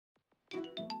Deep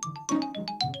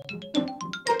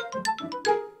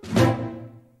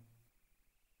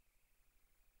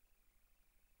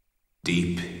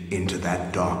into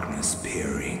that darkness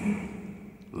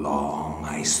peering, long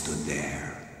I stood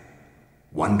there,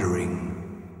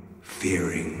 wondering,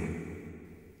 fearing,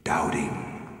 doubting.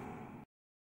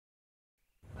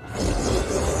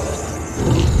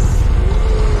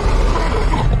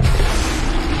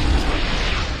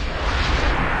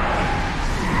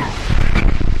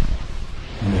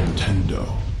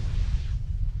 Nintendo.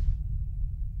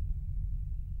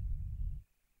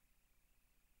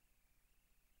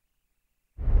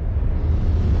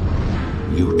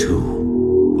 You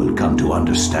too will come to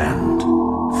understand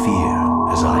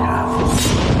fear as I have.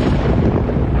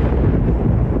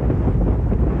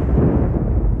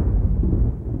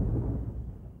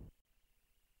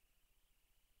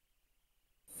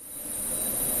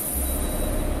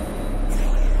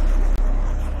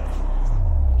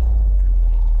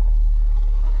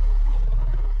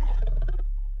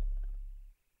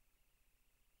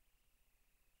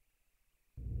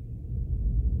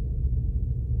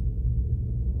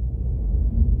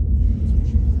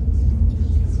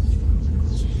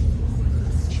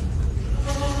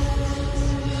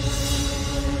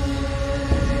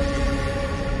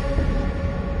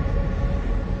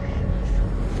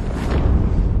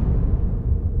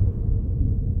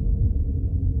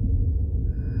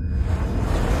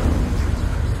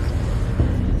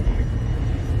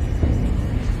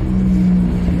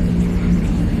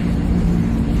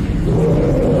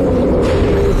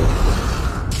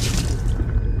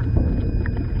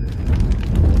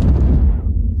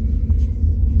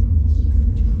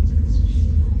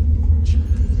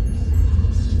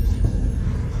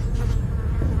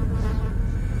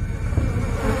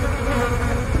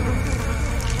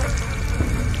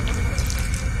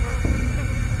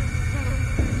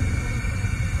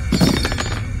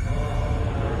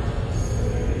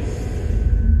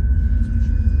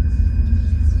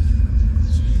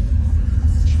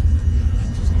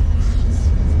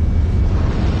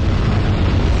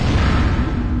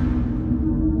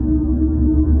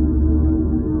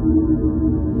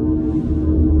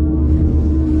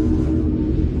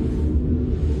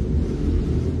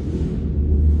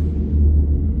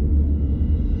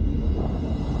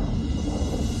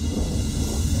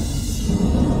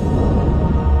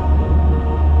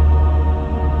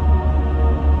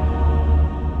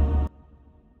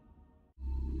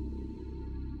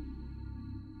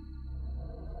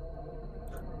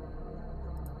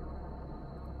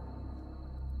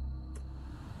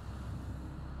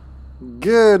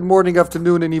 Good morning,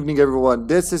 afternoon, and evening, everyone.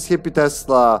 This is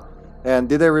HippyTesla, and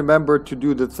did I remember to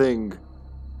do the thing?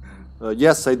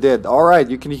 Yes, I did. Alright,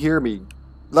 you can hear me.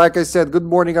 Like I said, good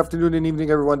morning, afternoon, and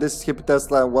evening, everyone. This is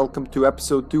HippyTesla, and welcome to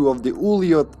episode 2 of the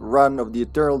Ulyaoth run of the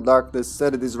Eternal Darkness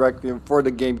Sanity's Requiem for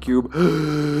the GameCube.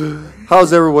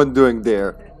 How's everyone doing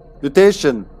there?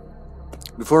 Mutation,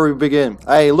 before we begin,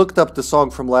 I looked up the song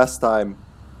from last time.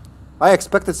 I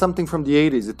expected something from the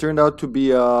 80s. It turned out to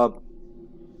be,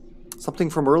 something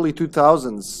from early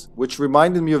 2000s, which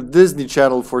reminded me of Disney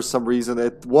Channel for some reason.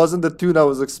 It wasn't the tune I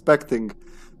was expecting,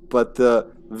 but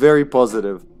very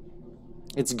positive.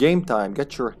 It's game time.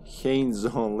 Get your hands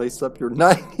on. Lace up your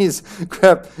 90s.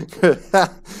 Crap.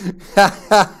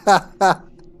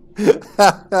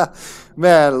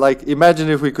 Man, like, imagine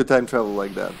if we could time travel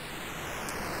like that.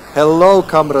 Hello,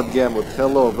 Comrade Gamut.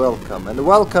 Hello, welcome. And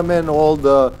welcome in all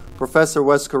the Professor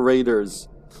Wesker Raiders.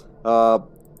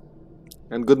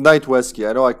 And good night, Wesky.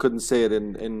 I know I couldn't say it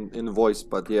in voice,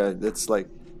 but yeah, it's like,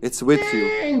 it's with you.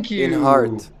 Thank you. In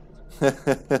heart.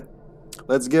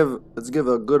 Let's give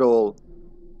a good old,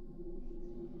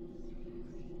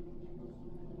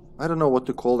 I don't know what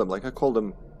to call them. Like, I call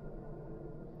them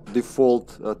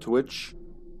default Twitch,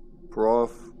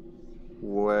 Prof,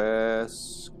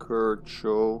 Wesker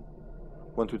Show,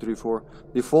 1, 2, 3, 4.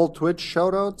 Default Twitch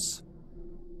shoutouts.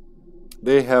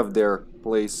 They have their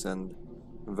place and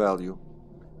value.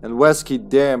 And Wesky,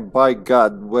 damn, by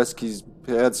God, Wesky's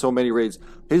had so many raids.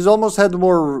 He's almost had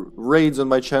more raids on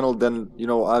my channel than, you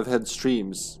know, I've had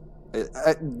streams.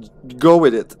 Go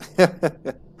with it.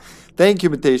 Thank you,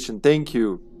 Mutation. Thank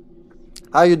you.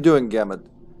 How you doing, Gamut?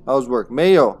 How's work?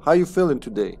 Mayo, how you feeling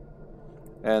today?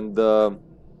 And,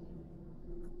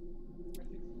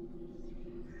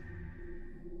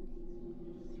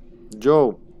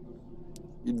 Joe,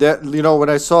 that, you know,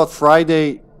 when I saw it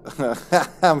Friday...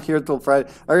 I'm here till Friday.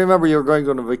 I remember you were going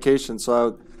on a vacation,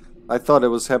 so I thought it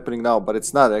was happening now, but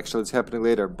it's not actually. It's happening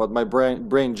later. But my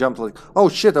brain jumped like, oh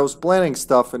shit, I was planning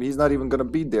stuff and he's not even gonna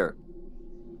be there.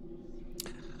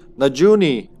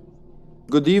 Najuni.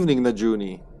 Good evening,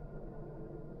 Najuni.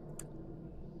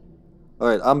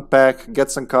 Alright, unpack,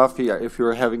 get some coffee. If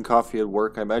you're having coffee at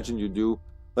work, I imagine you do.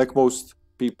 Like most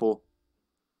people.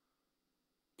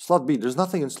 Slot B, there's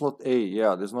nothing in slot A.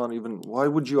 Yeah, there's not even... Why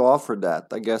would you offer that?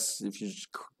 I guess if you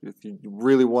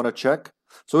really want to check.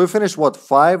 So we finished, what,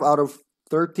 5 out of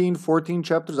 13, 14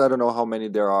 chapters? I don't know how many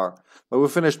there are. But we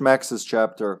finished Max's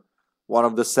chapter. One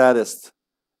of the saddest.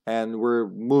 And we're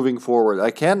moving forward. I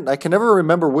can never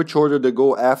remember which order to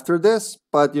go after this.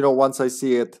 But, you know, once I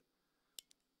see it,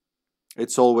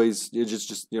 it's always... It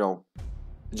just you know...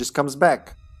 It just comes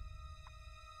back.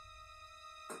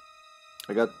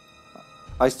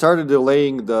 I started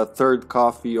delaying the third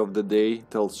coffee of the day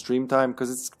till stream time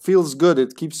because it feels good.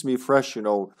 It keeps me fresh, you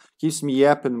know. Keeps me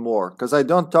yapping more because I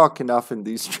don't talk enough in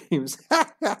these streams.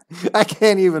 I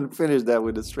can't even finish that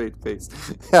with a straight face.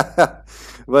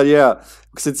 But yeah,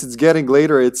 since it's getting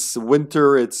later, it's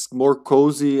winter, it's more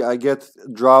cozy. I get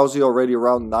drowsy already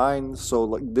around 9, so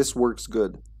like this works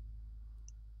good.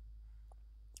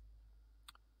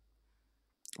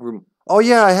 Oh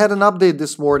yeah, I had an update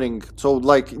this morning. So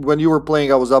like when you were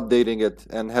playing, I was updating it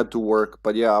and had to work.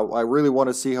 But yeah, I really want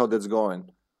to see how that's going.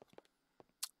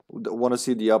 Want to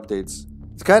see the updates.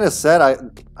 It's kind of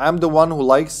sad. I'm the one who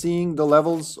likes seeing the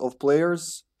levels of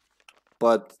players,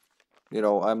 but you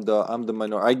know I'm the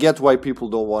minority. I get why people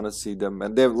don't want to see them,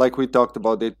 and they've like we talked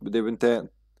about they've been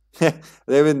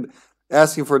they've been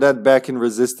asking for that back in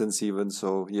Resistance even.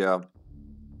 So yeah,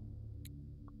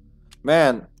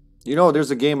 man. You know, there's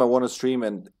a game I want to stream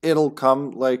and it'll come,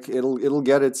 like, it'll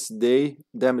get its day.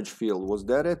 Damage field, was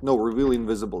that it? No, reveal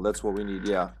invisible, that's what we need,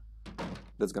 yeah.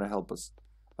 That's gonna help us.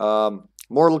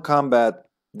 Mortal Kombat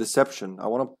Deception. I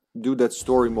want to do that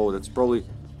story mode. It's probably,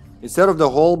 instead of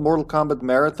the whole Mortal Kombat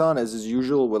marathon, as is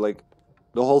usual, with, like,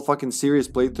 the whole fucking series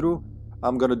playthrough,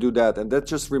 I'm gonna do that. And that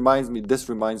just reminds me, this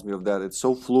reminds me of that. It's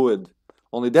so fluid.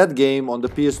 Only that game on the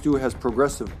PS2 has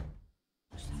progressive...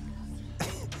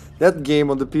 That game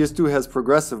on the PS2 has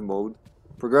progressive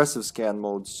scan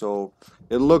mode, so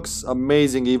it looks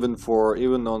amazing even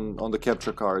on the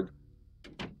capture card.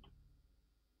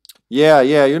 Yeah,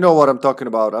 you know what I'm talking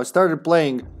about. I started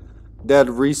playing that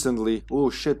recently. Oh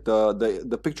shit,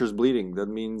 the picture's bleeding. That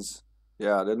means,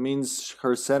 yeah, that means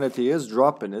her sanity is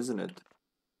dropping, isn't it?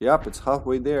 Yep, it's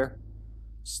halfway there.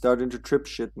 Starting to trip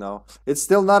shit now. It's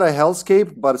still not a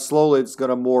hellscape, but slowly it's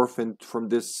gonna morph from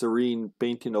this serene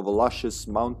painting of a luscious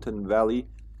mountain valley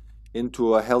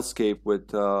into a hellscape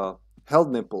with hell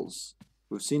nipples.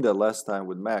 We've seen that last time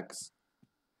with Max.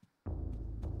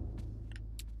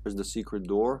 There's the secret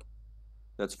door.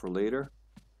 That's for later.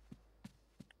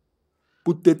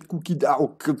 Put that cookie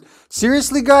down.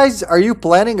 Seriously, guys? Are you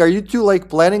two like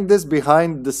planning this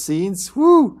behind the scenes?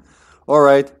 Woo!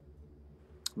 Alright.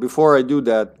 Before I do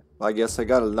that, I guess I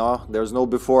gotta... No, there's no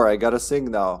before. I gotta sing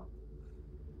now.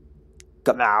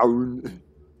 Come on.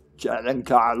 Chad and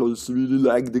Carlos really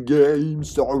like the game,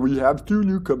 so we have 2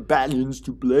 new companions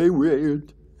to play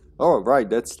with. Oh, right.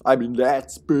 That's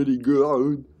pretty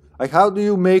good. Like, how do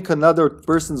you make another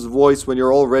person's voice when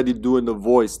you're already doing the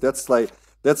voice? That's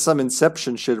some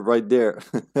Inception shit right there.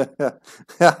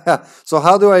 So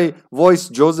how do I voice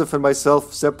Joseph and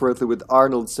myself separately with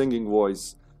Arnold's singing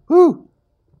voice? Whew.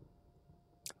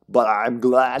 But I'm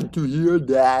glad to hear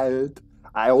that.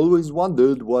 I always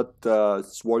wondered what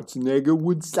Schwarzenegger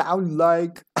would sound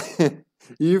like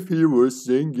if he were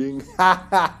singing.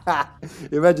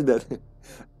 Imagine that.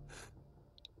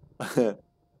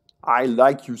 I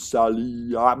like you,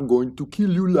 Sally. I'm going to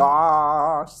kill you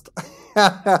last.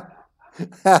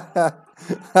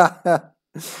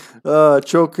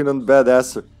 Choking on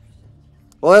badasser.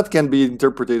 Well, that can be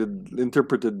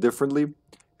interpreted differently.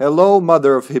 Hello,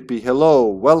 mother of hippie. Hello,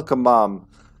 welcome, mom.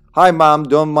 Hi, mom.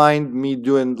 Don't mind me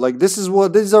doing like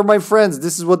these are my friends.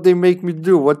 This is what they make me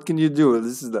do. What can you do?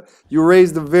 You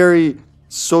raised a very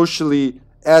socially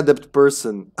adept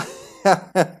person.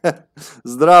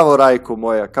 Zdravo, Rajko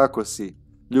moja. Kako si?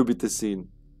 Ljubite sin.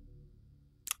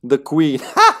 The queen.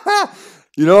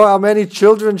 You know how many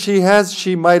children she has?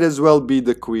 She might as well be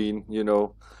the queen, you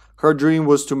know. Her dream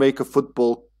was to make a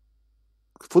football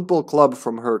club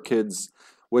from her kids.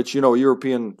 Which, you know,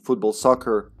 European football,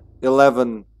 soccer,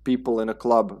 11 people in a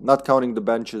club, not counting the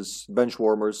bench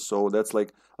warmers. So that's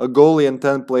like a goalie and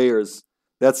 10 players.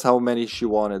 That's how many she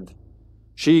wanted.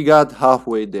 She got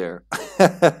halfway there.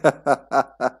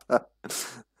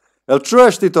 Jel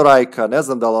čuješ ti to, Rajka? Ne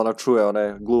znam da li ona čuje, ona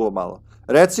je gluvo malo.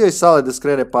 Reci joj, Sale, da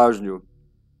skrene pažnju.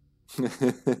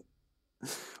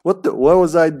 What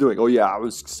was I doing? Oh yeah, I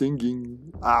was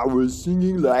singing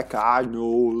like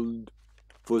Arnold.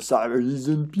 For some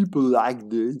reason, people like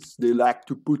this. They like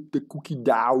to put the cookie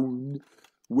down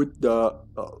with the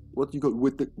what do you call,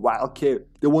 with the wild carrot.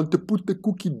 They want to put the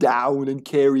cookie down and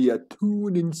carry a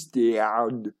tune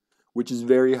instead, which is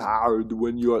very hard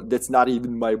when you're. That's not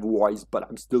even my voice, but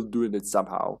I'm still doing it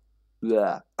somehow.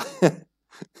 Blah.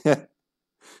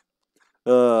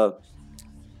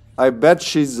 I bet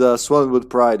she's swelling with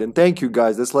pride, and thank you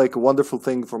guys. That's like a wonderful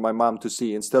thing for my mom to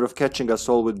see. Instead of catching us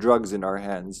all with drugs in our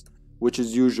hands, which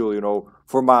is usual, you know,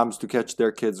 for moms to catch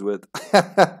their kids with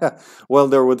while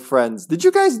they're with friends. Did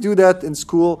you guys do that in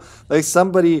school? Like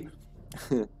somebody,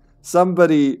 their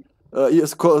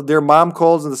mom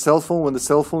calls on the cell phone when the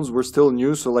cell phones were still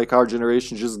new, so like our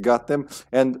generation just got them,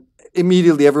 and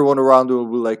immediately everyone around will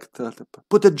be like,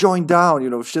 put the joint down, you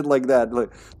know, shit like that.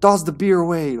 Like, toss the beer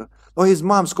away. Oh, his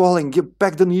mom's calling. Give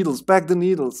back the needles. Back the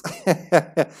needles.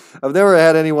 I've never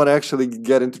had anyone actually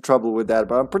get into trouble with that,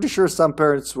 but I'm pretty sure some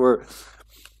parents were,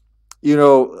 you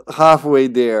know, halfway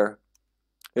there.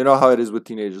 You know how it is with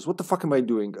teenagers. What the fuck am I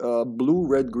doing? Blue,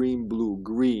 red, green, blue,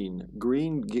 green.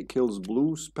 Green kills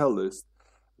blue. Spell list.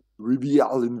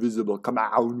 Reveal invisible. Come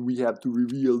on, we have to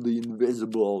reveal the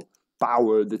invisible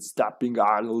power that's stopping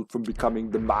Arnold from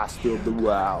becoming the master of the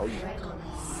world.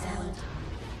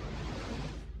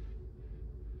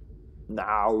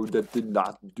 Now that did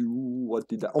not do. What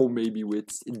did that? Oh, maybe with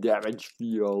damage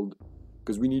field.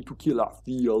 Because we need to kill a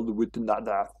field with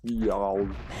another field.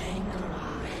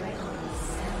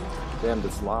 Damn,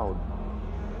 that's loud.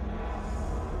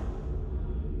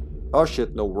 Oh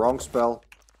shit, no, wrong spell.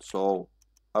 So,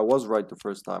 I was right the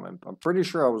first time. I'm pretty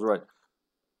sure I was right.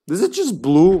 Is it just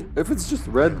blue? If it's just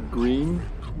red, green,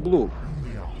 blue.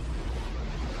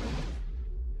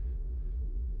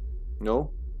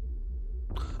 No?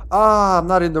 Ah, I'm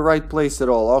not in the right place at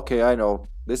all. Okay, I know.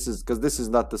 This is because this is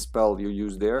not the spell you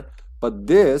use there. But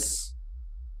this...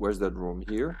 Where's that room?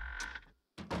 Here?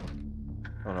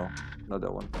 Oh no, not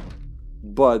that one.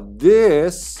 But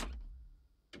this...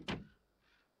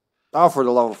 Oh, for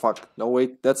the love of fuck. No,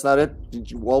 wait, that's not it.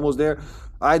 You almost there.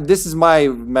 This is my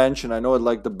mansion. I know it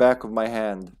like the back of my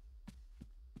hand.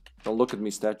 Don't look at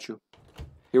me, statue.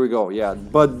 Here we go, yeah.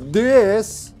 But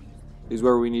this is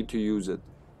where we need to use it.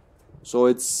 So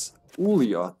it's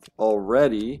Ulyaoth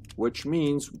already, which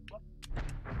means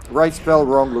right spell,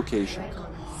 wrong location.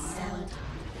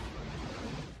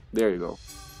 There you go.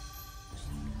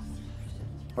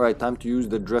 Alright, time to use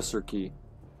the dresser key.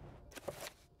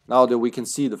 Now that we can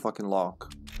see the fucking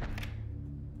lock.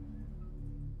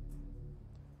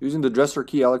 Using the dresser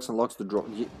key, Alex unlocks the drawer.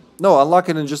 No, unlock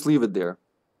it and just leave it there.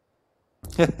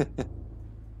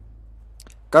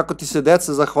 Kako ti se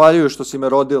deca zahvaljuju što si me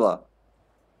rodila?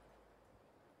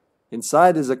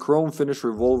 Inside is a chrome finish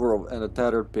revolver and a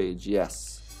tattered page.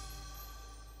 Yes.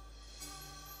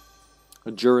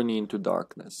 A journey into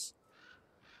darkness.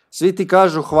 Svi ti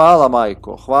kažu hvala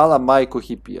majko. Hvala majko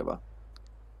Hippijeva.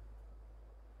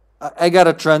 I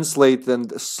gotta translate and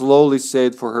slowly say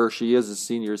it for her. She is a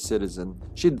senior citizen.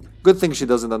 Good thing she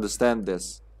doesn't understand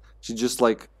this. She just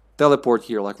like teleport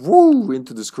here, like woo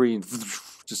into the screen.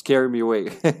 Just carry me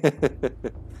away.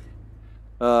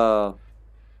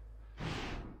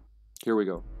 Here we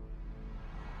go.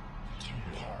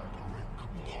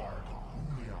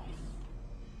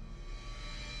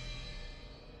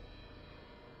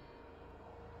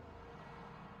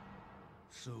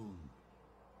 Soon,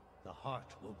 the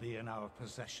heart will be in our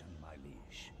possession, my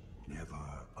liege. Never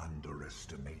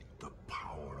underestimate the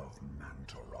power of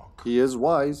Mantarok. He is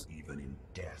wise. Even in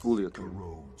death, Ulyaoth. it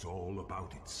corrodes all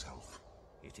about itself.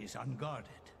 It is unguarded.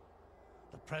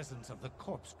 The presence of the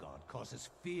corpse god causes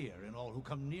fear in all who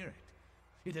come near it.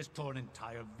 It has torn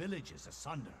entire villages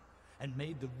asunder and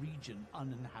made the region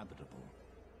uninhabitable.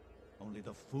 Only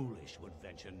the foolish would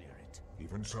venture near it.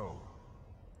 Even so,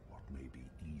 what may be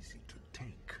easy to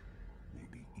take may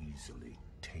be easily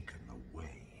taken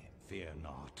away. Fear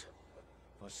not.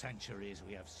 For centuries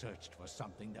we have searched for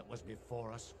something that was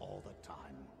before us all the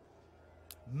time.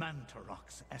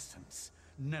 Mantarok's essence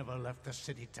never left the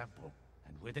city temple,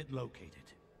 and with it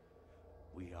located,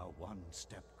 we are one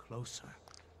step closer.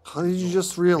 How did you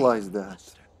just realize that?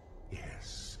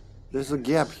 Yes. There's a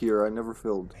gap here I never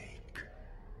filled. Make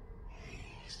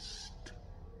haste.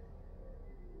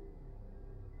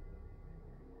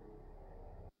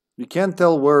 You can't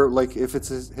tell where, like, if it's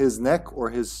his neck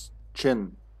or his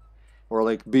chin. Or,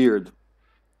 like, beard.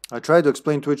 I tried to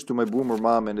explain Twitch to my boomer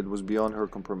mom and it was beyond her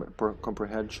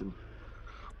comprehension.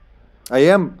 I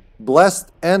am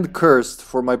blessed and cursed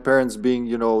for my parents being,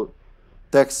 you know,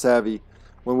 tech savvy.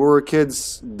 When we were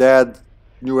kids, Dad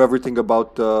knew everything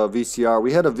about VCR.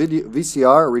 We had a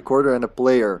VCR recorder and a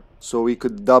player, so he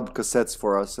could dub cassettes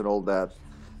for us and all that.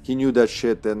 he knew that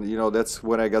shit, and you know that's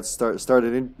when I got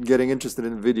started getting interested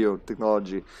in video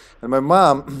technology. And my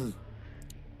mom,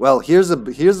 well, here's a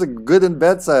good and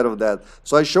bad side of that.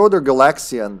 So I showed her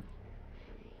Galaxian.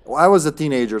 Well, I was a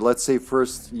teenager, let's say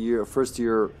first year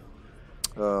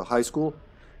high school.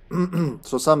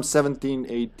 So some 17,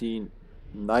 18,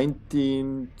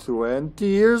 19, 20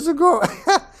 years ago.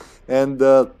 And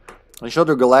I showed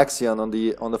her Galaxian on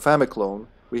the Famiclone.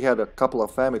 We had a couple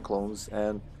of Famiclones,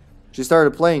 and she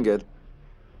started playing it.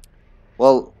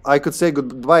 Well, I could say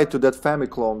goodbye to that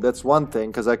Famiclone. That's one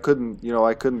thing, because I couldn't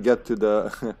get to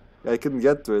the, I couldn't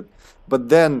get to it. But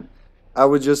then I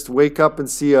would just wake up and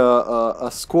see a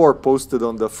score posted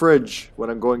on the fridge when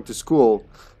I'm going to school.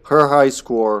 Her high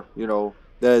score, you know,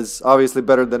 that is obviously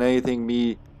better than anything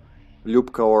me,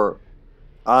 Ljubka, or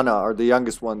Anna, or the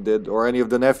youngest one did, or any of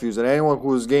the nephews, and anyone who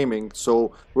was gaming.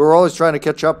 So we were always trying to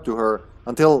catch up to her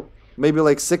until maybe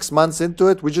like 6 months into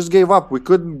it. We just gave up. We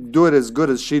couldn't do it as good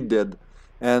as she did.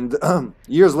 And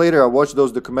years later, I watched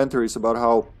those documentaries about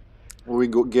how we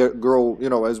grow, you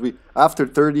know, as we, after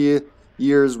 30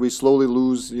 years, we slowly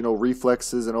lose, you know,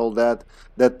 reflexes and all that.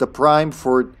 That the prime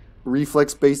for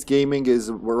reflex-based gaming is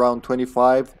around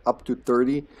 25 up to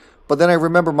 30. But then I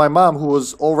remember my mom, who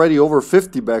was already over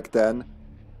 50 back then,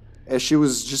 and she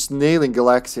was just nailing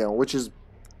Galaxian, which is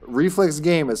reflex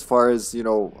game as far as, you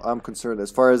know, I'm concerned,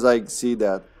 as far as I see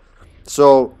that.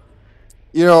 So,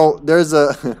 you know, there's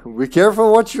a be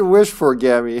careful what you wish for,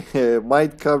 Gammy. It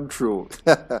might come true.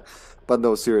 But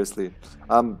no, seriously,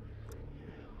 I'm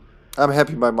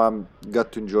happy my mom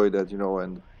got to enjoy that, you know,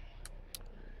 and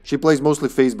she plays mostly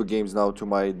Facebook games now, to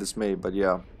my dismay. But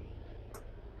yeah,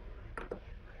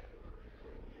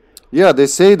 they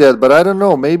say that, but I don't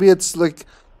know. Maybe it's like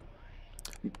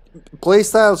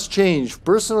playstyles change.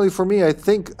 Personally, for me, I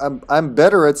think I'm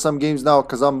better at some games now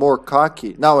because I'm more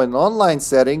cocky. Now, in an online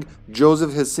setting,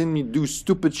 Joseph has seen me do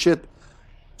stupid shit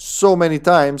so many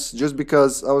times just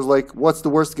because I was like, what's the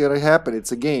worst gonna happen?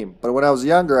 It's a game. But when I was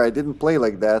younger, I didn't play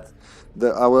like that.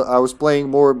 I was playing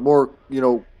more, you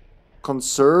know,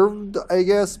 conserved, I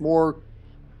guess, more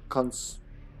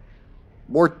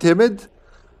timid.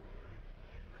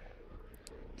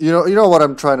 You know what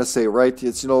I'm trying to say, right?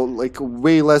 It's, you know, like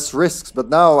way less risks. But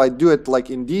now I do it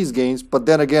like in these games. But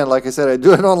then again, like I said, I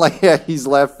do it on like, yeah, he's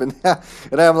laughing.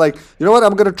 And I'm like, you know what?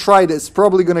 I'm going to try this. It's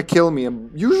probably going to kill me. And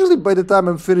usually by the time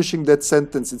I'm finishing that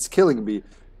sentence, it's killing me.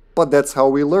 But that's how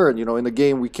we learn. You know, in a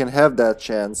game, we can have that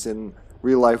chance. In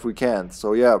real life, we can't.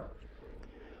 So yeah,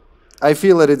 I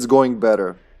feel that it's going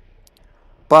better.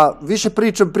 Pa više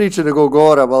pričam priče nego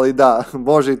govoram, ali da,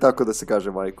 može I tako da se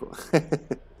kaže, majko.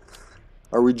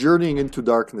 Are we journeying into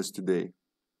darkness today?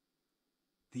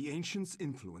 The ancients'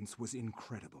 influence was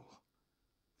incredible.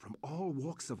 From all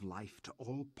walks of life to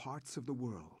all parts of the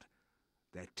world,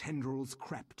 their tendrils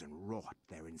crept and wrought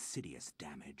their insidious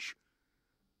damage.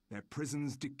 Their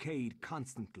prisons decayed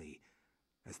constantly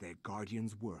as their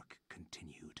guardians' work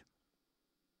continued.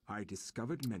 I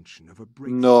discovered mention of a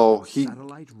breakthrough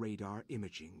satellite radar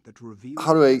imaging that revealed.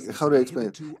 How do I explain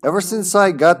it? Ever since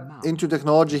I got into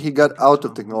technology, he got out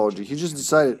of technology. He just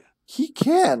decided he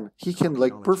can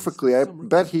like perfectly. I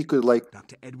bet he could like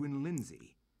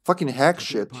fucking hack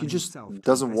shit. He just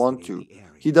doesn't want to.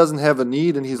 He doesn't have a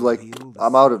need, and he's like,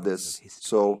 I'm out of this.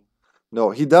 So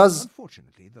no, he does.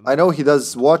 I know he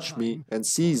does watch me and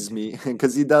sees me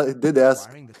because he did ask.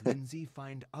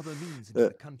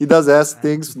 He does ask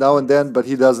things now and then, but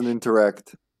he doesn't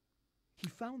interact. He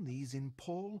found these in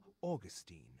Paul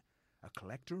Augustine, a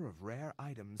collector of rare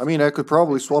items. I mean, I could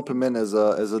probably swap him in as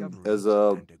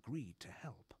a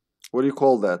what do you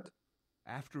call that?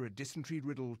 After a dysentery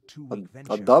riddle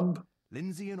a dub?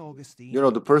 Lindsay and Augustine, you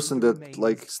know, the person that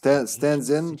like stands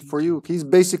in for you. He's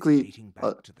basically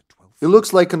he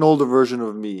looks like an older version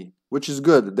of me, which is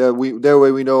good. That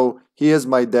way we know he is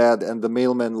my dad and the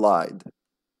mailman lied.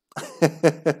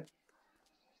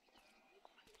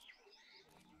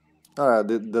 Alright,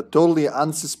 the totally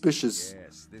unsuspicious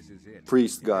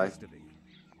priest guy.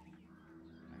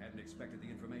 I hadn't expected the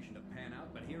information to pan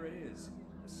out, but here it is.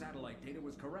 The satellite data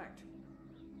was correct.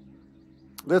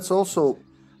 That's also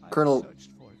Colonel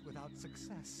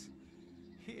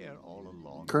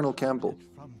Colonel Campbell.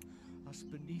 From us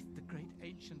beneath the great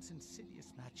ancient's insidious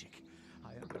magic.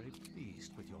 I am very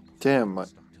pleased with your Damn, Dr.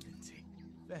 Lindsay.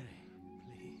 Very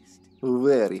pleased.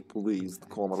 Very pleased,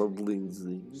 Comrade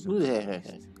Lindsay. That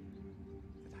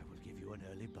I will give you an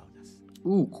early bonus.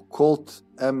 Ooh, Colt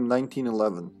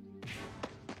M1911.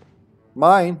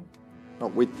 Mine. No,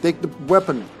 we take the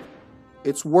weapon.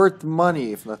 It's worth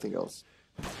money, if nothing else.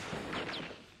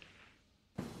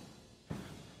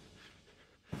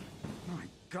 My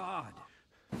God!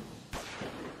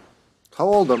 How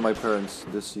old are my parents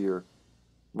this year?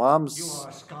 Mom's... You are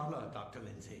a scholar, Dr.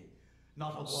 Lindsay,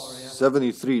 not a warrior.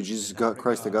 73. Jesus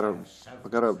Christ, I gotta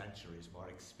Centuries more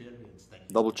experience than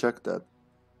you. double check that.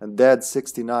 And Dad's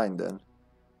 69 then.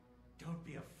 Don't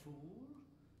be a fool.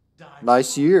 Die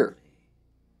Nice year.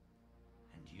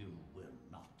 and you will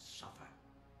not suffer.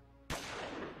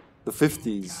 The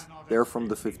 50s. They're from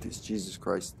the 50s. Jesus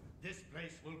Christ. This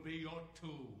place will be your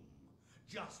tomb,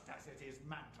 just as it is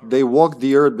meant to. They walked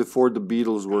the earth before the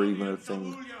Beatles were even a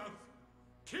thing. Ulyaoth,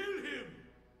 kill him.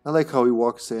 I like how he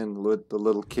walks in with the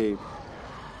little cape.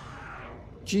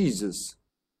 Jesus.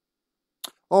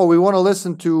 Oh, we want to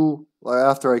listen to...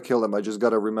 After I kill him, I just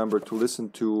gotta remember to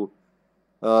listen to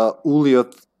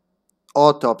Ulyaoth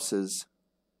autopsies.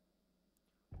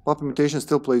 Papa Mutation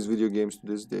still plays video games to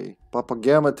this day. Papa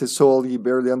Gamut is so old he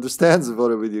barely understands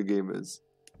what a video game is.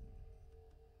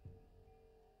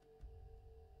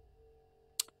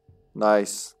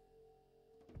 Nice.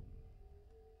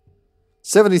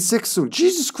 76 soon.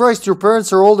 Jesus Christ, your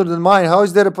parents are older than mine. How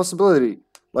is that a possibility?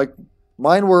 Like,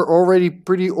 mine were already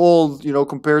pretty old, you know,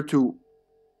 compared to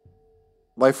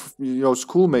my,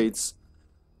 schoolmates.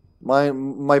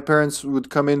 My parents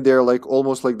would come in there like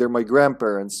almost like they're my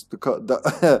grandparents.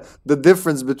 The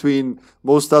difference between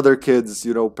most other kids,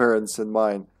 parents and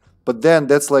mine. But then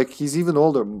that's like, he's even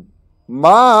older.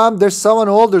 Mom, there's someone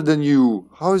older than you.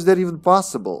 How is that even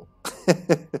possible?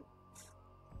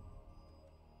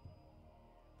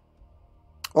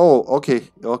 Oh, okay,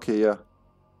 yeah.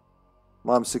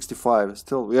 Mom's 65.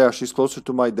 Still, yeah, she's closer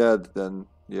to my dad than,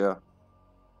 yeah.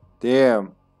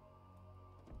 Damn.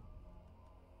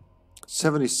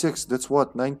 76, that's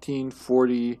what,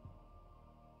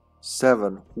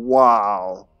 1947.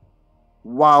 Wow.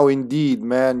 Wow, indeed,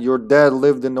 man. Your dad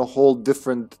lived in a whole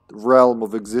different realm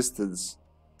of existence.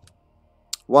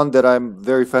 One that I'm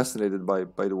very fascinated by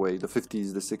the way. The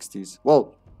 50s, the 60s.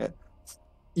 Well,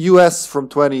 US from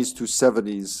 20s to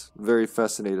 70s. Very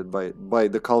fascinated by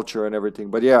the culture and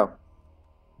everything. But yeah.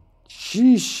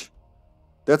 Sheesh.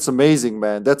 That's amazing,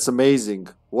 man. That's amazing.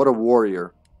 What a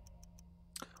warrior.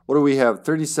 What do we have?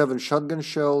 37 shotgun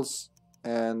shells.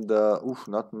 And,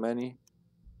 not many.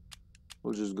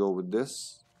 We'll just go with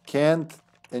this. Can't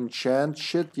enchant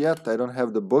shit yet. I don't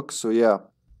have the book, so yeah.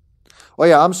 Oh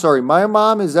yeah, I'm sorry. My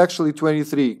mom is actually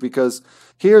 23 because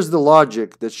here's the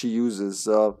logic that she uses.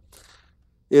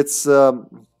 It's,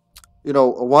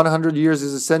 100 years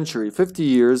is a century. 50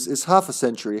 years is half a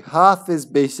century. Half is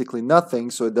basically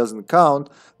nothing, so it doesn't count.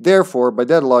 Therefore, by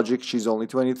that logic, she's only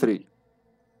 23.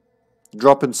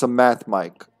 Dropping some math,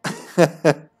 Mike.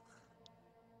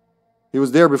 He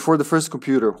was there before the first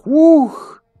computer. Woo!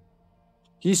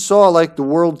 He saw like the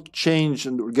world change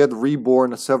and get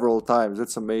reborn several times.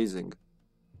 That's amazing.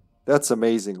 That's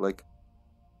amazing. Like,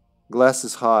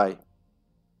 glasses high.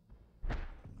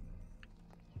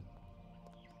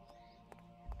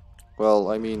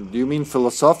 Well, I mean, do you mean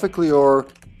philosophically or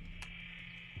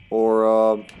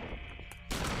oh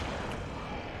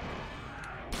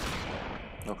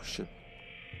shit.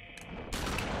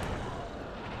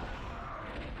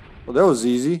 Well, that was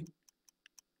easy.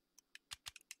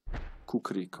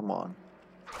 Kukri, come on.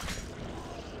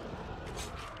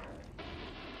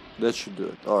 That should do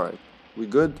it. Alright. We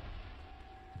good?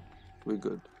 We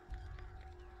good.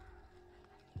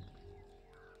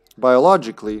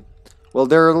 Biologically, well,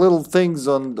 there are little things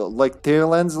on the, like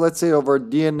tail ends, let's say, of our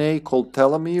DNA called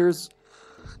telomeres.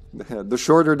 The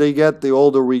shorter they get, the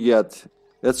older we get.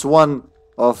 That's one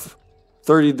of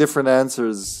 30 different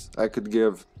answers I could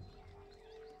give.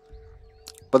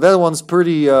 But that one's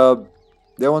pretty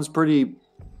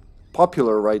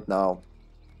popular right now.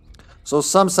 So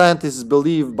some scientists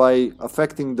believe by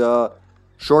affecting the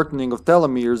shortening of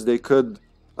telomeres, they could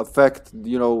affect,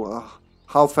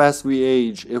 how fast we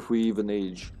age, if we even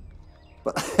age.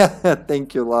 But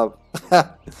thank you, love.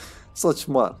 Such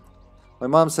fun. My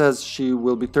mom says she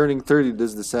will be turning 30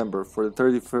 this December for the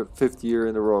 35th year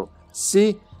in a row.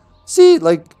 See,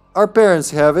 like our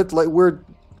parents have it. Like we're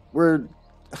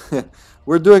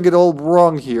doing it all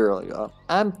wrong here. Like,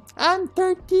 I'm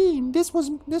 13. This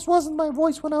wasn't my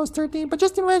voice when I was 13, but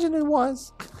just imagine it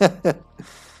was.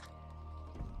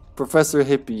 Professor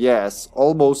Hippie, yes,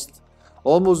 almost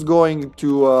going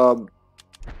to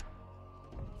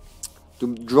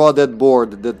draw that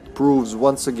board that proves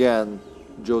once again,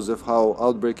 Joseph, how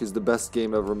Outbreak is the best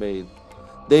game ever made.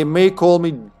 They may call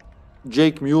me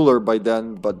Jake Mueller by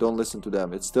then, but don't listen to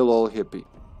them. It's still all Hippie.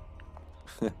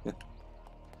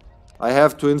 I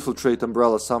have to infiltrate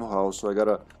Umbrella somehow, so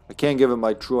I can't give him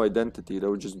my true identity. That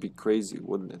would just be crazy,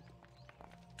 wouldn't it?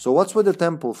 So what's with the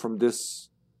temple from this?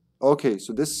 Okay,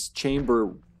 so this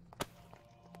chamber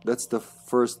That's the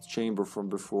first chamber from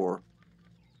before.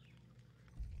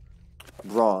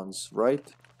 Bronze,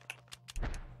 right?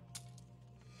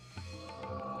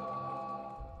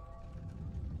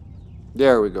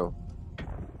 There we go.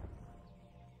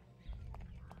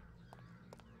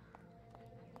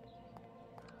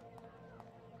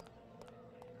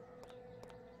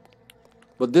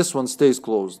 But this one stays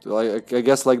closed. I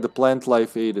guess like the plant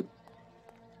life aided.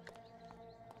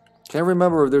 Can't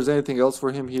remember if there's anything else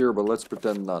for him here, but let's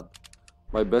pretend not.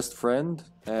 My best friend,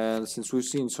 and since we've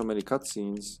seen so many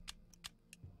cutscenes...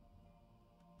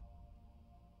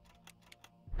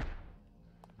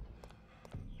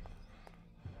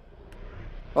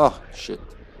 Oh, shit.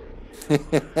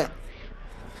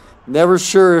 Never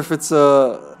sure if it's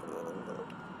one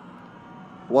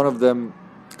of them...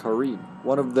 Kareem.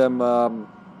 One of them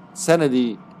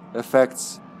sanity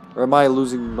effects. Or am I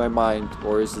losing my mind?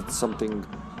 Or is it something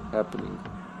happening?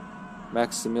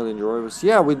 Maximilian Roivas.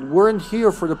 Yeah, we weren't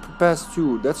here for the past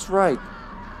two. That's right.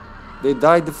 They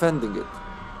died defending it.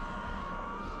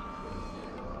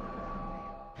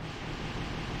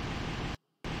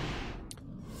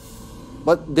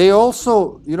 But they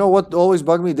also, you know what always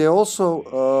bugged me? They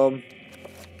also,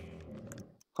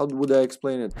 how would I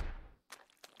explain it?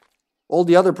 All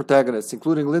the other protagonists,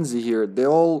 including Lindsay here, they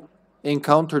all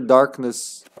encounter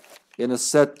darkness in a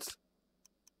set...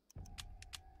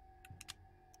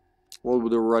 What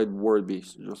would the right word be?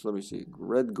 So just let me see.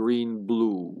 Red, green,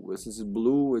 blue. This is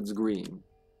blue, it's green.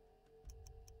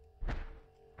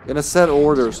 In a set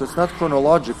order, so it's not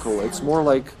chronological. It's more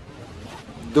like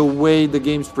the way the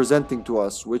game's presenting to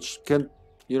us, which can,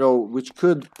 you know, which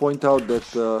could point out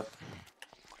that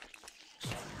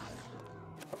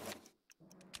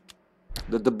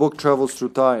that the book travels through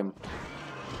time.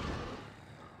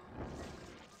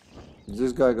 Is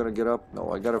this guy gonna get up?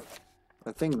 No,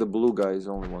 I think the blue guy is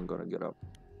the only one gonna get up.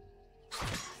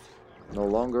 No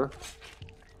longer.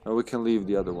 Now we can leave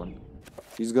the other one.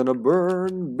 He's gonna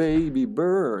burn, baby,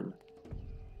 burn.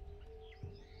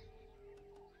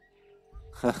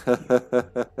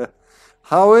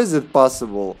 How is it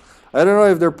possible? I don't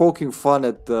know if they're poking fun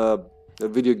at the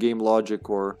video game logic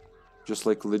or just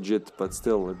like legit, but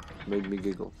still, it made me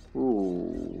giggle.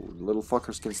 Ooh, little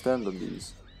fuckers can stand on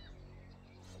these.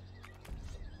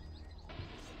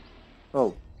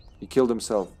 Oh, he killed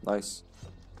himself. Nice.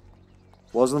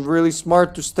 Wasn't really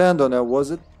smart to stand on it,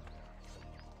 was it?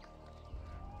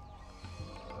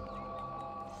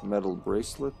 Metal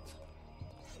bracelet.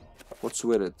 What's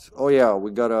with it? Oh yeah,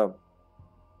 we got a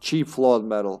cheap flawed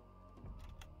metal.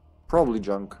 Probably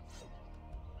junk.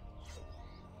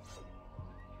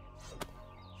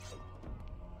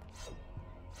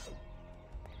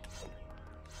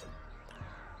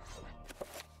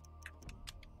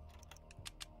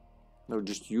 No,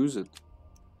 just use it.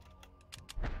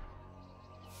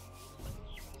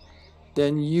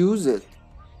 Then use it.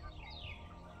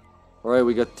 Alright,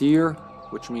 we got tier,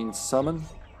 which means summon.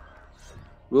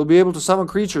 We'll be able to summon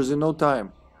creatures in no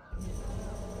time.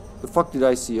 The fuck did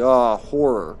I see? Ah,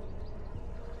 horror.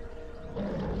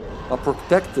 A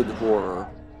protected horror.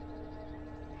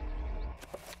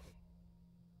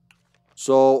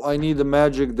 So I need a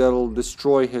magic that'll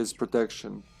destroy his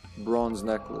protection. Bronze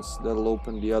necklace. That'll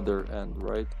open the other end,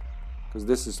 right? Because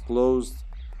this is closed.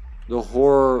 The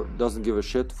horror doesn't give a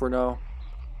shit for now.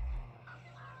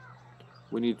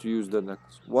 We need to use that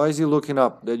necklace. Why is he looking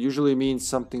up? That usually means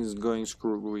something's going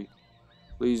screwy.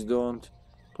 Please don't.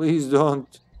 Please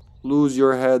don't lose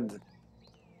your head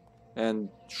and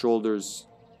shoulders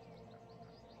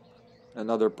and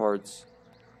other parts.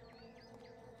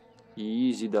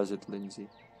 Easy does it, Lindsay.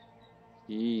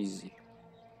 Easy.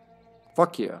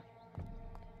 Fuck yeah.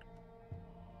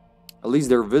 At least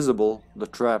they're visible, the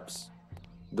traps.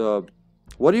 The...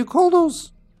 What do you call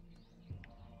those?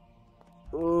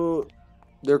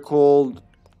 They're called...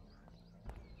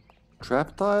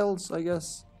 trap tiles, I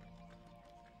guess?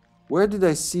 Where did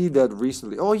I see that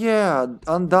recently? Oh yeah,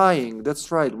 Undying.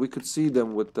 That's right, we could see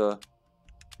them with the...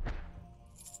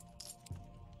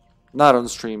 Not on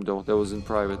stream though, that was in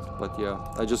private. But yeah,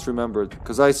 I just remembered.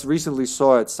 Because I recently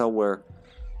saw it somewhere.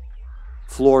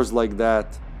 Floors like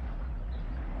that.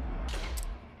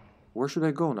 Where should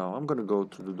I go now? I'm gonna go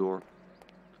through the door.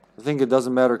 I think it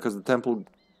doesn't matter because the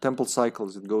temple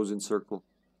cycles, it goes in circle.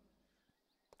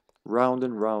 Round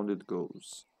and round it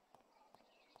goes.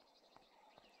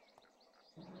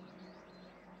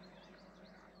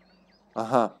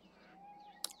 Aha.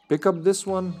 Pick up this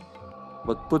one,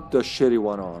 but put the shitty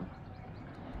one on.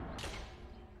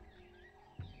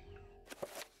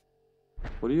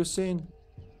 What are you seeing?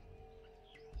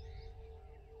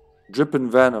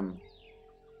 Drippin' venom.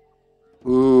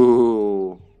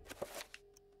 Ooh.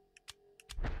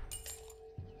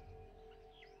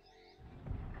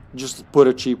 Just put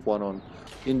a cheap one on.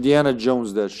 Indiana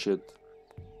Jones that shit.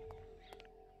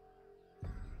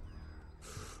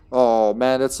 Oh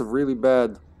man, that's a really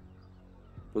bad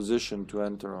position to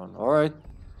enter on. Alright.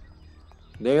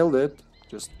 Nailed it.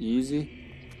 Just easy.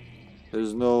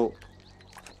 There's no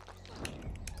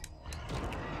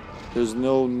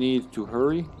need to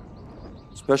hurry.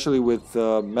 Especially with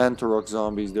Mantarok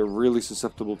zombies. They're really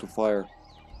susceptible to fire.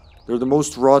 They're the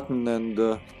most rotten and...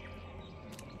 there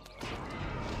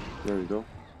you go.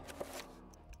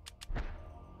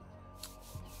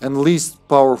 And least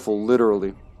powerful,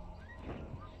 literally.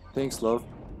 Thanks, love.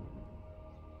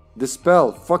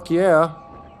 Dispel. Fuck yeah.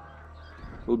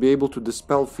 We'll be able to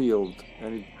dispel field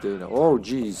any day now. Oh,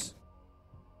 jeez.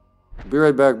 Be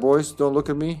right back, boys. Don't look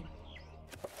at me.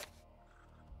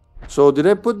 So, did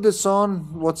I put this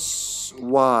on? What's...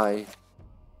 Why?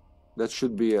 That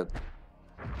should be it.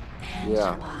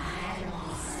 Yeah.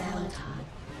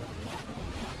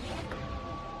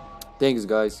 Thanks,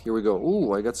 guys. Here we go.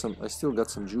 Ooh, I still got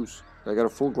some juice. I got a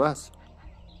full glass.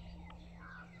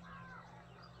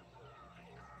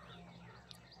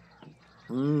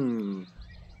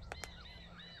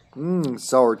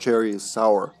 Sour cherry is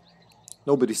sour.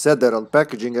 Nobody said that on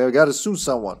packaging. I gotta sue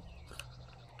someone.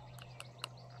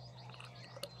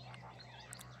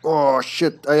 Oh,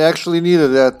 shit. I actually needed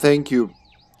that. Thank you.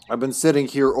 I've been sitting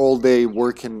here all day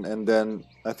working, and then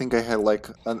I think I had like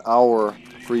an hour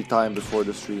free time before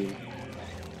the stream.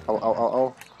 Ow, ow, ow,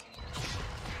 ow.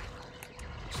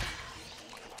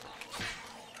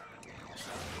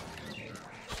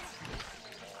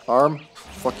 Arm?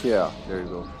 Fuck yeah. There you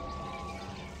go.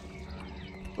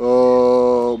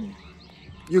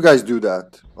 You guys do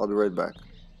that. I'll be right back.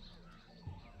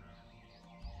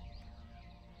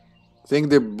 Think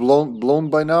they're blown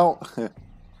by now?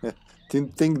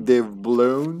 Didn't think they've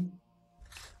blown.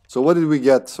 So what did we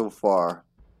get so far?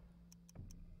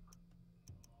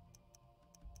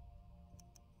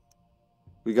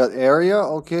 We got area.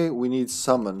 Okay, we need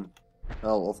summon.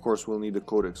 Well, of course we'll need the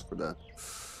codex for that.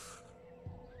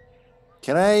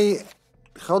 Can I...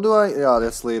 How do I... Yeah,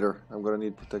 that's later. I'm gonna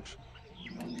need protection.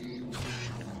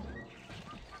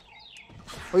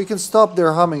 Oh, you can stop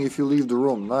their humming if you leave the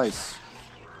room. Nice.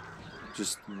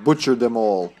 Just butcher them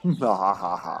all. Ha ha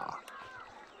ha ha.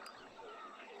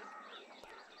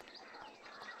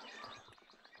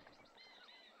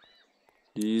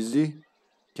 Easy.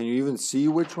 Can you even see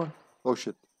which one? Oh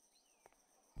shit.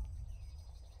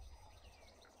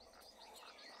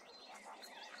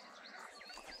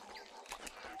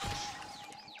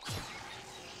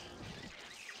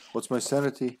 What's my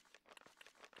sanity?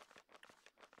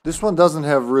 This one doesn't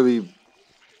have really,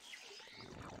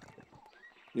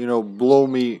 you know, blow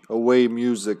me away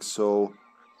music, so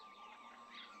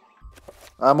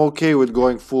I'm okay with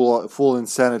going full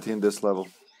insanity in this level.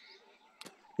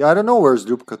 Yeah, I don't know where's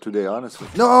Dupka today, honestly.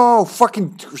 No,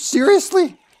 fucking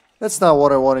seriously? That's not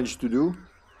what I wanted you to do.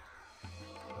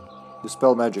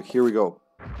 Dispel magic. Here we go.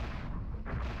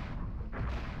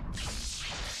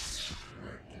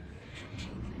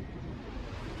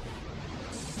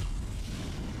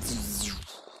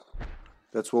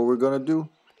 That's what we're gonna do.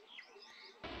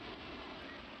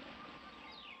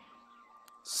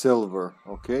 Silver,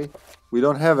 okay. We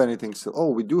don't have anything. Oh,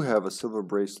 we do have a silver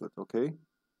bracelet, okay.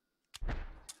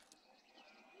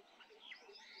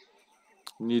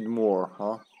 Need more,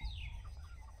 huh?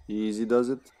 Easy does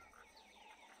it.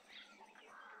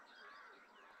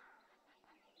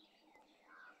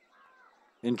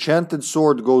 Enchanted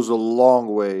sword goes a long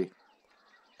way.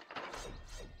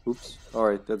 Oops.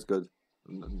 Alright, that's good.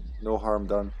 No harm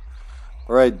done.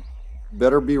 Alright,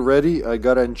 better be ready. I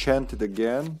gotta enchant it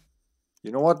again.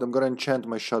 You know what? I'm gonna enchant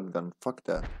my shotgun. Fuck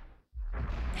that.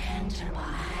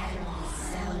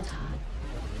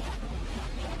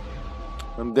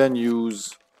 And then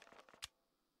use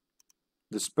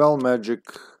the spell magic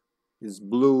is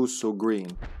blue, so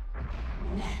green.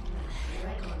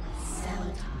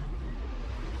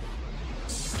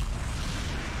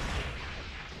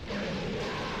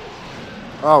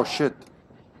 Oh shit.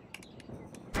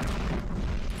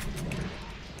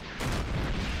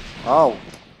 Ow.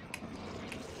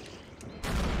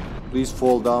 Please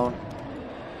fall down.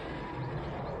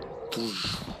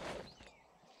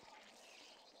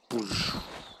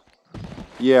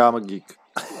 Yeah, I'm a geek.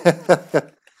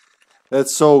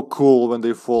 That's so cool when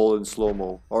they fall in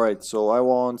slow-mo. Alright, so I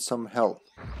want some help.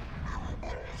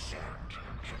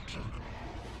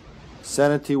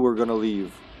 Sanity, we're gonna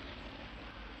leave.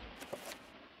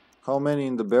 How many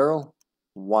in the barrel?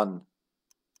 1.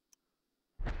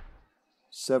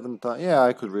 7 times. Yeah,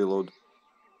 I could reload.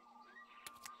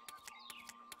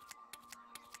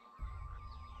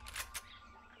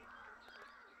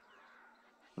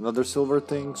 Another silver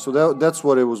thing. So that's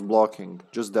what it was blocking.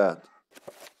 Just that.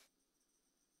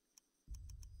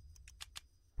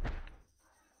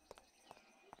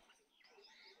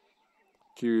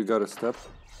 Here you got a step.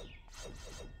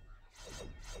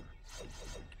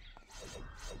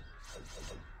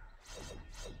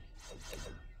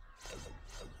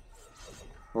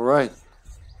 All right.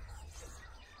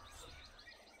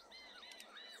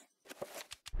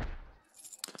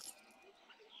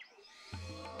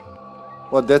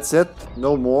 What, that's it?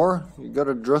 No more? You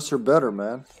gotta dress her better,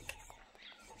 man.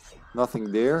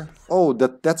 Nothing there. Oh,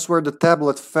 that's where the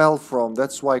tablet fell from.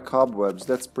 That's why cobwebs.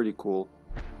 That's pretty cool.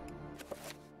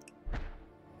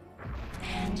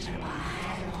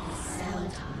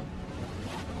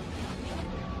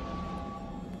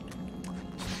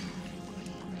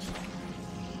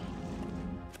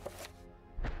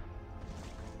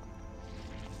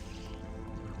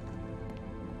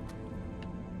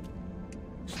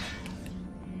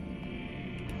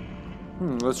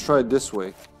 Let's try it this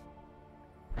way.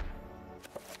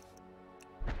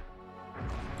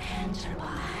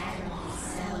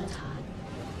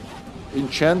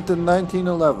 Enchanted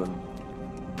 1911.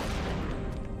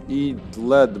 Eat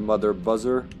lead, mother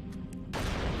buzzer.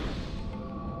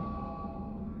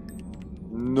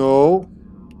 No.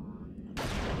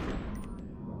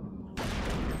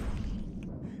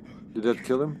 Did that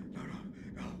kill him?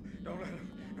 No, don't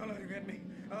let him hit me.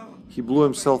 Oh. He blew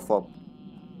himself up.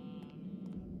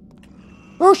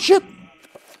 Oh shit!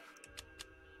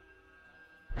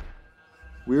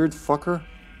 Weird fucker.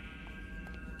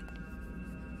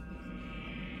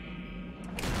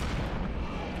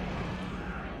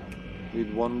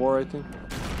 Need one more, I think.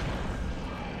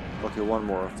 Okay, one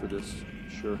more after this.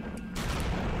 Sure.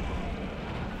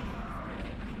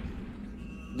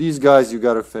 These guys you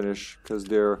gotta finish, because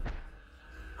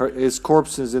his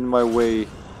corpse is in my way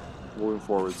moving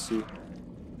forward, see?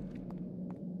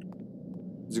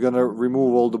 He's gonna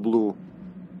remove all the blue.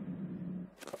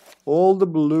 All the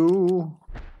blue.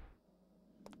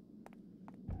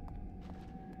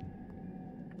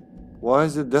 Why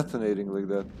is it detonating like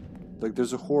that? Like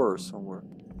there's a horror somewhere.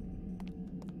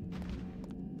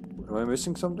 Am I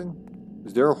missing something?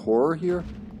 Is there a horror here?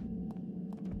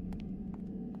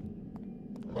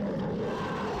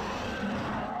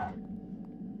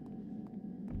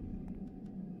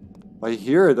 I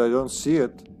hear it, I don't see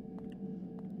it.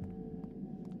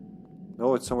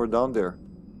 No, it's somewhere down there.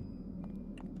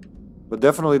 But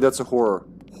definitely that's a horror.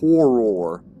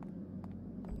 Horror.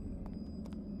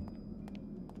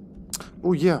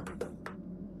 Oh yeah.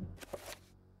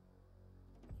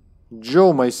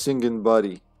 Joe, my singing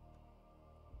buddy.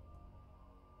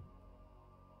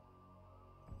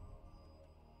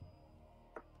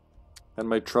 And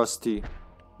my trusty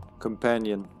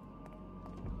companion.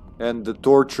 And the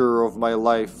torture of my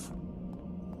life.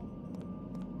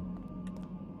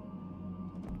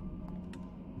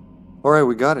 Alright,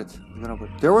 we got it.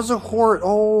 There was a horror.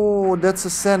 Oh, that's a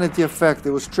sanity effect.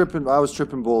 It was tripping. I was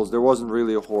tripping balls. There wasn't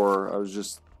really a horror. I was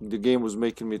just... The game was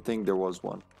making me think there was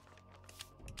one.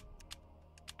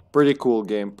 Pretty cool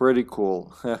game. Pretty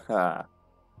cool.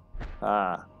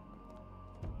 Ah.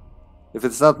 If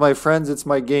it's not my friends, it's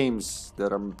my games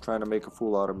that I'm trying to make a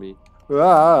fool out of me.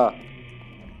 Ah.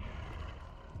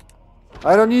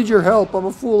 I don't need your help. I'm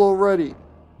a fool already.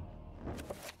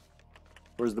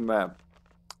 Where's the map?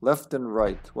 Left and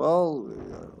right. Well,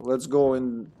 let's go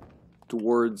in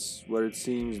towards where it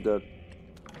seems that...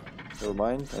 Never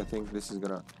mind. I think this is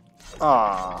gonna...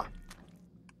 Ah!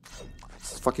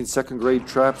 It's fucking second grade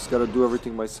traps. Gotta do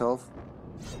everything myself.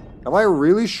 Am I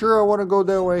really sure I want to go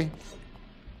that way?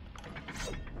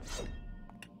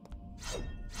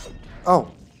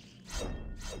 Oh.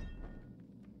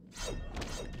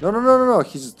 No.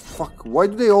 He's... Fuck. Why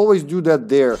do they always do that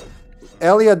there?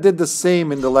 Elia did the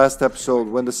same in the last episode.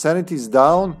 When the sanity's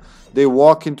down, they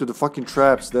walk into the fucking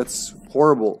traps. That's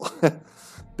horrible.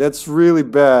 That's really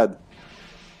bad.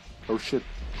 Oh shit.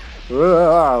 Be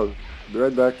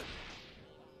right back.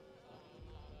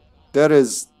 That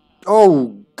is...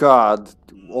 Oh god.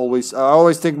 I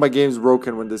always think my game's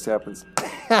broken when this happens.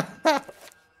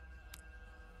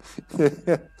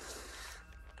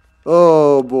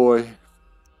 Oh boy.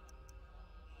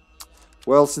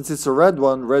 Well, since it's a red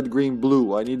one, red, green,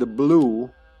 blue. I need a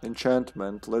blue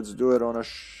enchantment. Let's do it on a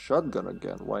shotgun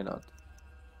again. Why not?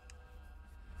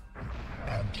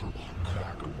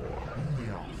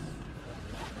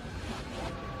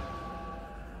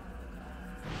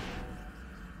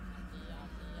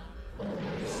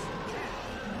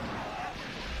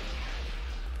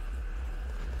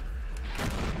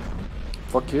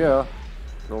 Fuck yeah.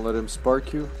 Don't let him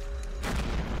spark you.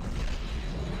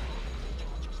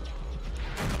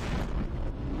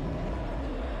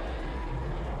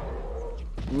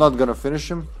 I'm not gonna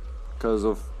finish him because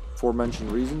of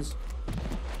aforementioned reasons.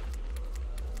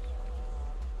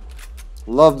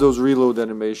 Love those reload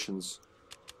animations.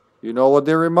 You know what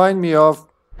they remind me of?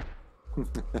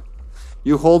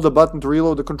 You hold the button to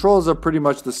reload. The controls are pretty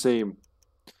much the same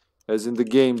as in the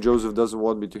game. Joseph doesn't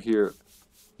want me to hear.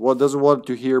 What doesn't want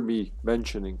to hear me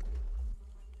mentioning.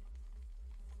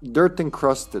 Dirt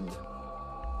encrusted.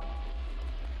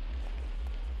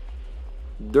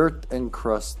 Dirt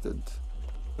encrusted.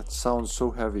 That sounds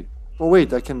so heavy. Oh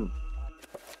wait, I can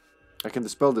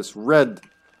dispel this. Red,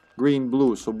 green,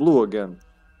 blue. So blue again.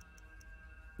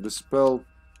 Dispel.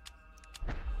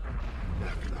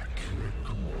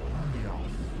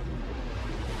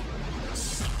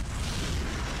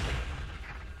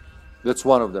 That's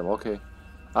one of them, okay.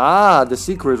 Ah, the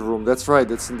secret room. That's right,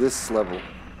 that's in this level.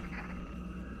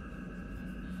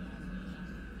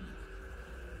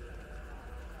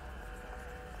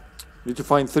 Need to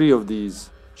find 3 of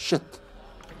these. Shit.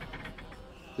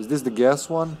 Is this the gas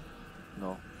one?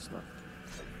 No, it's not.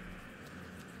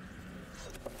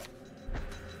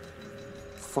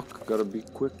 Fuck, gotta be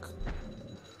quick.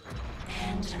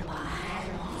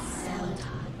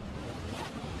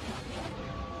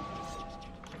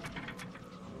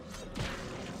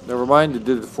 Never mind, it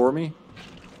did it for me.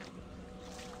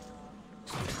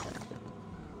 I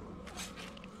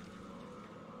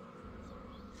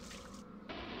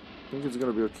think it's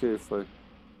gonna be okay if I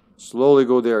slowly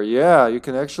go there. Yeah, you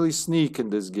can actually sneak in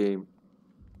this game.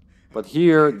 But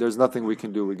here, there's nothing we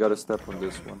can do. We gotta step on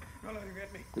this one.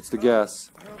 It's the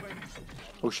gas.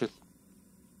 Oh shit.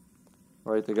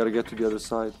 Alright, I gotta get to the other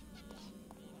side.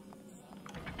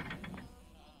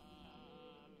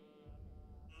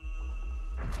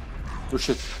 Oh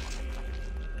shit.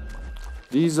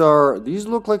 These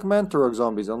look like Mantarog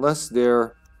zombies, unless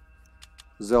they're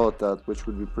Xel'lotath, which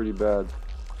would be pretty bad.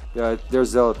 Yeah, they're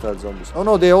Xel'lotath zombies. Oh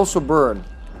no, they also burn.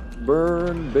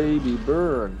 Burn, baby,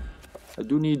 burn. I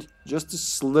do need just a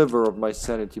sliver of my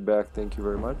sanity back, thank you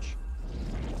very much.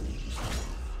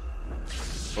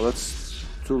 Well, that's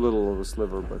too little of a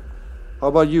sliver, but... How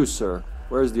about you, sir?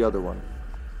 Where's the other one?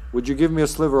 Would you give me a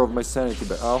sliver of my sanity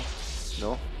back? Oh,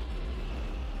 no.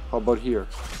 How about here?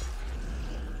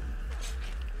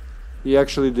 He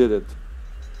actually did it.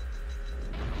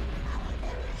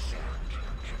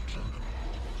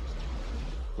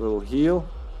 Little heal.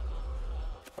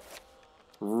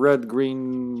 Red,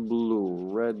 green, blue.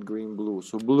 Red, green, blue.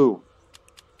 So blue.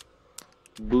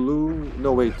 Blue.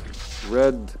 No, wait.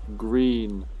 Red,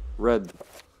 green, red.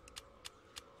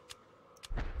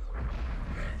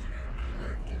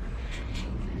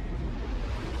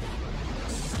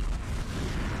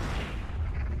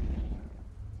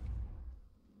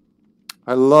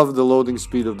 I love the loading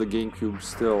speed of the GameCube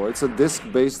still. It's a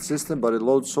disc-based system, but it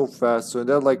loads so fast. So in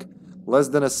that, like, less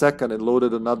than a second, it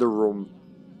loaded another room.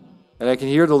 And I can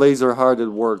hear the laser hard at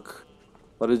work.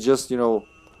 But it just, you know,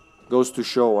 goes to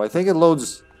show. I think it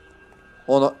loads...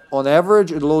 On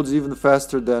average, it loads even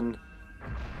faster than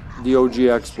the OG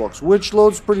Xbox. Which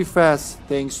loads pretty fast,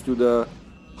 thanks to the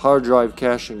hard drive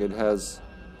caching it has.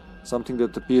 Something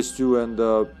that the PS2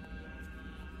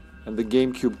 and the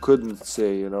GameCube couldn't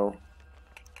say, you know.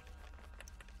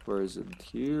 Where is it?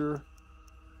 Here.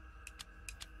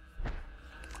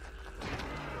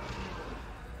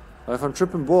 If I'm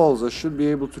tripping balls, I should be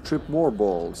able to trip more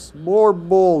balls. More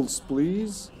balls,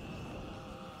 please.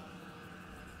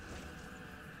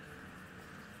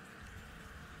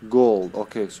 Gold.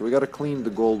 Okay, so we gotta clean the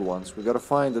gold ones. We gotta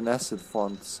find an acid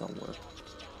font somewhere.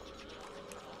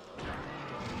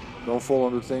 Don't fall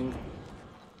on the thing.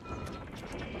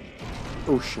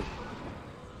 Oh shit.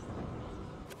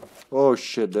 Oh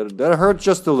shit, that hurt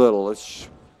just a little. It's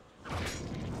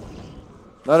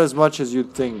not as much as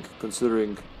you'd think,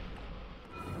 considering...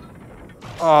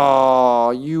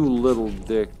 Oh, you little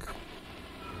dick.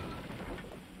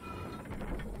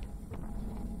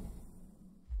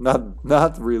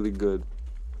 Not really good.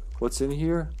 What's in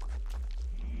here?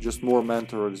 Just more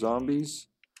Mantarog zombies.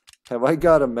 Have I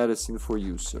got a medicine for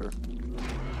you, sir?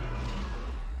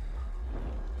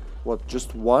 What,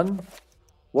 just one?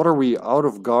 What are we, out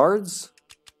of guards?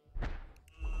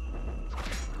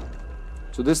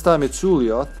 So this time it's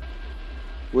Ulyaoth,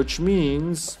 which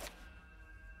means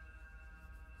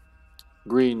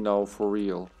green now for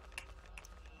real.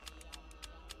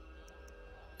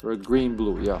 Red, green,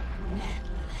 blue, yeah.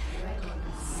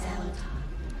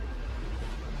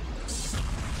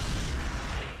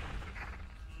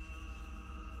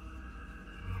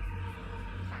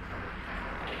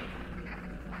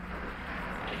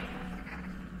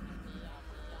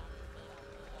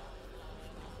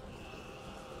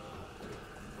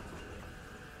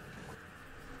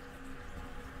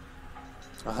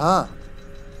 Aha.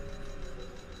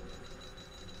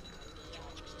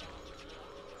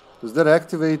 Does that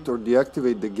activate or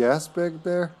deactivate the gas back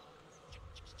there?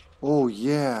 Oh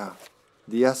yeah.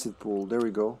 The acid pool. There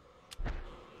we go.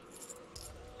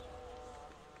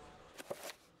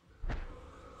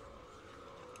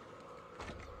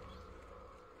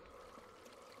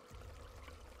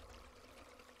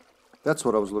 That's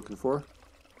what I was looking for.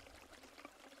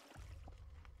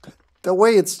 The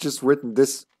way it's just written,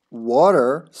 this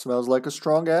water smells like a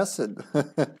strong acid.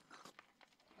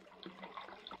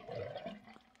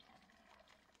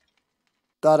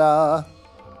 Ta-da!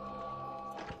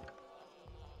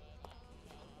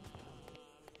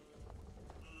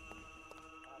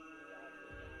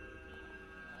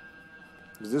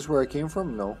 Is this where I came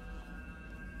from? No.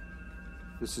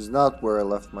 This is not where I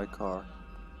left my car.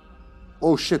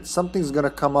 Oh shit, something's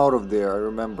gonna come out of there, I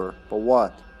remember. But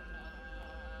what?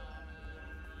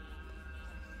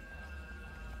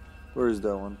 Where is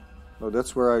that one? No,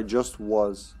 that's where I just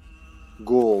was.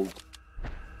 Gold.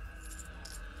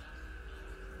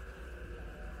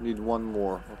 Need one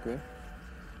more, okay?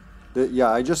 Yeah,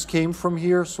 I just came from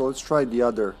here, so let's try the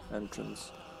other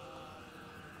entrance.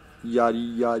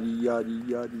 Yadi, yadi, yadi,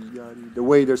 yadi, yadi. The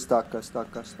waiter, stacka.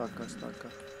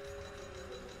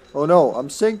 Oh no, I'm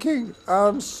sinking!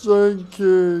 I'm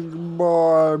sinking!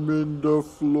 I'm in the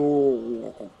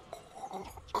floor.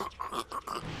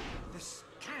 This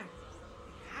can't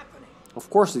be happening. Of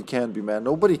course it can be, man.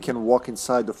 Nobody can walk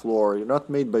inside the floor. You're not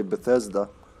made by Bethesda.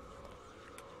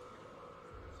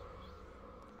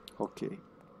 Okay.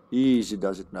 Easy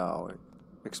does it now,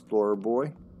 Explorer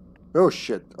boy. Oh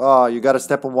shit. Ah, you gotta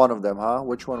step on one of them, huh?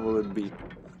 Which one will it be?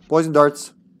 Poison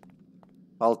darts.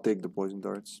 I'll take the poison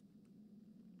darts.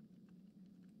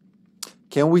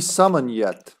 Can we summon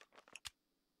yet?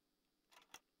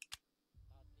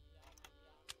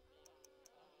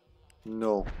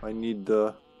 No, I need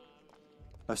the...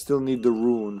 I still need the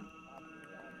rune.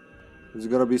 It's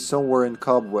gonna be somewhere in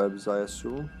cobwebs, I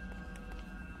assume.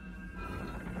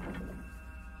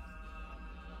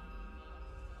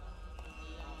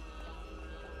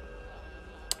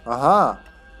 Aha!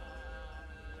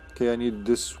 Okay, I need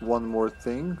this one more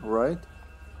thing, right?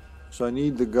 So I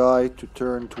need the guy to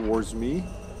turn towards me.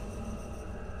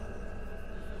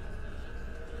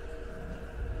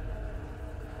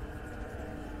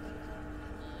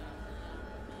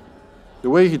 The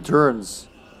way he turns.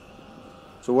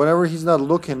 So whenever he's not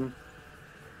looking,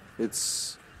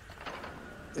 it's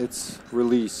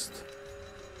released.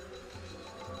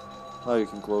 Oh, you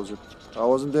can close it. I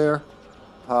wasn't there.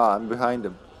 Ah, I'm behind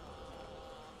him.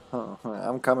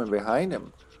 I'm coming behind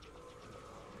him.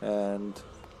 And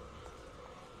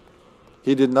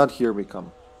he did not hear me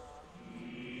come.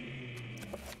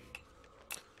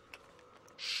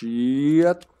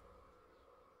 Shit.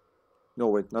 No,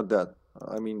 wait, not that.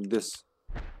 I mean this.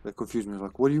 That confused me.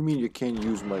 Like, what do you mean you can't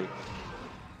use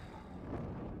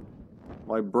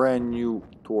my brand new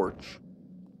torch?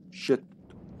 Shit.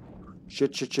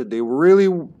 Shit. They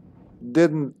really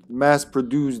didn't mass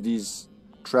produce these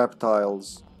trap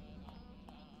tiles.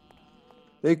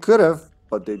 They could have,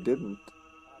 but they didn't.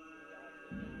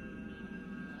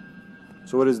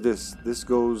 So what is this? This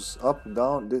goes up,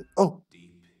 down, this... Oh!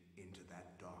 Deep into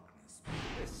that darkness.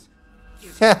 This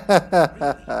is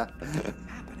happening.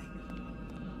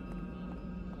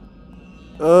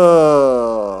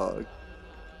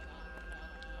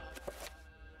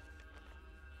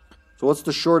 So what's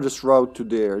the shortest route to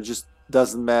there? It just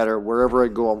doesn't matter. Wherever I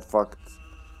go, I'm fucked.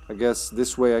 I guess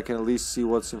this way I can at least see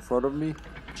what's in front of me.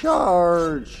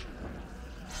 Charge!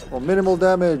 Oh, minimal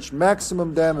damage,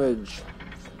 maximum damage.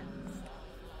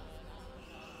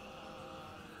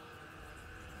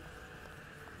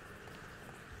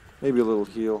 Maybe a little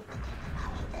heal.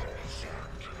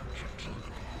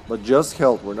 But just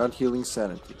health, we're not healing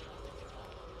sanity.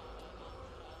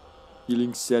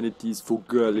 Healing sanity is for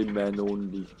girly men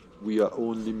only. We are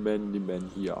only manly men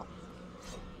here.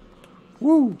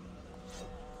 Woo!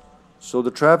 So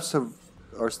the traps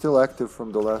are still active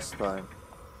from the last time.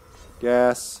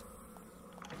 Gas.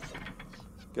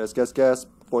 Gas.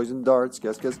 Poison darts.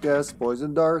 Gas.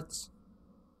 Poison darts.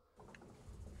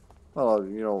 Well,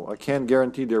 you know, I can't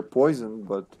guarantee they're poison,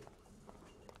 but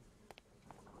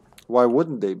why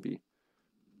wouldn't they be?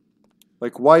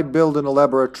 Like, why build an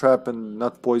elaborate trap and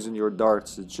not poison your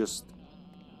darts? It's just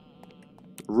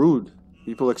rude.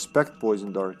 People expect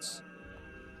poison darts.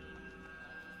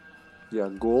 Yeah,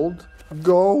 gold.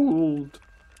 Gold!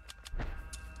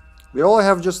 They all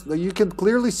have just... You can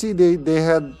clearly see they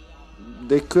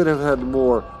could have had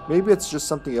more. Maybe it's just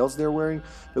something else they're wearing.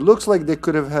 It looks like they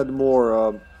could have had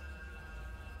more...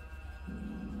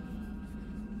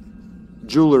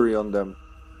 jewelry on them.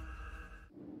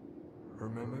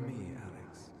 Remember me,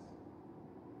 Alex?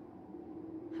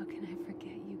 How can I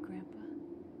forget you, Grandpa?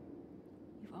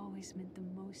 You've always meant the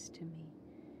most to me.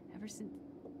 Ever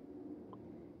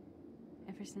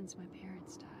since my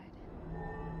parents died.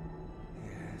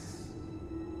 Yes.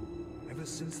 Ever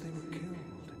since they were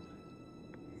killed,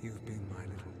 you've been my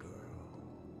little girl.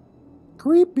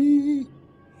 Creepy.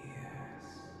 Yes.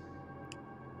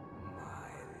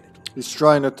 My little... He's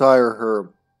trying to tire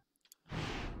her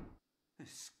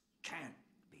This can't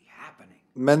be happening.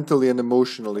 mentally and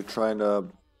emotionally, trying to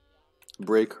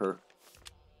break her.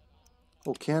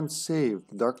 Oh, can't save.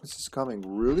 The darkness is coming.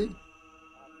 Really?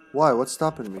 Why? What's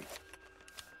stopping me?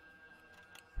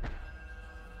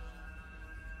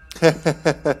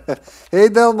 Hey,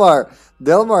 Delmar.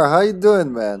 Delmar, how you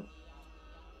doing, man?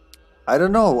 I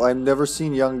don't know. I've never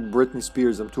seen young Britney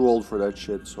Spears. I'm too old for that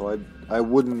shit, so I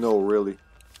wouldn't know, really.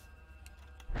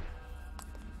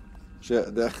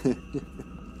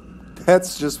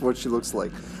 That's just what she looks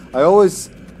like. I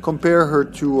always compare her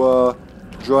to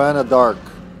Joanna Dark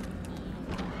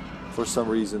for some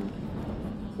reason.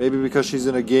 Maybe because she's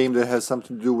in a game that has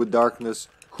something to do with darkness.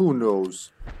 Who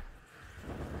knows?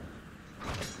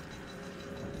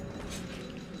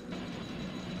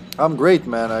 I'm great,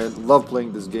 man. I love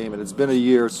playing this game, and it's been a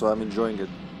year, so I'm enjoying it.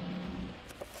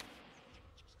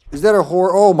 Is that a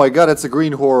horror? Oh my god, it's a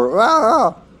green horror.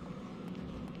 Ah!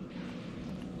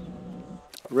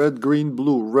 Red, green,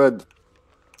 blue, red.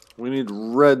 We need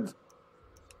red.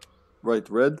 Right,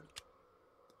 red.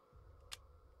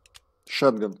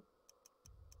 Shotgun.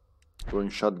 Going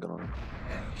shotgun on him.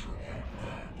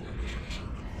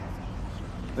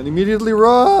 And immediately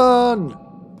run!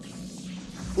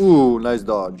 Ooh, nice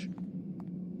dodge.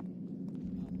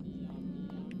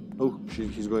 Oh,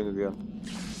 he's going again.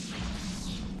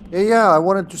 Yeah, I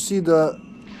wanted to see the...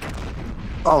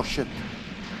 Oh, shit.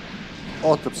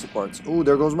 Autopsy parts. Ooh,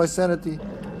 there goes my sanity.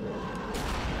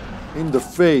 In the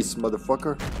face,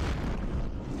 motherfucker.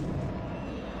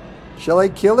 Shall I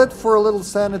kill it for a little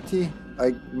sanity?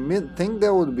 I think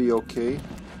that would be okay.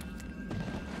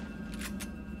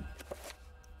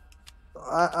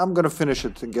 I'm gonna finish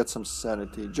it and get some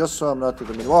sanity, just so I'm not in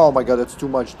the middle. Oh my god, that's too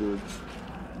much, dude.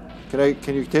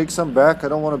 Can you take some back? I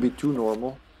don't want to be too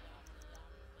normal.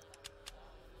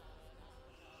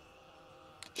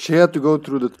 She had to go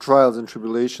through the trials and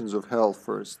tribulations of hell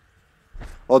first.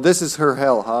 Oh, this is her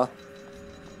hell, huh?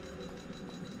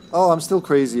 Oh, I'm still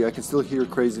crazy. I can still hear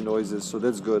crazy noises, so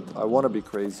that's good. I want to be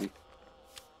crazy.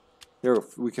 Here,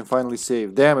 we can finally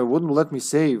save. Damn, it wouldn't let me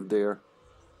save there.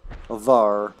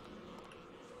 Avar.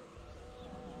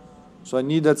 So I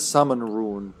need that summon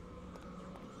rune.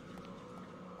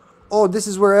 Oh, this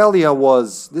is where Elia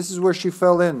was. This is where she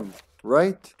fell in,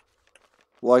 right?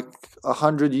 Like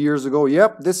 100 years ago.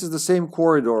 Yep, this is the same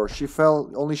corridor. She fell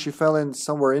in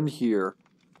somewhere in here.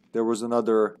 There was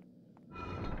another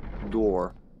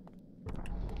door.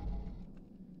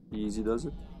 Easy does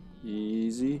it.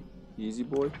 Easy. Easy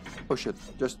boy. Oh shit,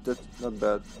 that's not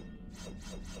bad.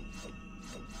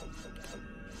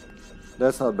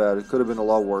 That's not bad. It could have been a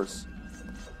lot worse.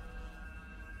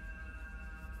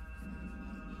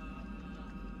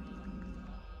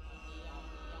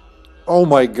 Oh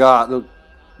my god, look,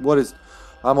 what is...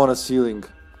 I'm on a ceiling.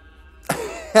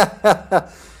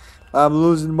 I'm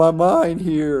losing my mind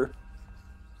here.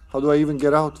 How do I even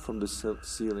get out from the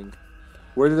ceiling?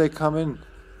 Where did they come in?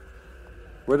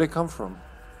 Where did they come from?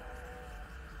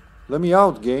 Let me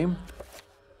out, game.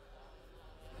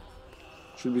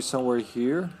 Should be somewhere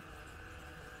here.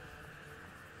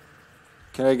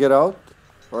 Can I get out?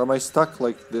 Or am I stuck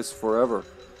like this forever?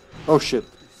 Oh shit.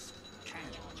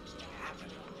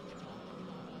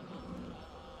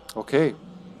 Okay.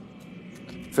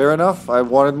 Fair enough. I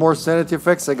wanted more sanity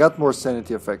effects. I got more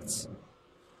sanity effects.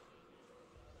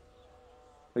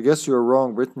 I guess you were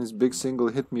wrong. Britney's big single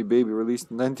Hit Me Baby released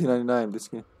in 1999. This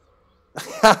game.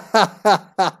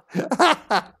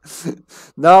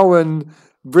 Now when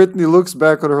Britney looks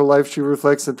back on her life, she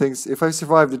reflects and thinks, if I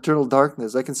survived eternal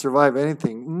darkness, I can survive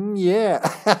anything. Yeah.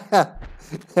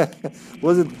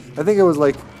 Was it? I think it was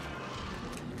like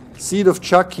Seed of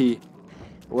Chucky.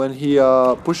 When he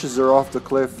pushes her off the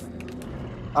cliff.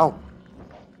 Ow.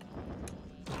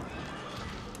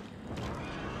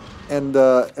 And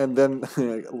then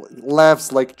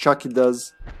laughs like Chucky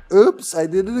does. Oops, I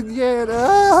did it again.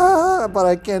 Ah! But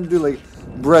I can't do like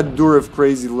Brad Dourif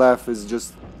crazy laugh is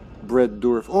just Brad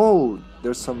Dourif. Oh,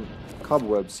 there's some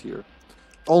cobwebs here.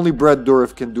 Only Brad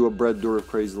Dourif can do a Brad Dourif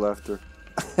crazy laughter.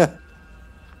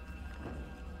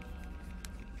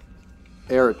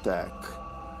 Air attack.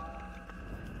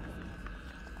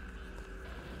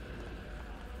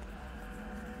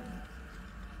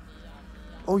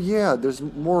 Oh yeah, there's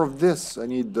more of this. I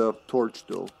need the torch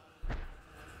though.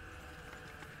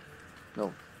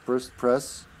 No, first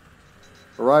press.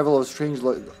 Arrival of strange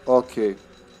light. Okay.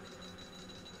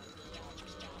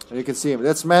 And you can see him.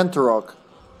 That's Mantarok.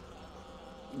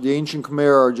 The ancient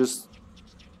Khmer are just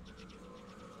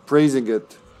praising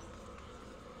it.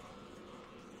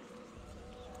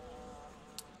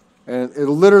 And it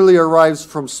literally arrives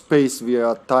from space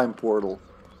via a time portal.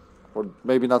 Or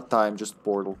maybe not time, just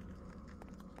portal.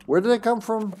 Where did I come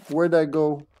from? Where did I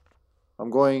go? I'm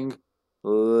going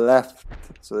left.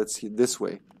 So let's see, this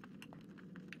way.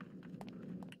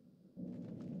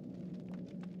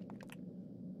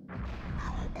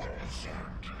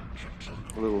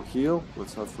 A little heal,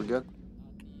 let's not forget.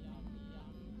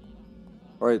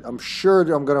 Alright, I'm sure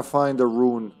I'm gonna find a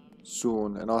rune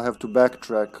soon, and I'll have to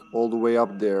backtrack all the way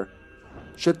up there.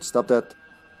 Shit, stop that.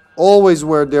 Always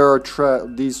where there are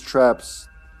these traps,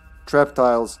 trap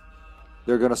tiles,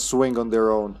 they're gonna swing on their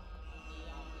own.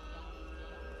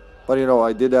 But you know,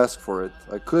 I did ask for it.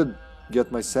 I could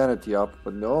get my sanity up,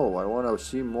 but no, I want to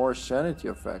see more sanity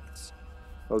effects.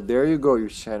 Well, there you go, your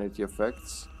sanity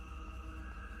effects.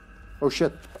 Oh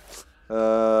shit.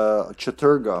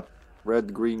 Chatturg'gha.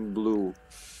 Red, green, blue.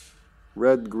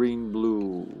 Red, green,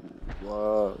 blue.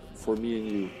 For me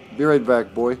and you. Be right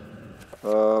back, boy.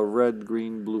 Red,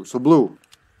 green, blue. So blue.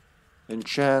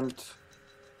 Enchant.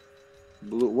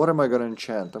 Blue. What am I gonna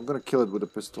enchant? I'm gonna kill it with a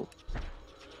pistol.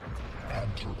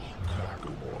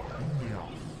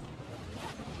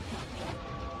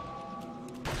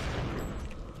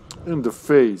 In the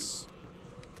face.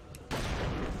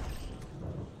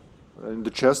 In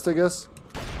the chest, I guess?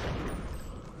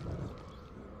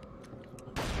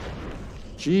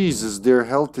 Jesus, their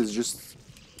health is just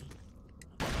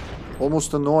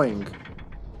almost annoying.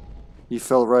 He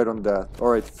fell right on that.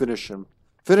 Alright, finish him.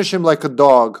 Finish him like a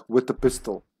dog with the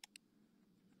pistol.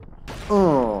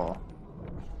 Oh.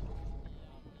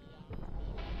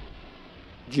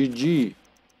 GG.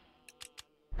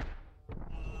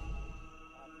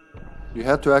 You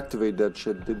had to activate that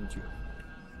shit, didn't you?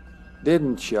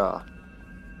 Didn't ya?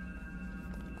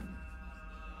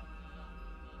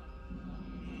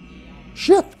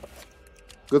 Shit!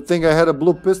 Good thing I had a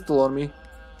blue pistol on me.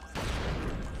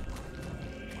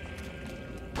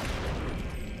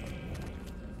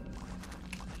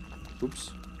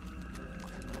 Oops.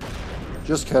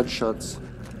 Just headshots.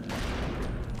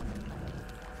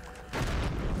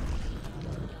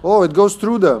 Oh, it goes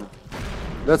through them.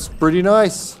 That's pretty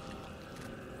nice.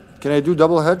 Can I do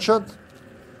double headshot?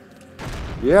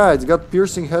 Yeah, it's got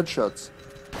piercing headshots.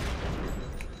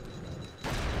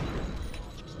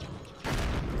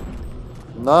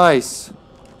 Nice.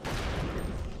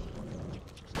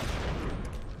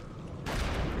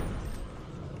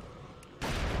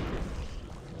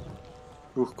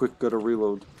 Ooh, quick, gotta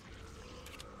reload.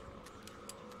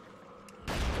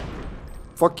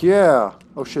 Fuck yeah!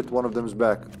 Oh shit, one of them's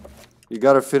back. You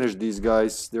gotta finish these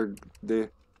guys.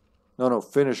 No,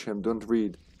 finish him, don't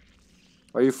read.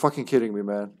 Are you fucking kidding me,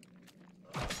 man?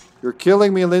 You're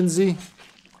killing me, Lindsay.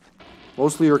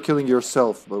 Mostly you're killing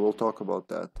yourself, but we'll talk about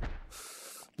that.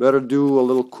 Better do a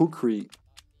little kukri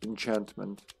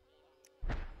enchantment.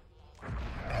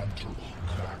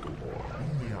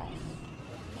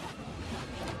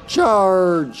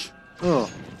 Charge!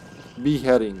 Oh,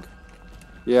 beheading.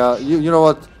 Yeah, you know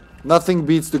what? Nothing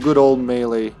beats the good old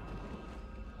melee.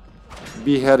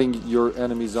 Beheading your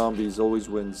enemy zombies always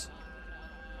wins.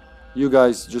 You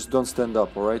guys, just don't stand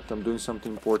up, alright? I'm doing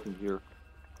something important here.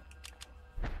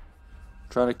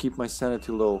 Trying to keep my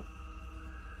sanity low.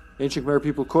 Ancient Khmer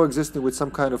people coexisting with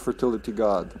some kind of fertility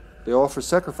god. They offer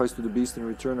sacrifice to the beast and in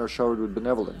return are showered with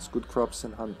benevolence, good crops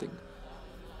and hunting.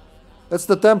 That's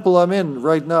the temple I'm in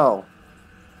right now.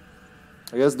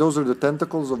 I guess those are the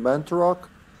tentacles of Mantarok.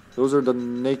 Those are the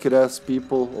naked ass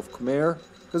people of Khmer.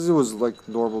 Because it was like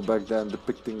normal back then,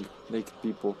 depicting naked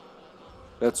people.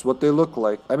 That's what they look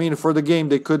like. I mean, for the game,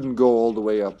 they couldn't go all the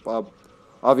way up.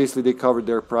 Obviously, they covered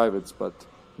their privates, but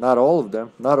not all of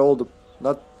them. Not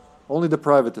only the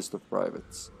privatest of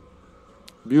privates.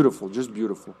 Beautiful, just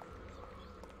beautiful.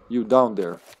 You down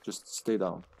there, just stay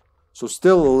down. So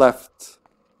still left.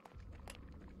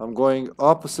 I'm going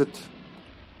opposite.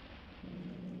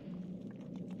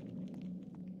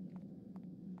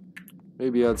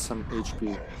 Maybe add some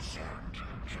HP.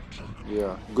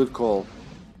 Yeah, good call.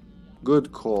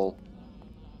 Good call.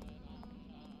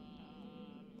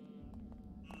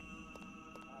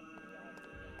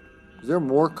 Is there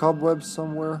more cobwebs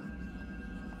somewhere?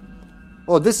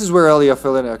 Oh, this is where Elia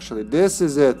fell in, actually. This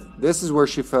is it. This is where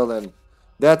she fell in.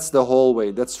 That's the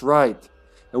hallway. That's right.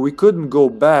 And we couldn't go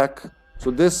back, So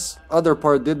this other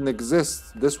part didn't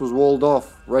exist. This was walled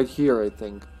off right here, I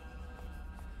think.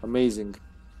 Amazing.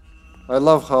 I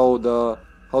love how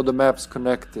the maps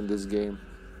connect in this game.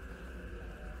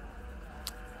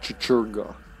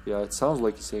 Chatturg'gha. Yeah, it sounds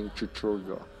like he's saying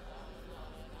Chatturg'gha.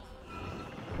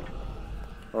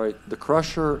 Alright, the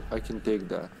Crusher, I can take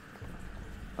that.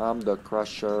 I'm the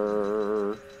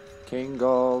Crusher, King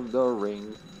of the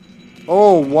Ring.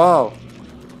 Oh, wow!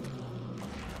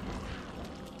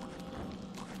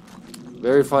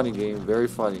 Very funny game, very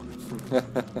funny.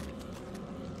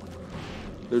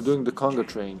 They're doing the conga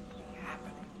train.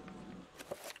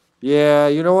 Yeah,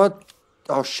 you know what?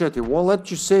 Oh shit, it won't let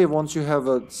you save once you have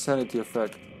a sanity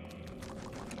effect.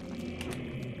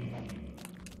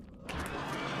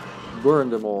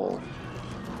 Burn them all.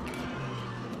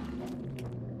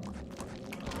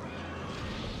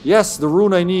 Yes, the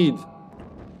rune I need.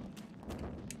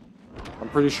 I'm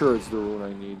pretty sure it's the rune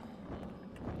I need.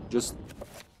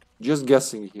 Just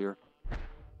guessing here.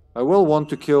 I will want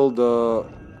to kill the...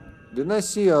 Didn't I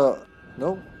see a...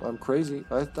 No, I'm crazy.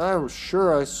 I was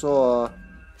sure I saw a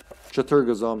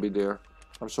Chatturg'gha zombie there.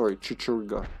 I'm sorry,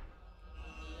 Chatturg'gha.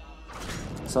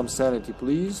 Some sanity,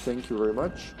 please. Thank you very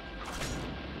much.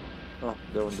 Oh,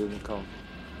 that one didn't count.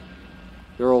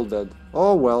 They're all dead.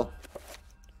 Oh, well.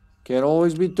 Can't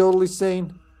always be totally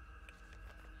sane.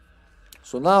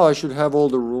 So now I should have all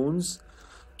the runes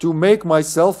to make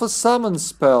myself a summon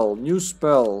spell. New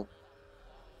spell.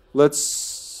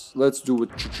 Let's do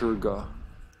with Chatturg'gha.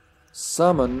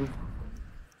 Summon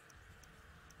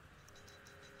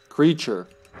creature.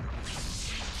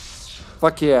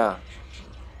 Fuck yeah.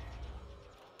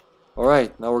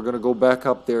 Alright, now we're gonna go back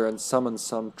up there and summon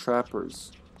some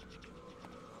trappers.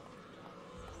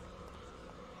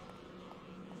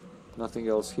 Nothing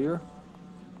else here.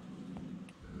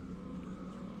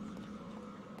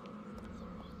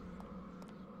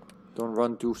 Don't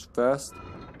run too fast.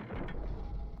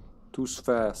 Too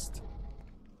fast.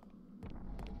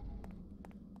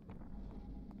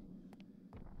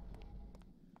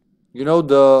 You know,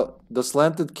 the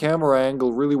slanted camera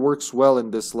angle really works well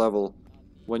in this level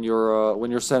when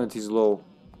your sanity's low.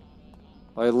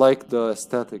 I like the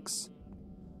aesthetics.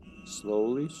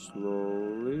 Slowly,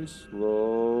 slowly,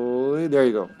 slowly. There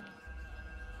you go.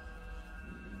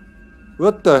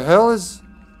 What the hell is...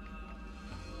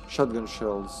 Shotgun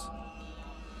shells.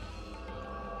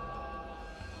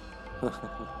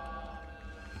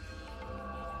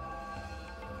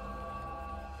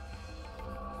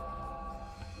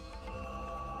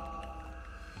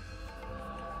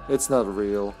 It's not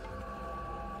real.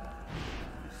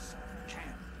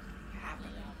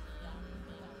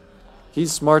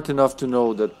 He's smart enough to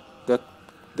know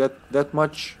that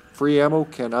much free ammo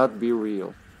cannot be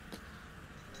real.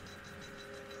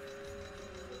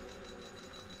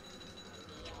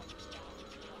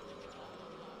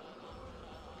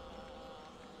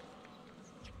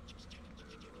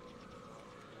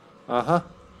 Uh-huh.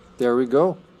 There we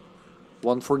go.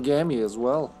 One for Gammy as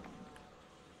well.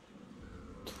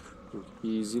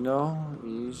 Easy now.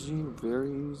 Easy. Very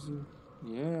easy.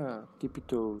 Yeah. Tippy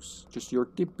toes. Just your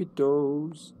tippy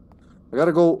toes. I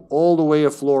gotta go all the way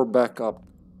a floor back up.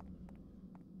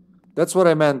 That's what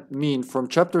I mean. From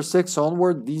chapter 6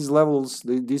 onward, these levels,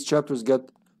 these chapters get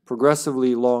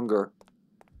progressively longer.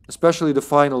 Especially the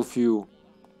final few.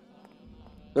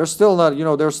 They're still not, you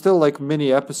know, they're still like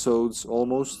mini episodes,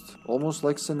 almost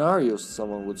like scenarios,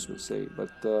 someone would say. But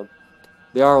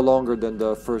they are longer than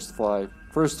the first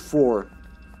 4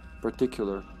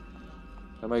 particular.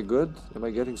 Am I good? Am I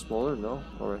getting smaller? No?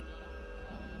 Alright.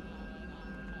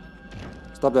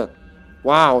 Stop that.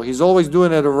 Wow, he's always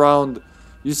doing it around...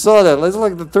 You saw that. It's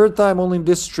like the third time only in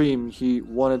this stream he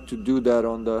wanted to do that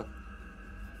on the...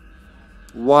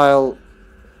 While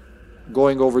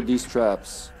going over these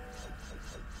traps.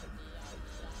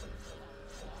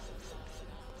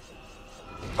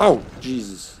 Oh,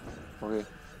 Jesus. Okay.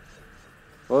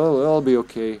 Well, I'll be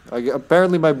okay.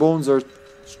 Apparently my bones are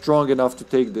strong enough to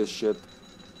take this shit.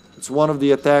 It's one of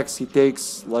the attacks he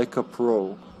takes like a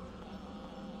pro.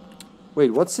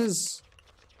 Wait, what's his...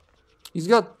 He's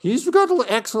got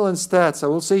excellent stats. I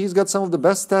will say he's got some of the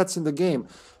best stats in the game.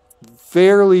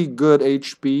 Fairly good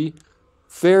HP.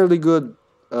 Fairly good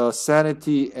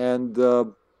sanity and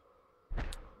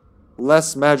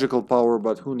less magical power,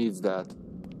 but who needs that?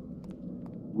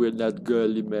 We're not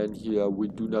girly men here. We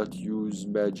do not use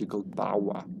magical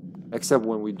power. Except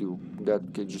when we do. In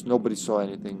that case, just nobody saw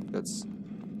anything. That's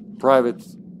private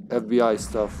FBI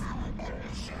stuff.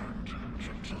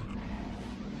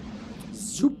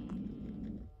 Zoop.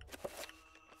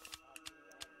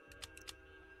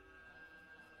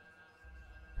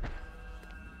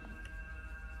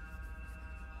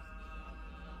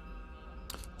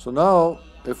 So now,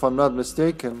 if I'm not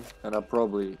mistaken, and I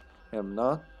probably am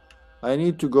not, I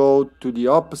need to go to the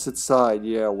opposite side.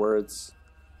 Yeah, where it's...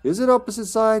 Is it opposite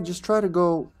side? Just try to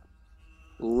go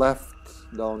left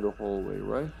down the hallway,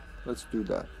 right? Let's do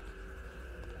that.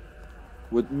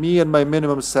 With me and my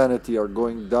minimum sanity are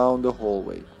going down the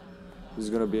hallway. This is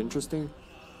gonna be interesting.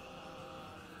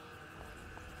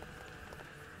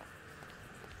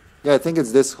 Yeah, I think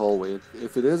it's this hallway.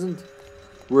 If it isn't,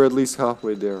 we're at least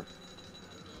halfway there.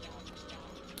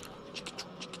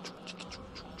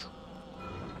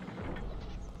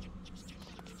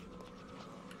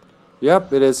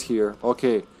 Yep, it is here.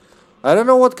 Okay. I don't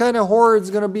know what kind of horror it's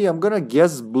gonna be. I'm gonna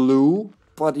guess blue.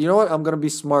 But you know what? I'm gonna be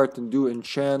smart and do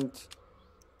enchant.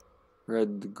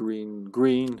 Red, green,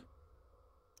 green.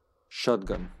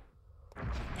 Shotgun.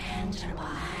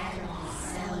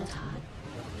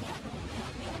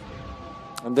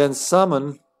 And then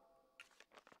summon.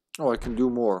 Oh, I can do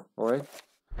more. Alright.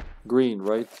 Green,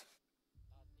 right?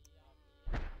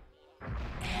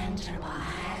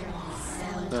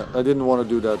 I didn't want to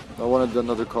do that. I wanted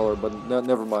another color, but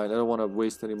never mind. I don't want to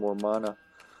waste any more mana.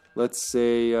 Let's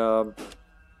say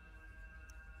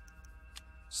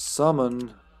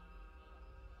summon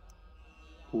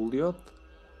Ulyaoth,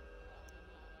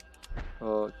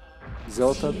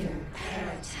 Xel'lotath.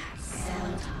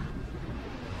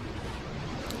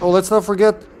 Oh, let's not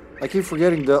forget. I keep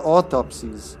forgetting the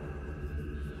autopsies.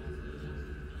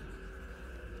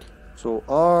 So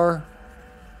R.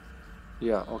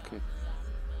 Yeah. Okay.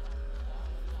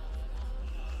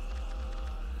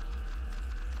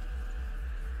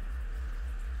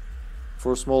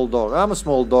 For a small dog. I'm a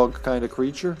small dog kind of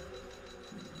creature.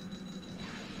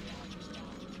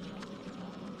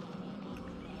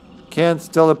 Can't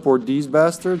teleport these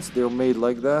bastards. They're made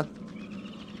like that.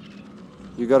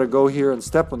 You gotta go here and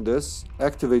step on this.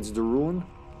 Activates the rune.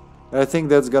 And I think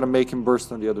that's gonna make him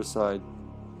burst on the other side.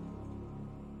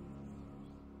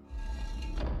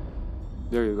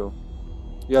 There you go.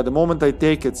 Yeah, the moment I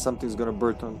take it, something's gonna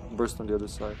burst on the other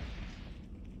side.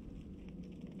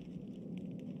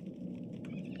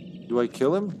 Do I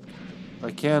kill him?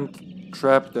 I can't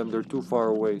trap them, they're too far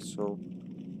away, so...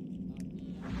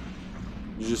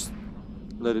 You just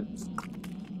let it...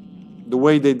 The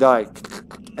way they die.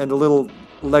 And a little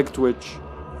leg twitch.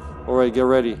 Alright, get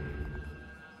ready.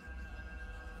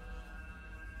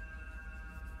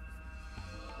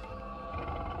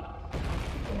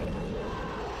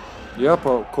 Yep,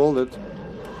 I called it.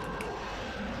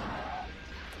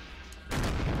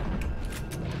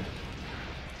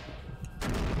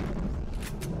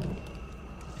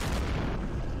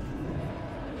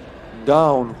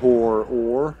 Down, whore,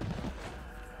 or...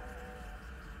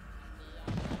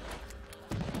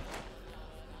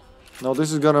 Now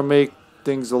this is gonna make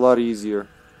things a lot easier.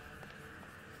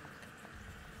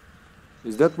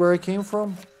 Is that where I came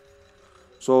from?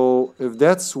 So, if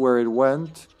that's where it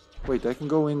went... Wait, I can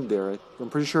go in there. I'm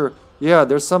pretty sure... Yeah,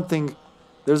 there's something...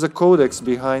 There's a codex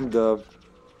behind the...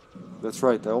 That's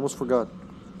right, I almost forgot.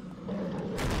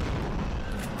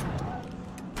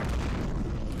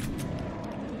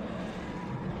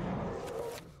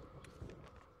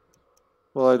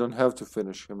 Well, I don't have to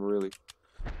finish him, really.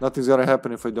 Nothing's gonna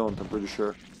happen if I don't, I'm pretty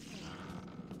sure.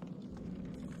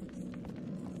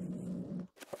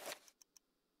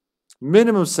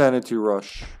 Minimum sanity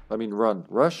rush. I mean run.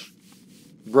 Rush?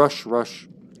 Brush, rush.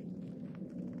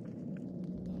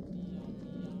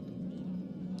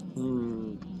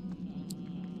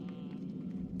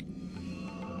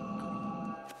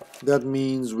 That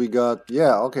means we got...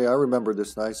 Yeah, okay, I remember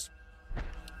this. Nice.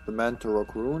 The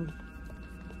Mantarok rune.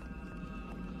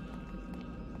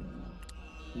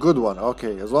 Good one.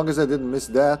 Okay, as long as I didn't miss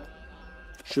that,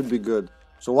 should be good.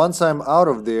 So once I'm out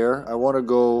of there, I want to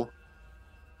go...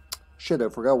 Shit, I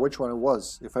forgot which one it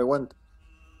was. If I went...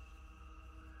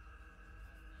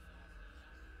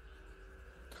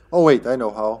 Oh wait, I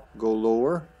know how. Go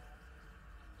lower.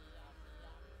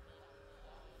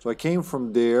 So I came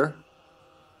from there.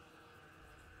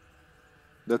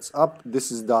 That's up,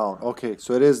 this is down. Okay,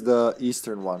 so it is the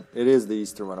eastern one. It is the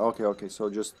eastern one. Okay, okay, so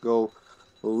just go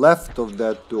left of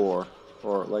that door.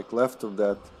 Or like left of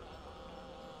that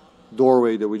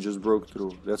doorway that we just broke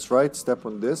through. That's right, step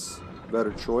on this.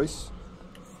 Better choice.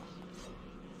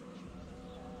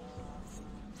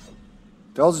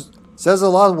 Says a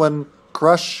lot when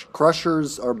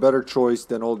crushers are better choice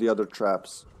than all the other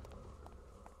traps.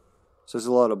 Says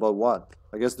a lot about what?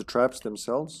 I guess the traps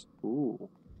themselves? Ooh.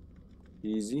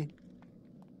 Easy.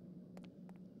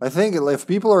 I think if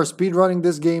people are speedrunning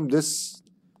this game, this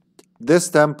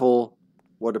temple,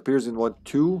 what appears in what,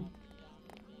 2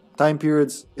 time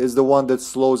periods is the one that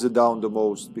slows it down the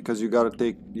most, because you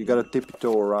gotta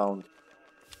tiptoe around.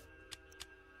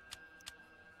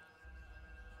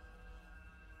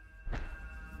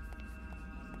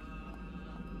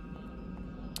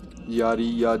 Yaddy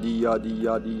yaddy yaddy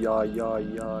yaddy ya ya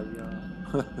ya ya.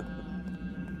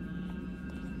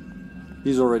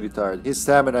 He's already tired. His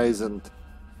stamina isn't.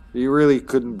 He really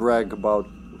couldn't brag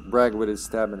with his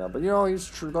stamina, but you know, he's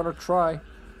gonna try.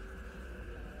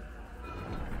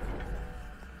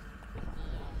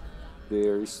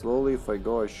 Very slowly. If I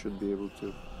go, I should be able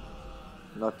to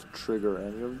not to trigger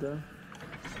any of them.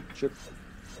 Chip.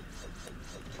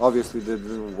 Obviously, that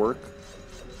didn't work.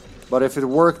 But if it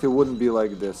worked, it wouldn't be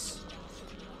like this.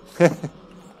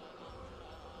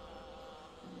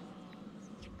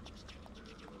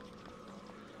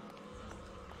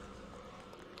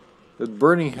 That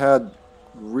burning head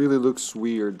really looks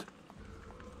weird.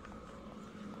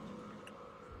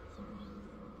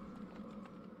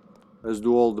 Let's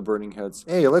do all the burning heads.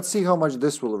 Hey, let's see how much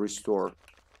this will restore.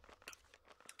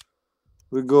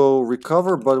 We go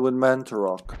recover, but with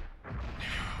Mantarok.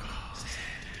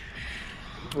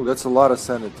 Oh, that's a lot of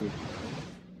sanity.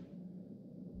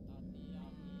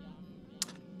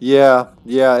 Yeah,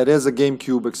 it is a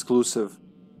GameCube exclusive.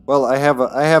 Well, I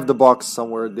have the box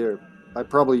somewhere there. I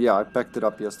packed it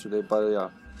up yesterday, but yeah.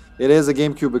 It is a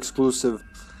GameCube exclusive.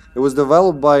 It was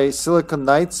developed by Silicon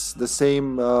Knights, the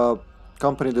same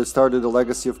company that started the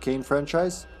Legacy of Kain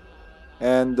franchise.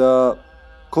 And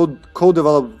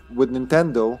co-developed with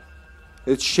Nintendo.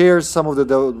 It shares some of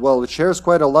it shares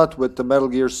quite a lot with the Metal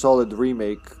Gear Solid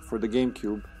remake for the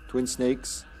GameCube, Twin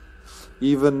Snakes.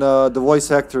 Even the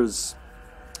voice actors,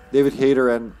 David Hayter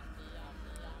and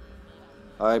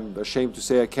I'm ashamed to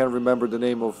say I can't remember the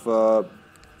name of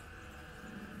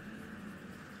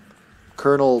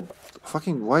Colonel.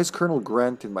 Fucking, why is Colonel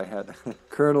Grant in my head?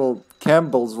 Colonel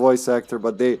Campbell's voice actor,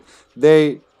 but they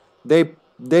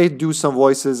do some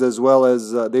voices as well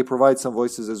as they provide some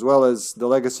voices as well as the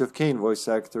Legacy of Kain voice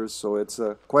actors. So it's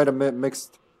quite a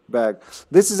mixed bag.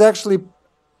 This is actually,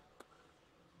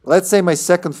 let's say, my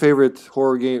second favorite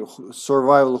horror game,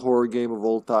 survival horror game of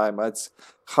all time. It's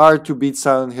hard to beat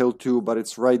Silent Hill 2, but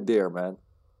it's right there, man.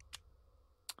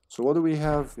 So what do we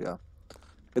have? Yeah.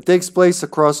 It takes place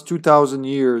across 2,000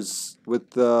 years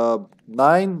with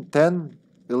 9, 10,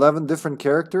 11 different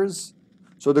characters.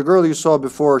 So the girl you saw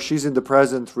before, she's in the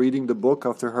present reading the book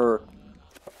after her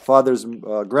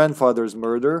grandfather's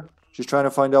murder. She's trying to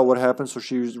find out what happened, so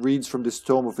she reads from this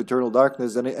tome of eternal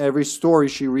darkness. And every story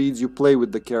she reads, you play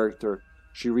with the character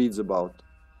she reads about.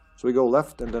 So we go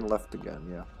left and then left again,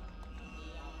 yeah.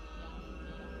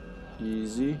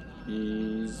 Easy,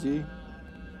 easy.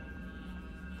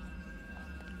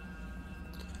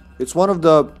 It's one of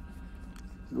the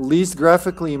least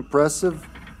graphically impressive,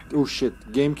 oh shit,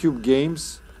 GameCube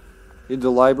games in the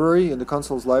library, in the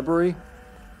console's library.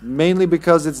 Mainly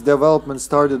because its development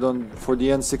started for the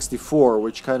N64,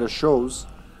 which kind of shows.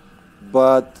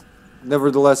 But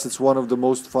nevertheless, it's one of the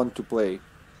most fun to play.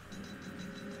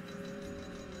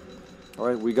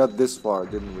 Alright, we got this far,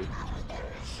 didn't we?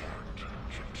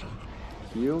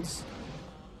 Heals?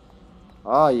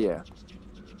 Ah, yeah.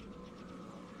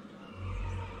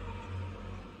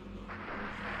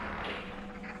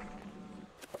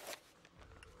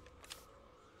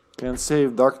 Can't say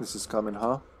if darkness is coming,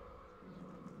 huh?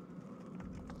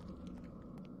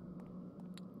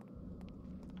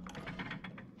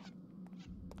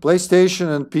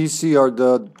 PlayStation and PC are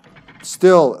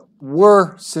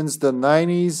were since the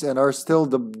 90s and are still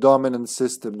the dominant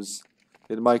systems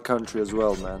in my country as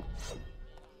well, man.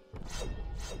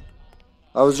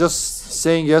 I was just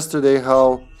saying yesterday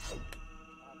how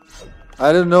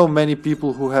I don't know many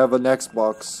people who have an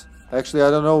Xbox. Actually,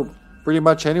 I don't know pretty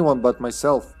much anyone but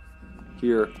myself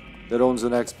here that owns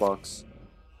an Xbox.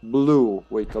 Blue.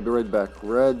 Wait, I'll be right back.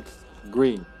 Red,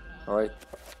 green. Alright.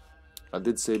 I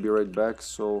did say be right back,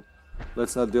 so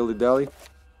let's not dilly-dally.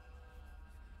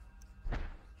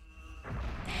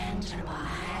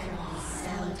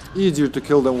 Easier to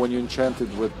kill them when you enchant it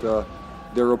with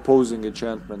their opposing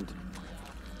enchantment.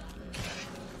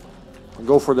 And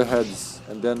go for the heads,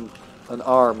 and then an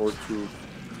arm or two.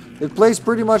 It plays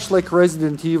pretty much like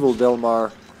Resident Evil,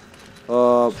 Delmar.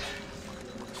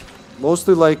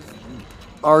 Mostly like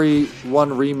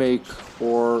RE1 Remake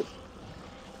or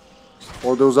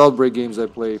those Outbreak games I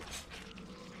play.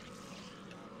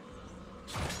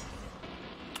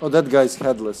 Oh, that guy's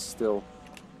headless still.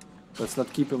 Let's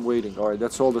not keep him waiting. Alright,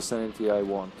 that's all the sanity I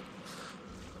want.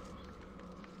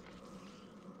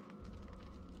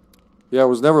 Yeah, it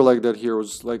was never like that here. It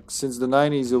was like, since the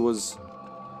 90s it was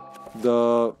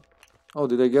the... Oh,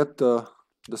 did I get the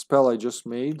spell I just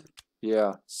made?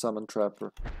 Yeah, Summon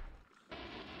Trapper.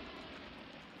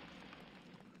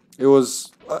 It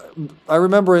was... I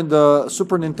remember in the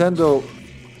Super Nintendo,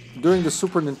 during the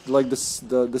like the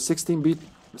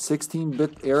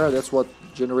 16-bit era, that's what,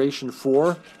 Generation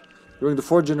 4. During the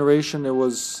 4th generation, it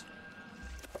was...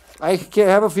 I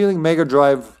have a feeling Mega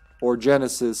Drive or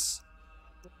Genesis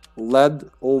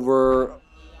led over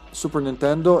Super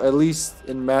Nintendo, at least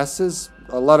in masses.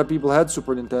 A lot of people had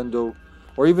Super Nintendo,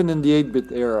 or even in the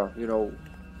 8-bit era, you know.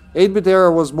 8-bit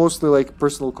era was mostly like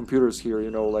personal computers here,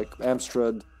 you know, like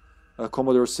Amstrad,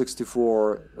 Commodore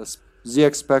 64,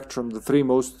 ZX Spectrum, the three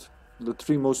most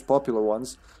popular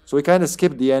ones. So we kind of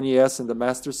skipped the NES and the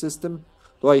Master System.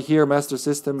 Though I hear Master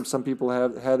System, some people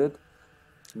have had it.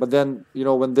 But then, you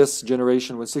know, when this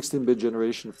generation, when 16-bit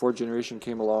generation, 4th generation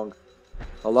came along,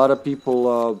 a lot of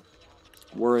people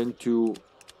were into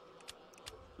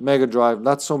Mega Drive,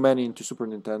 not so many into Super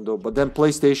Nintendo, but then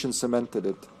PlayStation cemented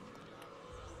it.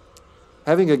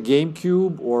 Having a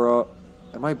GameCube or a...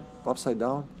 Am I upside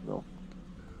down? No.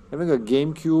 Having a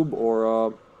GameCube or a...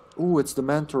 Ooh, it's the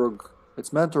Mantorog. It's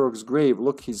Mantorog's grave.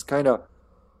 Look, he's kind of...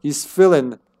 He's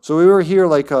filling... So we were here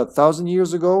like 1,000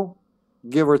 years ago,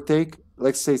 give or take.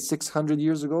 Let's say 600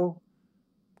 years ago.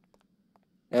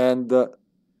 And...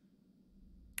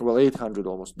 well, 800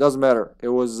 almost. Doesn't matter. It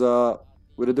was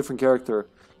with a different character.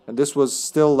 And this was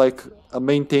still like a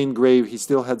maintained grave. He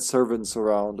still had servants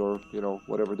around, or, you know,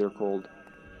 whatever they're called.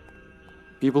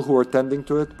 People who were tending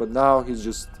to it, but now he's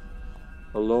just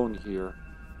alone here.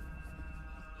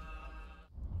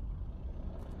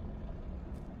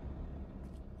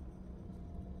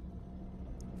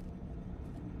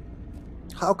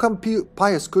 How come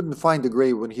Pius couldn't find the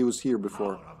grave when he was here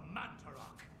before?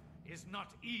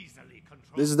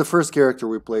 This is the first character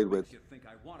we played with.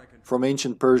 From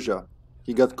ancient Persia.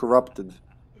 He got corrupted.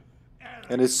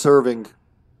 And is serving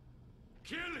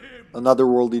another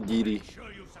worldly deity.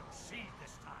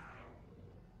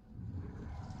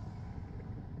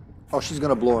 Oh, she's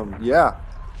gonna blow him. Yeah.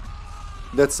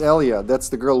 That's Elia. That's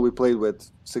the girl we played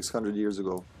with 600 years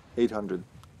ago. 800.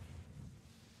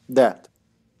 That.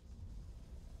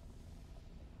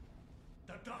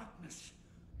 The darkness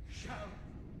shall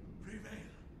prevail.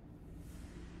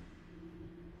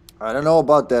 I don't know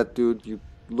about that, dude. You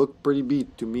look pretty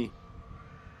beat to me.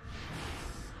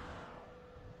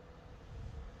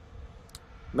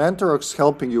 Mantorok's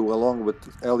helping you along with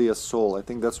Elia's soul. I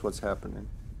think that's what's happening.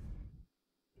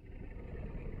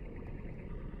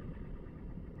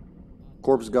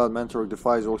 Corpse god Mantorok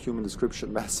defies all human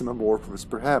description, maximum amorphous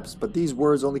perhaps, but these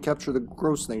words only capture the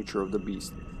gross nature of the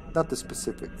beast, not the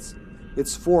specifics.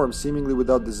 Its form, seemingly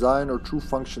without design or true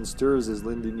function, stirs his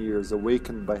linden ears,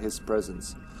 awakened by his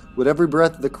presence. With every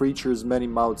breath the creature's many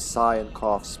mouths sigh and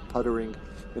cough, sputtering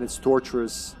in its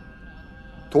tortuous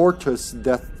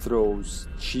death throes.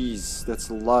 Jeez, that's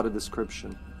a lot of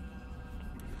description.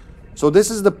 So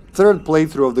this is the third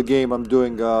playthrough of the game I'm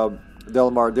doing,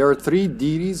 Delmar. There are 3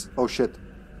 deities. Oh shit.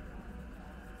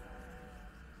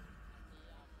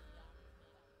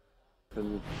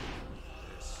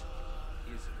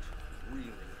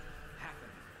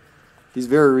 He's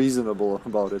very reasonable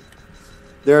about it.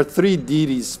 There are 3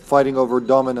 deities fighting over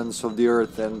dominance of the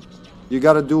earth, and you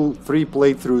gotta do 3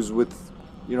 playthroughs with,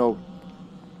 you know,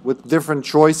 with different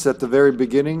choice at the very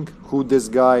beginning, who this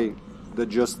guy that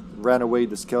just ran away,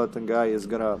 the skeleton guy, is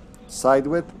gonna side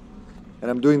with. And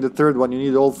I'm doing the 3rd one. You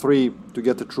need all 3 to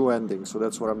get the true ending, so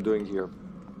that's what I'm doing here.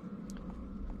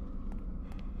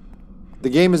 The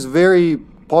game is very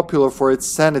popular for its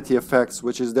sanity effects,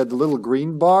 which is that the little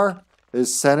green bar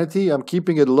is sanity. I'm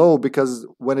keeping it low because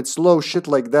when it's low, shit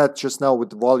like that just now with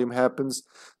the volume happens.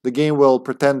 The game will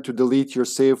pretend to delete your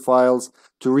save files,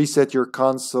 to reset your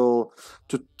console,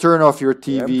 to turn off your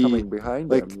TV. Yeah, I'm coming behind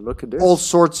like him. Look at this. all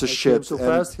sorts of shit. So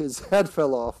fast, his head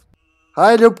fell off.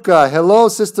 Hi Lupka, hello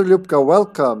Sister Lupka,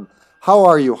 welcome. How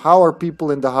are you? How are people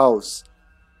in the house?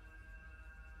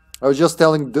 I was just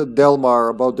telling Delmar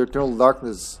about the Eternal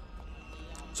Darkness.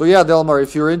 So yeah, Delmar,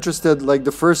 if you're interested, like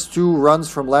the first 2 runs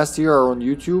from last year are on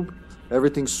YouTube.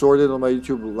 Everything's sorted on my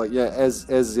YouTube, like yeah, as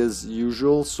is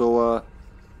usual. So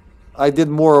I did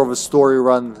more of a story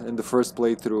run in the first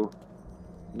playthrough.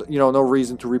 You know, no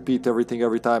reason to repeat everything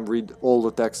every time, read all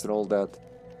the text and all that.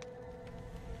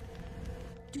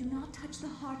 Do not touch the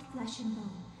heart, flesh and bone.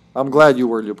 I'm glad you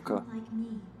were, Lupka. Like me,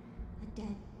 a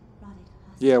dead, rotted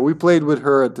husk. Yeah, we played with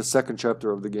her at the 2nd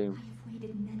chapter of the game. I have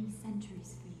waited many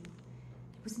centuries for you.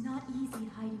 It was not easy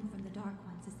hiding from the Dark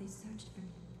Ones as they searched for me.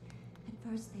 At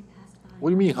first they passed by. What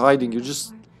do you mean hiding? You're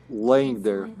just laying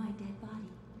there. Inside my dead body.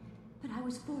 But I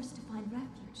was forced to find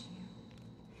refuge here.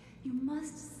 You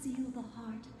must seal the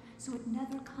heart so it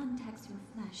never contacts your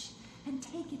flesh and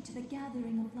take it to the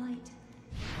gathering of light.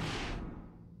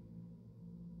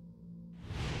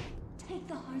 Take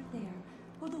the heart there,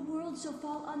 or the world shall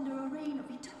fall under a reign of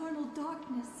eternal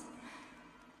darkness.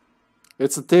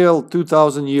 It's a tale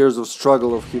 2,000 years of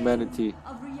struggle of humanity.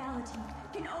 Of reality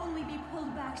can only be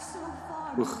pulled back so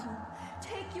far. Mortal.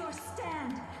 Take your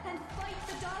stand and fight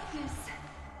the darkness.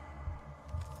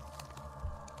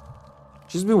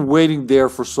 She's been waiting there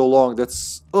for so long.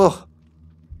 That's ugh.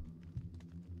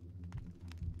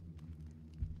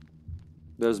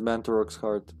 There's Mantorok's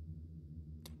heart.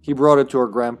 He brought it to her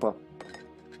grandpa.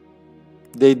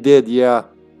 They did, yeah.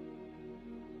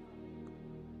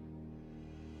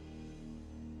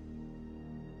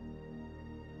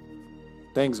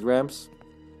 Thanks, Gramps.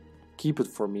 Keep it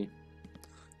for me.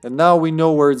 And now we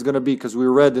know where it's gonna be, because we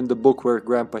read in the book where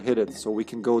Grandpa hid it, so we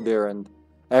can go there and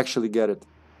actually get it.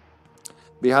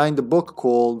 Behind the book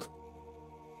called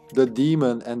The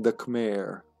Demon and the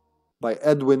Khmer by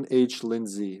Edwin H.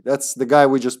 Lindsay. That's the guy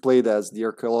we just played as, the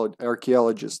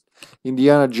archaeologist.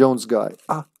 Indiana Jones guy.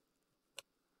 Ah.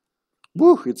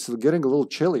 Woo, it's getting a little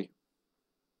chilly.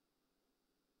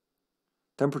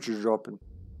 Temperature's dropping.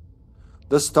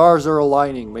 The stars are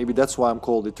aligning. Maybe that's why I'm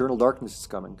cold. Eternal darkness is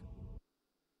coming.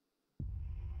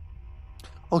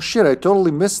 Oh shit, I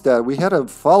totally missed that. We had a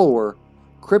follower.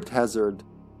 Crypt Hazard.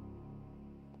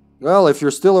 Well, if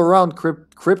you're still around,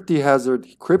 Cryptid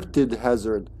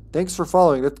Hazard. Thanks for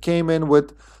following. That came in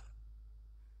with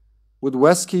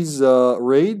Wesky's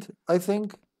raid, I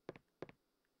think.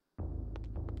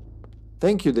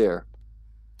 Thank you there.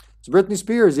 It's Britney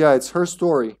Spears. Yeah, it's her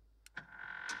story.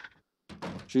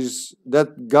 She's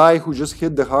that guy who just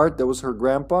hit the heart. That was her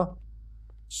grandpa.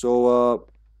 So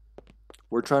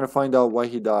we're trying to find out why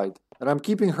he died. And I'm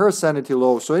keeping her sanity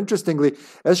low. So interestingly,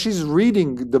 as she's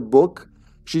reading the book,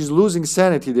 she's losing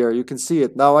sanity there. You can see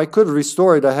it. Now, I could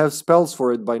restore it. I have spells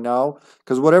for it by now.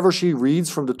 Because whatever she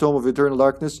reads from the Tome of Eternal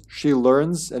Darkness, she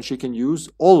learns and she can use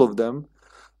all of them.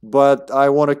 But I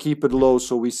want to keep it low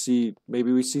so we see,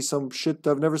 maybe we see some shit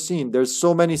I've never seen. There's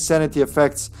so many sanity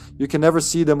effects. You can never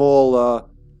see them all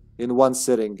in one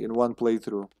sitting, in one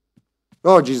playthrough.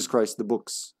 Oh, Jesus Christ, the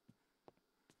books.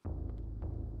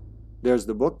 There's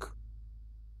the book.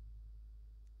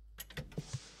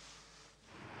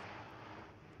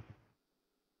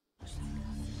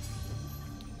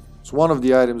 It's one of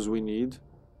the items we need.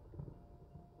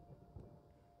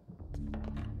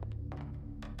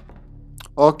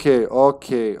 Okay,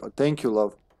 okay. Thank you,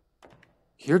 love.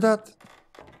 Hear that?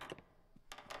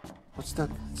 What's that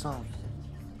sound?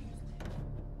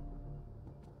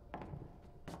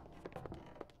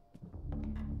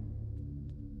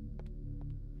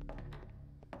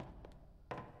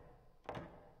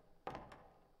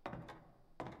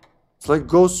 It's like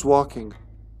ghosts walking.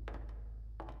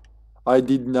 I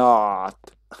did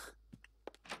not.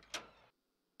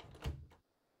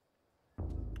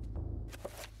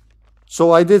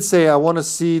 So I did say I want to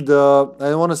see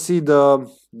the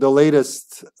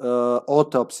latest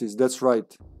autopsies. That's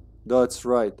right. That's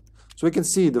right. So we can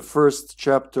see the first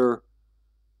chapter.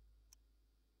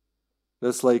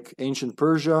 That's like ancient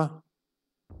Persia.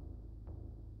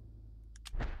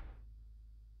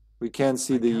 We can't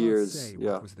see the years. Say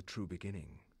yeah. What was the true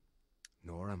beginning?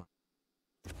 Nor am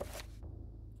I.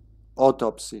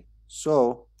 Autopsy.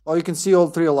 So, oh, you can see all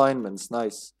three alignments.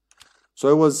 Nice. So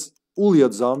it was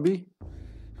Ulyaoth zombie.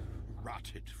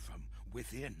 Rotted from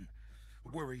within,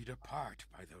 worried apart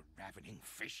by the ravening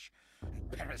fish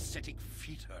and parasitic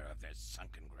fetor of their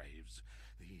sunken graves,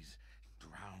 these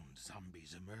drowned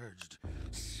zombies emerged,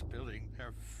 spilling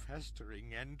their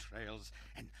festering entrails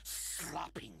and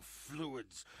slopping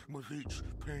fluids with each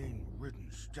pain-ridden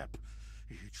step,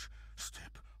 each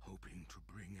step hoping to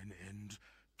bring an end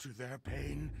to their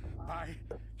pain by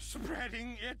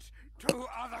spreading it to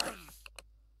others.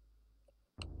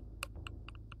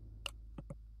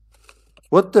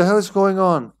 What the hell is going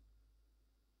on?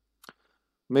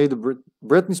 Made the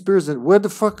Britney Spears and where the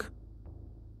fuck?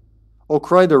 Oh,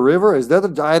 Cry the River? Is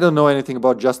that I don't know anything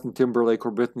about Justin Timberlake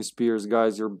or Britney Spears,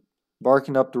 guys. You're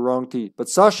barking up the wrong tea. But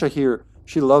Sasha here,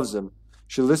 she loves them.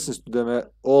 She listens to them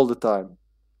all the time.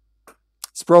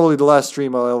 It's probably the last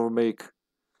stream I'll ever make.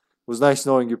 It was nice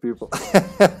knowing you people.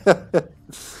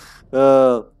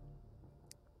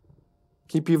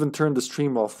 Keep even turned the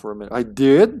stream off for a minute. I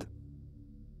did?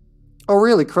 Oh,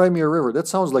 really? Cry me a river. That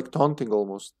sounds like taunting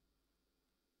almost.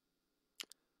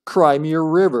 Cry me a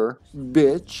river,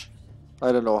 bitch.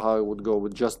 I don't know how it would go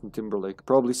with Justin Timberlake.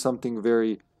 Probably something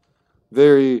very,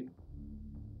 very...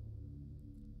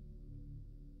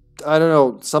 I don't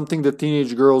know. Something that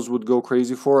teenage girls would go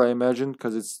crazy for, I imagine.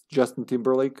 Because it's Justin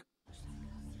Timberlake.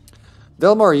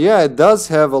 Delmar, yeah, it does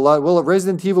have a lot. Well,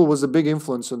 Resident Evil was a big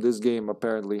influence on this game,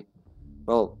 apparently.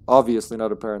 Well, obviously,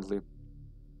 not apparently.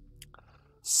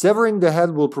 Severing the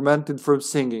head will prevent it from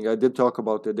singing. I did talk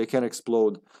about it. They can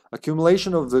explode.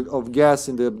 Accumulation of gas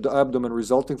in the abdomen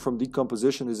resulting from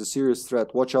decomposition is a serious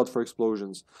threat. Watch out for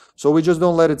explosions. So we just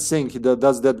don't let it sing. He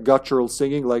does that guttural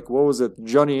singing, like, what was it,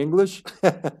 Johnny English?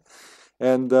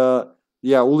 And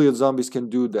yeah, Ulyaoth zombies can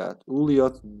do that.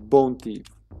 Ulyaoth bone thief.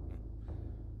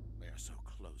 They are so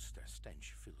close, their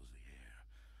stench fills the air.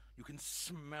 You can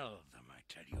smell them, I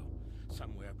tell you.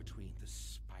 Somewhere between the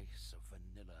spice of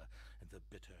vanilla and the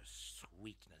bitter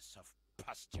sweetness of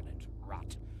pustulant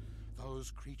rot.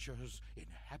 Those creatures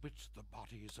inhabit the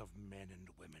bodies of men and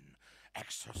women,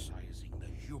 exorcising the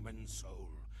human soul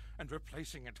and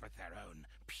replacing it with their own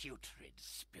putrid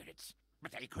spirits.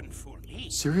 But they couldn't fool me.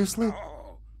 Seriously?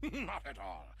 No, not at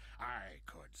all. I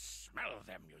could smell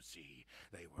them, you see.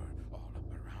 They were all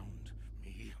around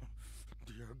me.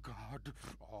 Dear God,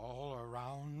 all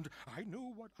around. I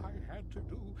knew what I had to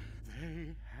do.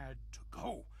 They had to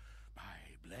go.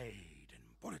 By blade and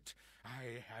bullet,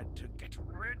 I had to get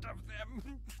rid of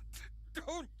them.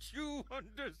 Don't you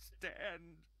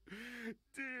understand?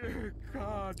 Dear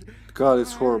God. God,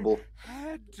 it's horrible. I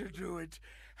had to do it.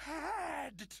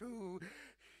 Had to.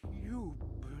 You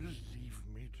believe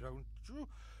me, don't you?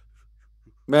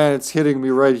 Man, it's hitting me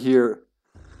right here.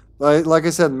 Like I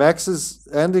said, Max's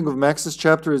ending of Max's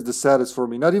chapter is the saddest for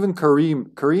me. Not even Kareem.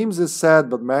 Kareem's is sad,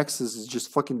 but Max's is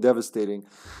just fucking devastating.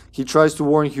 He tries to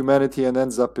warn humanity and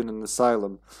ends up in an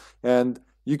asylum. And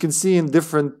you can see in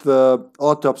different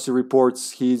autopsy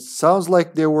reports, he sounds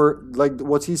like they were, like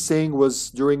what he's saying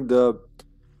was during the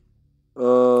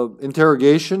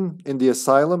interrogation in the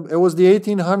asylum. It was the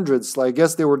 1800s. I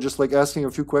guess they were just like asking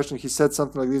a few questions. He said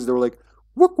something like this. They were like,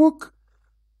 "Wook wook."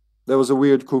 That was a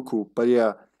weird cuckoo, but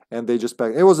yeah. And they just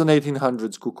it was an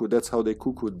 1800s cuckoo. That's how they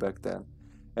cuckooed back then.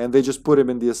 And they just put him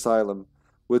in the asylum,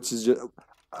 which is just.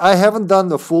 I haven't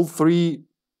done a full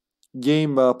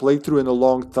 3-game playthrough in a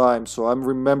long time, so I'm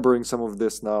remembering some of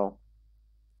this now.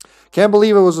 Can't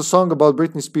believe it was a song about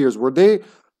Britney Spears.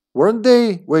 Weren't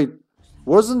they? Wait.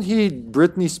 Wasn't he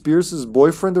Britney Spears'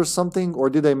 boyfriend or something? Or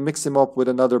did I mix him up with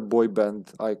another boy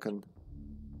band icon?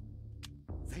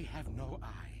 They have no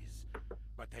eyes,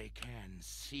 but they can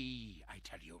see, I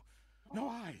tell you. No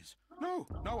eyes.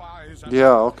 No eyes.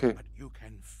 Yeah, okay. But you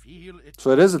can feel it. So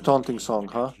it is a taunting song,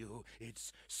 huh? It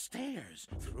stares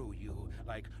through you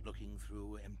like looking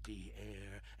through empty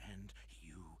air, and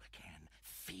you can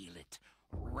feel it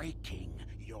raking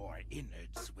your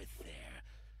innards with their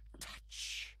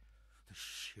touch. The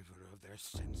shiver of their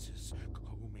senses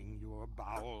combing your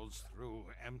bowels through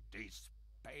empty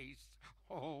space.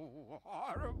 Oh,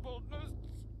 horribleness!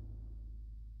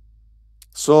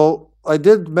 So I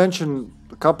did mention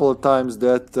a couple of times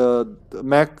that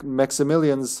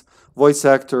Maximilian's voice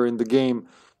actor in the game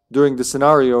during the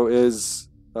scenario is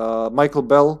Michael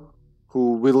Bell,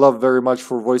 who we love very much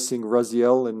for voicing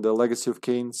Raziel in the Legacy of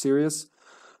Kain series.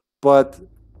 But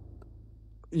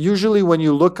usually when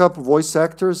you look up voice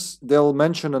actors, they'll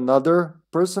mention another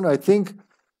person. I think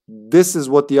this is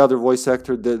what the other voice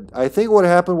actor did. I think what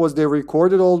happened was they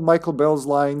recorded all Michael Bell's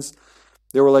lines.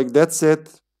 They were like, that's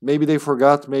it. Maybe they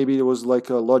forgot. Maybe it was like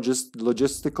a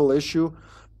logistical issue.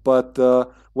 But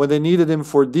when they needed him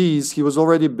for these, he was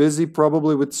already busy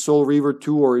probably with Soul Reaver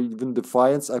 2 or even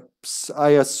Defiance. I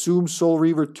assume Soul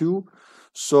Reaver 2.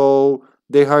 So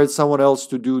they hired someone else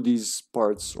to do these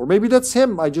parts. Or maybe that's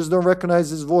him. I just don't recognize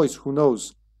his voice. Who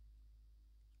knows?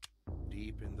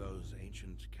 Deep in those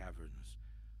ancient caverns,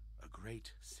 a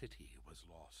great city was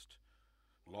lost.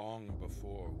 Long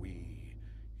before we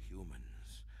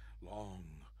humans. Long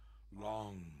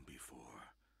before.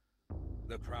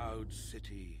 The proud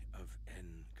city of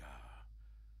Engar.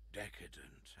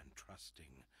 Decadent and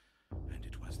trusting. And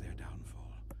it was their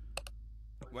downfall.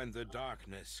 When the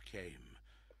darkness came,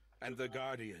 and the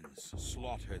Guardians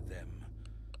slaughtered them.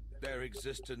 Their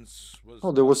existence was...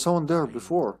 Oh, there was someone there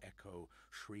before. Echo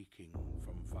shrieking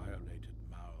from violated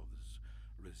mouths,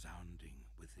 resounding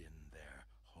within their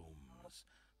homes,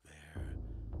 their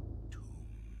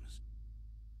tombs.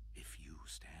 If you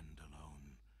stand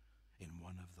alone in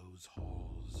one of those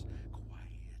halls,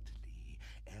 quietly,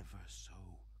 ever so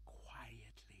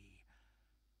quietly,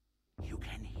 you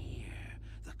can hear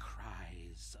the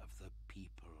cries of the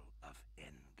people of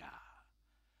Engar,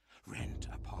 rent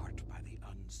apart by the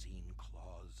unseen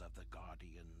claws of the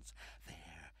Guardians.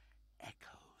 Their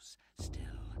echoes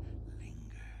still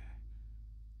linger,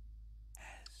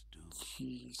 as do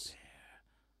their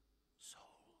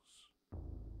souls.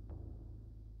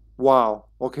 Wow.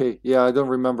 Okay. Yeah, I don't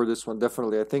remember this one.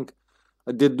 Definitely. I think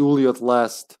I did Ulyaoth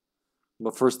last.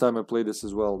 The first time I played this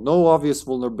as well. No obvious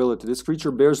vulnerability. This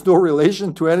creature bears no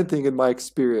relation to anything in my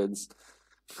experience.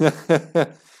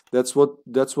 That's what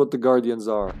the Guardians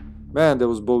are. Man, that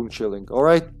was bone chilling. All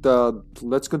right,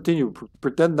 let's continue.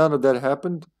 Pretend none of that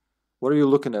happened. What are you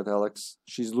looking at, Alex?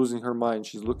 She's losing her mind.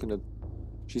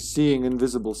 She's seeing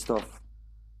invisible stuff.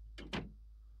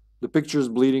 The picture's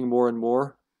bleeding more and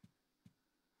more.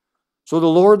 So the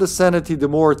lower the sanity, the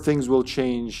more things will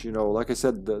change. You know, like I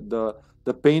said,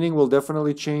 the painting will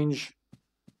definitely change.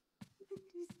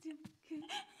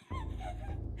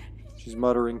 She's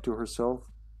muttering to herself.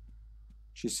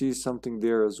 She sees something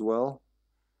there as well.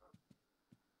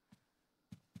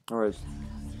 All right.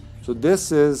 So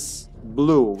this is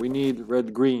blue. We need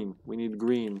red, green. We need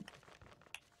green.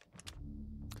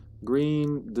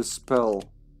 Green, dispel.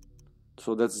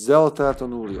 So that's Xel'lotath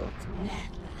on Ulyaoth.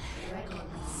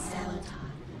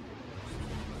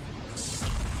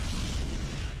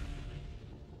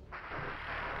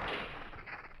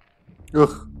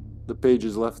 Ugh, the page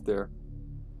is left there.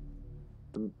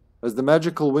 As the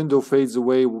magical window fades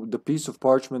away, the piece of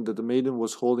parchment that the maiden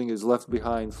was holding is left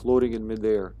behind, floating in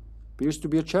midair. Appears to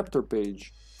be a chapter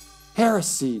page.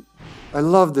 Heresy! I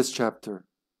love this chapter.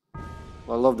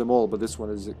 Well, I love them all, but this one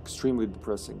is extremely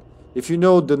depressing. If you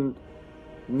know the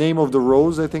name of the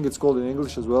rose, I think it's called in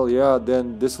English as well, yeah,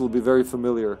 then this will be very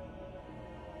familiar.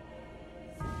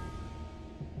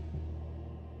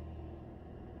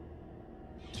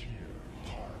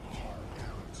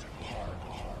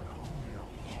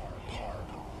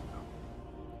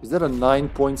 Is that a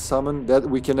 9-point summon? That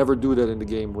we can never do that in the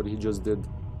game, what he just did.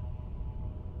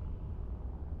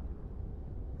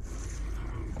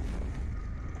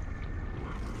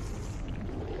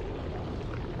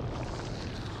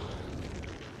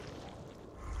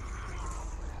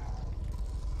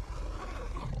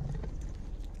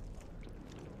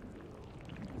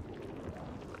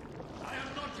 I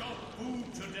am not your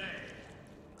food today.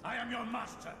 I am your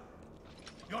master.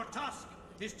 Your task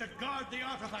is to guard the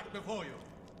artifact before you.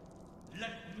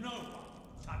 Let no one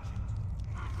touch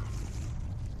it.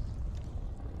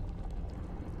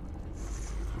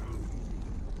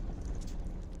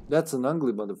 That's an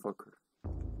ugly motherfucker.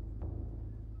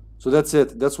 So that's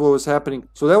it. That's what was happening.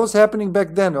 So that was happening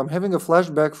back then. I'm having a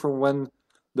flashback from when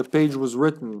the page was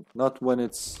written, not when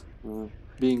it's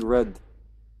being read.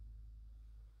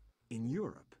 In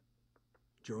Europe,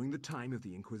 during the time of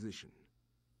the Inquisition,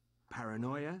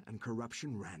 paranoia and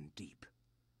corruption ran deep.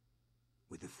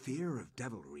 With the fear of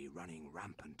devilry running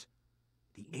rampant,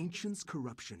 the ancients'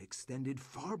 corruption extended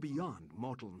far beyond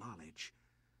mortal knowledge,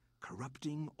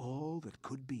 corrupting all that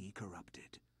could be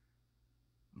corrupted.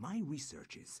 My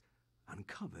researches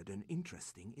uncovered an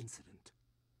interesting incident.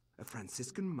 A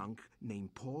Franciscan monk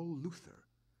named Paul Luther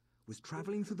was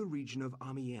traveling through the region of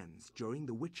Amiens during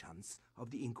the witch hunts of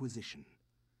the Inquisition.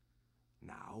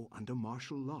 Now, under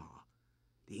martial law,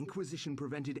 the Inquisition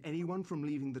prevented anyone from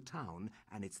leaving the town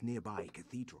and its nearby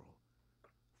cathedral,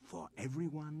 for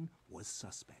everyone was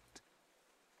suspect.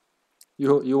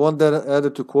 You want that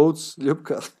added to quotes,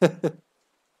 Ljubka?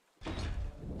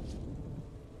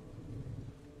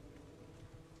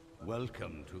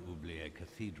 Welcome to Ulyaoth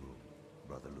Cathedral,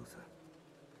 Brother Luther.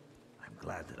 I'm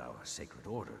glad that our sacred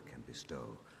order can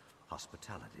bestow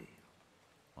hospitality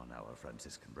on our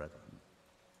Franciscan brethren.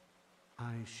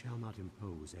 I shall not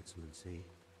impose, Excellency.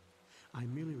 I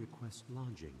merely request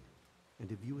lodging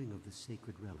and a viewing of the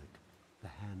sacred relic, the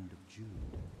Hand of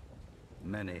Jude.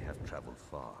 Many have traveled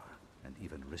far and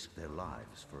even risked their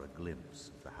lives for a glimpse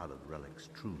of the hallowed relic's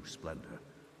true splendor.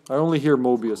 I only hear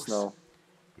Mobius now.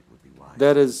 It would be wise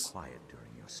That to be is quiet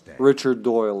during your stay. Richard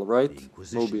Doyle, right? The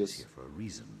Inquisition is Mobius. here for a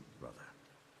reason, brother.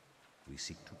 We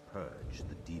seek to purge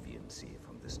the deviancy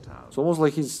from this town. It's almost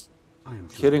like he's I am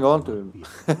sure hitting that on to will him.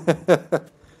 not be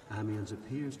a- Amiens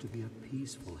appears to be a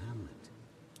peaceful hamlet.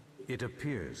 It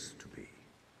appears to be,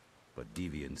 but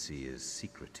deviancy is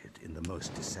secreted in the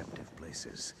most deceptive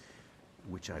places,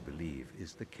 which I believe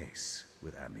is the case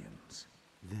with Amiens.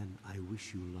 Then I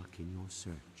wish you luck in your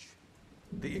search.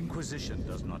 The Inquisition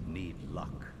does not need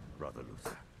luck, Brother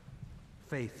Luther.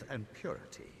 Faith and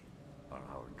purity are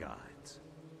our guides.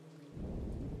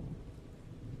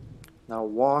 Now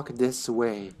walk this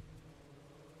way.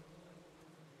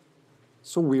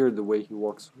 So weird the way he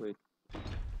walks away.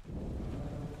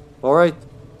 All right,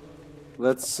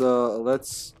 let's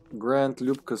grant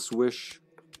Ljubka's wish.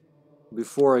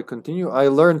 Before I continue, I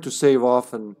learned to save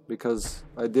often because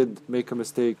I did make a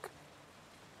mistake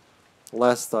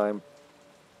last time.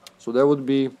 So that would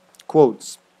be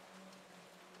quotes.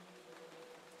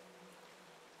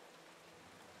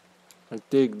 I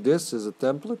take this as a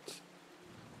template,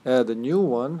 add a new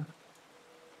one,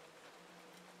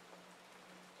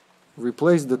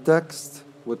 replace the text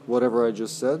with whatever I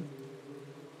just said.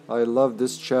 I love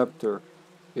this chapter.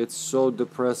 It's so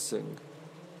depressing.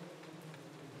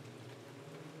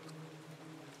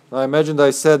 I imagined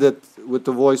I said it with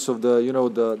the voice of the, you know,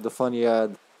 the funny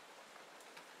ad.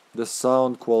 The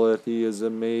sound quality is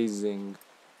amazing.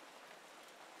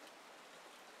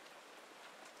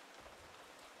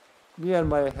 Me and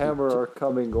my hammer are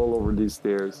coming all over these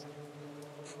stairs.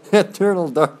 Eternal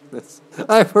darkness.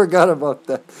 I forgot about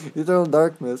that. Eternal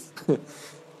darkness.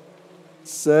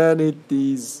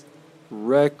 Sanity's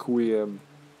Requiem.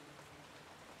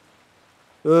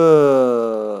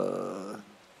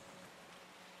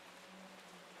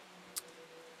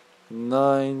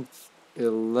 9th,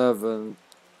 11th,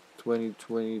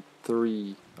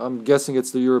 2023. I'm guessing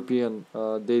it's the European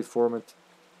date format.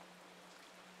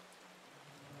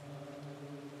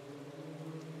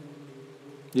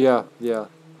 Yeah,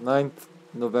 9th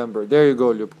November. There you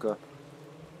go, Lyubka.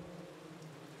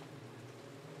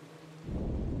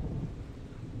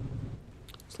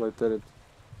 Slide that.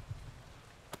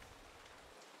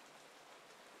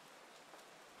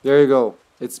 There you go.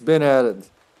 It's been added.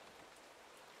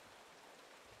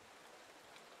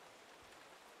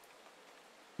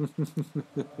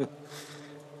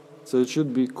 So it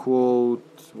should be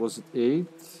quote, was it 8?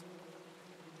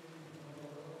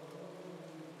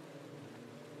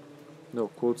 No,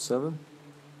 quote 7.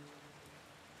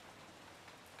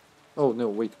 Oh no,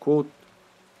 wait, quote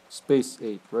space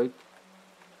 8, right?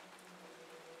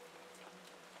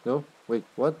 No, wait,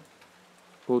 what?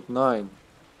 Quote 9.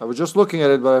 I was just looking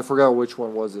at it, but I forgot which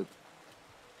one was it.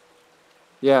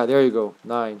 Yeah, there you go,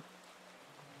 9.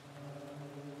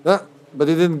 Ah, but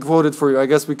it didn't quote it for you, I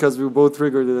guess because we both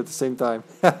triggered it at the same time.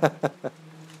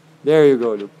 There you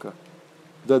go, Lubka.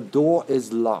 The door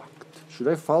is locked. Should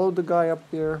I follow the guy up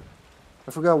there?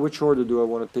 I forgot which order do I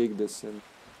want to take this in.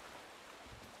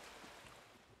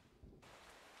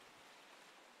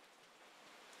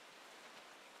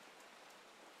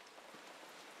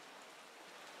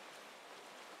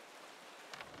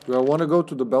 Do I want to go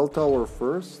to the bell tower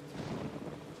first?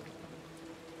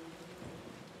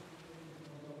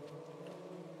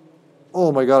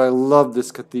 Oh my god, I love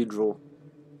this cathedral.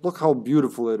 Look how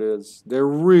beautiful it is. They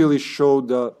really showed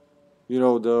the, you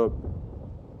know,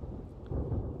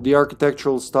 the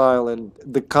architectural style, and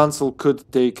the console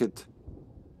could take it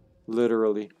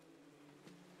literally.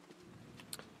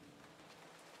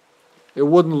 It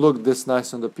wouldn't look this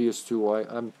nice on the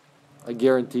PS2. I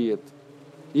guarantee it.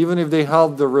 Even if they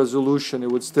halved the resolution,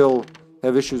 it would still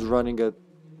have issues running at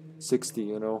 60,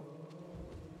 you know.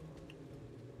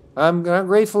 I'm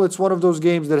grateful it's one of those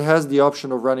games that has the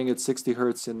option of running at 60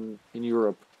 Hz in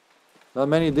Europe. Not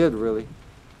many did, really.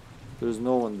 There's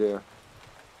no one there.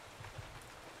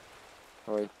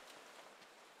 Alright.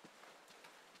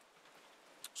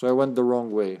 So I went the wrong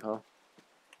way, huh?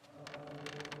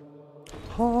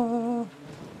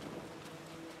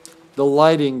 The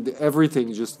lighting, everything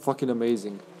is just fucking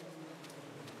amazing.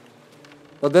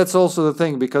 But that's also the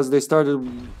thing, because they started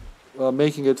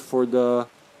making it for the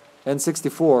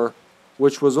N64,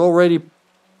 which was already...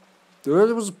 It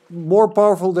was more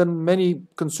powerful than many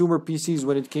consumer PCs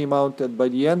when it came out, and by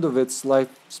the end of its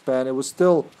lifespan, it was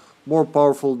still more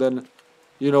powerful than,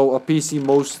 you know, a PC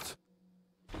most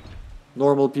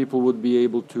normal people would be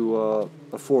able to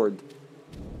afford.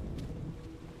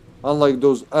 Unlike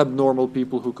those abnormal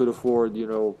people who could afford, you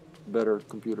know, better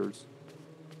computers.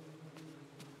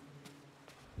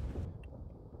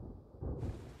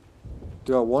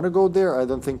 Do I want to go there? I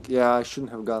don't think... Yeah, I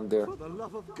shouldn't have gone there. For the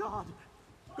love of God!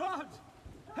 God!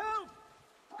 Help!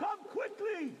 Come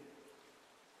quickly!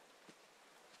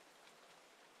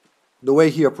 The way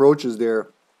he approaches there,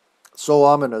 so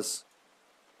ominous.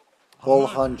 All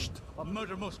hunched. A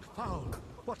murder most foul.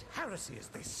 What heresy is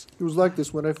this? He was like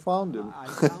this when I found him. I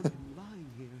found him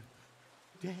lying here,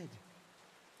 dead.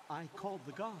 I called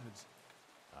the guards.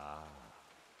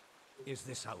 Is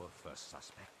this our first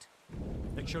suspect?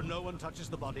 Make sure no one touches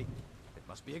the body. It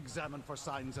must be examined for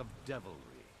signs of devilry.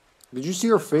 Did you see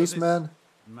her face, man?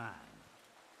 Man.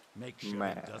 Make sure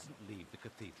Man. he doesn't leave the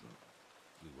cathedral.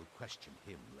 We will question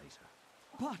him later.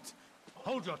 But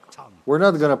Hold your tongue. We're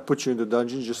not gonna put you in the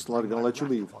dungeon, just not gonna let you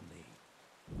leave.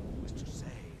 Was to say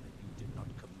that you did not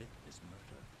commit this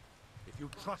murder. If you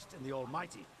trust in the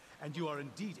Almighty, and you are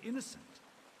indeed innocent,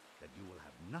 then you will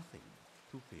have nothing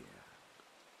to fear.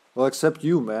 Well, except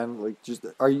you, man. Like, just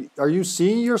are you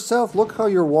seeing yourself? Look how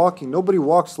you're walking. Nobody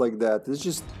walks like that. It's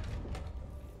just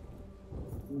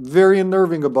very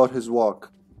unnerving about his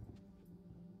walk.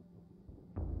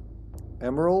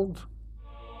 Emerald?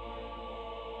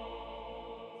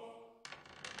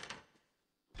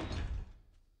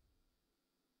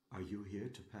 are you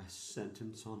to pass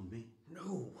sentence on me?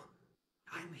 No.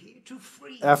 I'm here to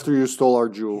free After you stole our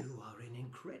jewel. You are in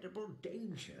incredible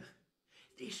danger.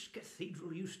 This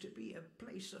cathedral used to be a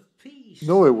place of peace.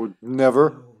 No, it would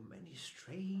never. So many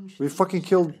strange We things fucking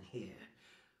killed... happen here.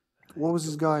 What was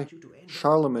this guy? You to end up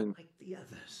Charlemagne. like the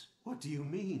others. What do you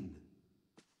mean?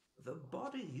 The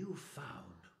body you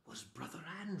found was Brother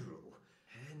Andrew,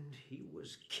 and he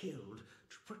was killed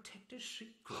to protect a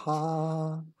secret.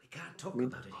 Ha. We can't talk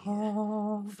about it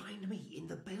here. Find me in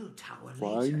the bell tower later.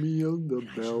 Find me in the and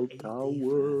I shall bell aid thee tower.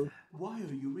 further. Why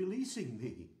are you releasing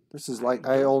me? This is like,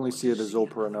 I only see it as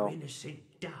opera now. Innocent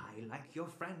die like your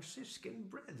Franciscan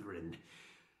brethren.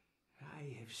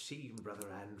 I have seen Brother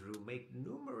Andrew make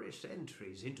numerous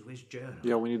entries into his journal.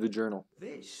 Yeah, we need the journal.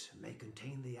 This may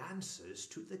contain the answers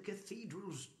to the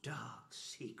cathedral's dark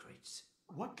secrets.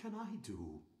 What can I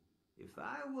do? If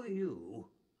I were you,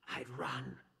 I'd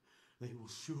run. They will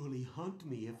surely hunt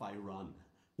me if I run.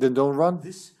 Then don't run.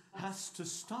 This has to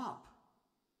stop.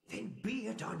 Then be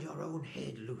it on your own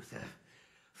head, Luther.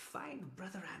 Find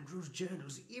Brother Andrew's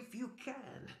journals if you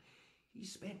can. He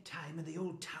spent time in the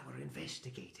old tower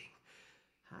investigating.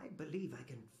 I believe I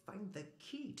can find the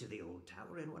key to the old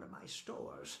tower in one of my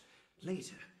stores.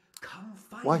 Later, come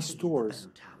find Why me stores? at the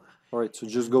bell tower. Alright, so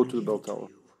just go to the bell tower.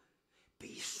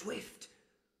 Be swift.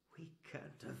 We can't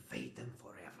evade them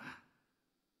forever.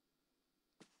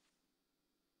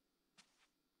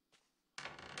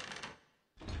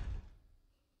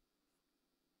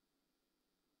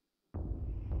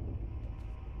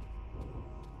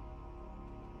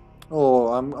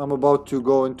 Oh, I'm about to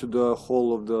go into the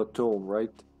hall of the tome, right?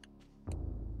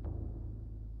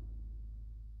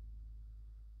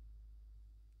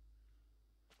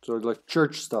 So it's like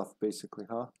church stuff, basically,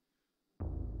 huh?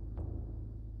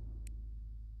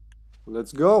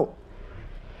 Let's go.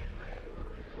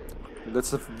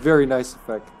 That's a very nice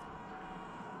effect.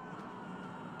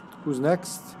 Who's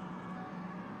next?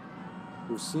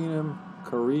 We've seen him.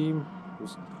 Kareem.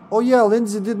 Oh yeah,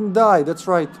 Lindsay didn't die. That's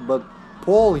right. But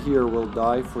Paul here will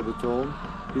die for the tome.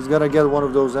 He's gonna get one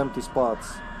of those empty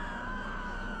spots.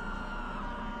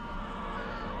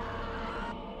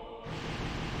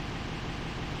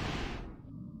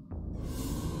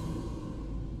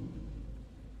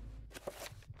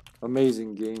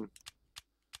 Amazing game.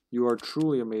 You are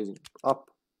truly amazing.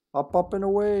 Up. Up, up, and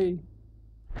away.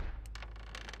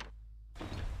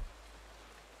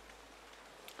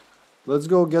 Let's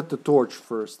go get the torch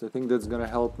first. I think that's gonna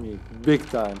help me big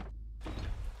time.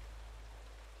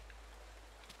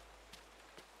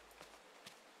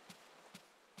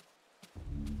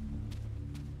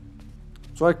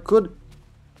 So I could...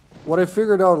 What I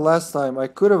figured out last time, I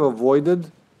could have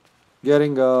avoided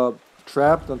getting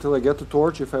trapped until I get the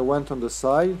torch if I went on the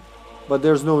side. But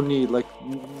there's no need. Like,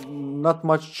 not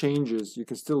much changes. You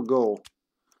can still go.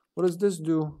 What does this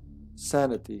do?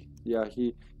 Sanity. Yeah,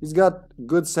 he's got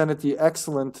good sanity,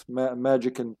 excellent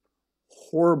magic, and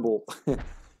horrible,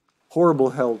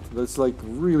 horrible health. That's like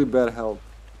really bad health.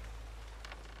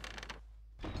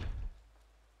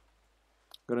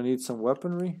 Gonna need some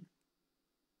weaponry.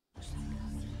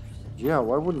 Yeah,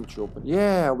 why wouldn't you open?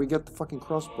 Yeah, we get the fucking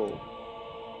crossbow.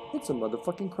 It's a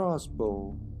motherfucking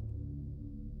crossbow.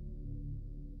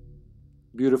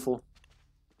 Beautiful.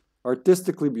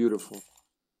 Artistically beautiful.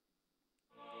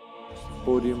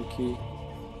 Podium key.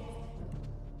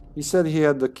 He said he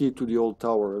had the key to the old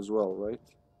tower as well, right?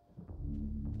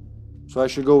 So I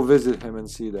should go visit him and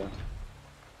see that.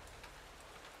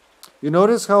 You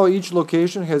notice how each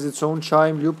location has its own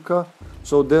chime, Lyubka?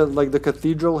 So like the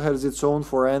cathedral has its own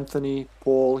for Anthony,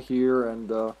 Paul here,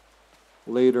 and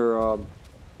later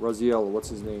Raziel, what's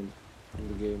his name in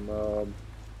the game?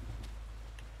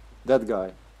 That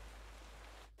guy.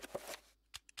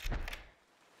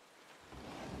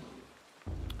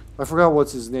 I forgot what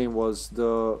his name was.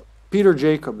 The Peter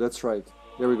Jacob, that's right.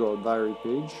 There we go, diary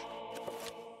page.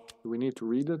 Do we need to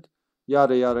read it?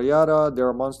 Yada yada yada. There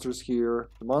are monsters here.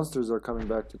 The monsters are coming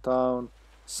back to town.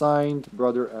 Signed,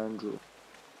 Brother Andrew.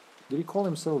 Did he call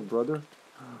himself brother?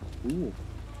 Ooh.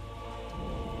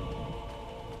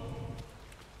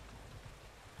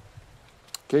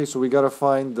 Okay, so we gotta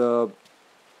find the...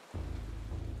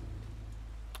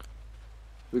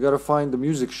 We gotta find the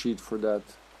music sheet for that.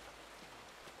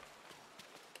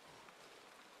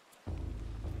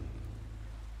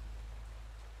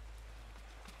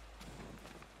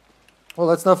 Oh,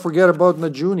 let's not forget about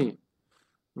Najuni.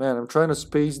 Man, I'm trying to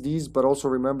space these, but also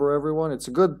remember everyone. It's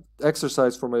a good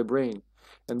exercise for my brain.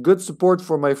 And good support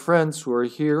for my friends who are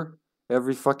here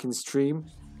every fucking stream.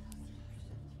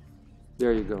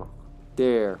 There you go.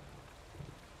 There.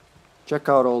 Check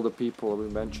out all the people we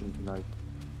mentioned tonight.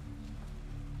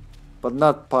 But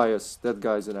not pious. That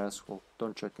guy's an asshole.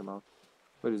 Don't check him out.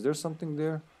 Wait, is there something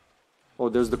there? Oh,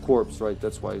 there's the corpse, right?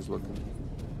 That's why he's looking.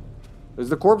 Is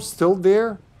the corpse still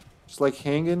there? Just like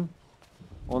hanging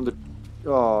on the...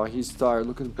 Oh, he's tired.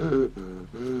 Look at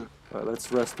him. Alright,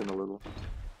 let's rest him a little.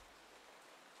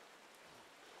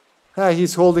 Ah,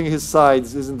 he's holding his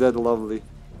sides. Isn't that lovely?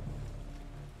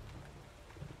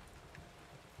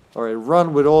 Alright,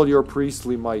 run with all your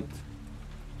priestly might.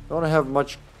 Don't have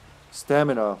much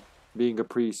stamina being a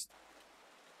priest.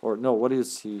 Or no, what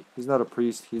is he? He's not a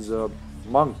priest, he's a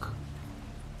monk.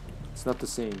 It's not the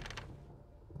same.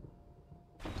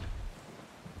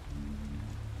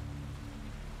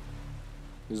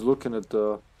 He's looking at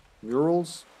the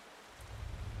murals.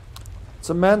 It's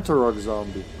a Mantarok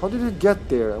zombie. How did it get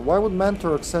there? And why would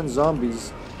Mantarok send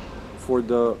zombies for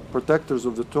the protectors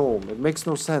of the tome? It makes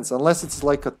no sense. Unless it's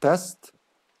like a test.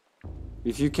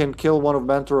 If you can kill one of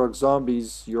Mantarok's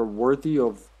zombies, you're worthy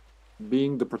of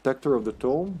being the protector of the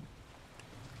tome?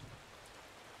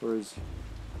 Where is he?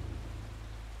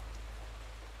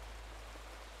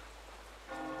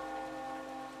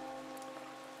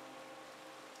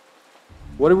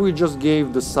 What if we just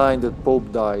gave the sign that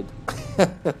Pope died?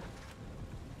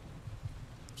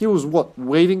 He was what?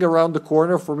 Waiting around the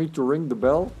corner for me to ring the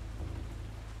bell?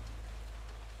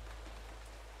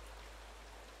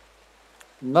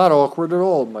 Not awkward at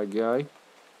all, my guy.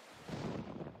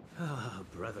 Ah,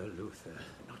 Brother Luther,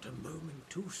 not a moment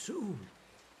too soon.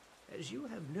 As you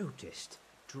have noticed,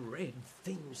 dread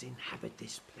things inhabit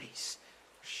this place.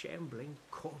 Shambling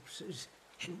corpses,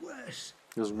 and worse.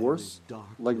 There's worse?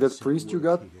 Like that priest you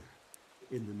got?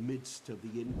 In the midst of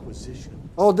the Inquisition.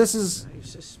 Oh, this is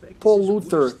Paul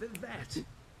Luther. But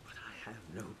I have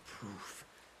no proof.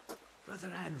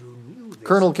 Brother Andrew knew this.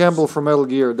 Colonel Campbell from Metal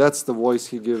Gear. That's the voice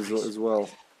he gives as well.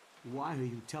 Why are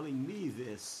you telling me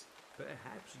this?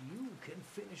 Perhaps you can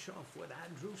finish off what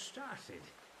Andrew started.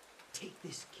 Take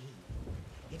this key.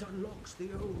 It unlocks the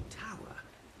old tower.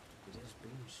 It has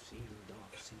been sealed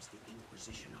off since the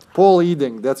Inquisition arrived. Paul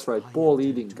Eading. That's right. Paul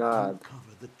Eading. God.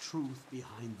 Uncover the truth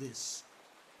behind this.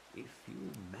 If you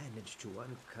manage to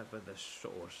uncover the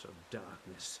source of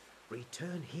darkness,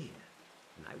 return here,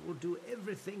 and I will do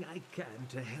everything I can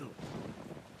to help.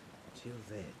 Till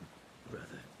then,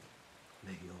 brother,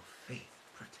 may your faith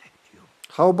protect you.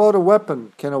 How about a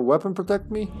weapon? Can a weapon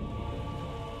protect me?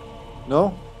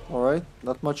 No? Alright.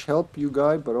 Not much help, you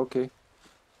guy, but okay.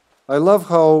 I love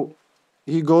how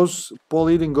he goes, Paul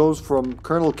Eading goes from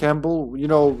Colonel Campbell. You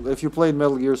know, if you played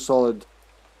Metal Gear Solid,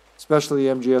 especially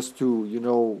MGS2, you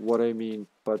know what I mean.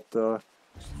 But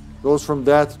goes from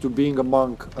that to being a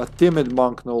monk, a timid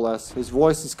monk no less. His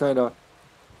voice is kind of...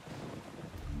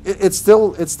 It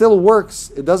still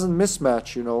works. It doesn't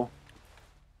mismatch, you know.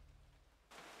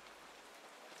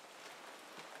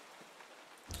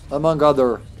 Among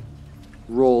other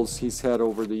roles he's had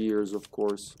over the years, of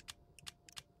course.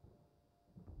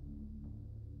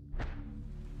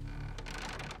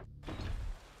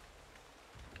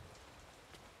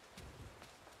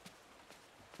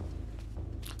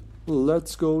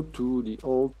 Let's go to the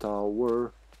old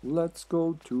tower. Let's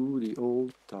go to the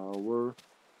old tower.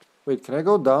 Wait, can I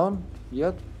go down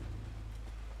yet?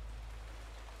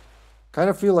 Kind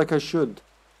of feel like I should.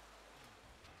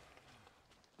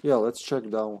 Yeah, let's check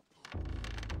down.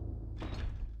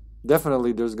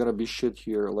 Definitely there's gonna be shit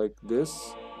here like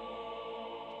this.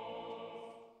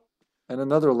 And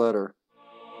another letter.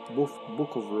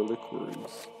 Book of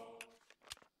Reliquaries.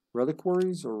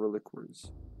 Reliquaries or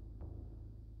Reliquaries?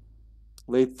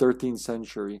 Late 13th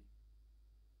century.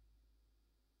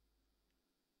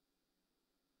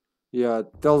 Yeah,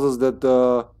 it tells us that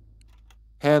the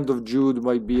hand of Jude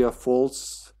might be a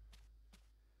false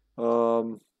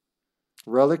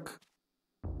relic.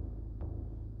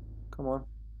 Come on.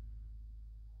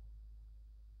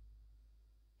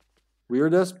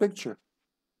 Weird ass picture.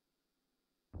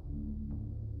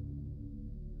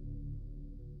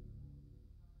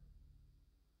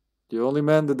 The only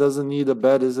man that doesn't need a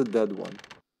bed is a dead one.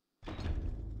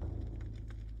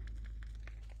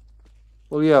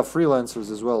 Well, yeah, freelancers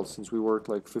as well, since we work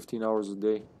like 15 hours a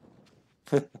day.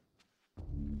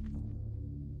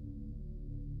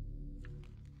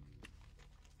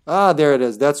 Ah, there it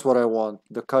is. That's what I want.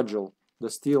 The cudgel. The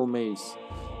steel mace.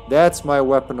 That's my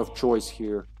weapon of choice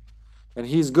here. And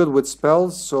he's good with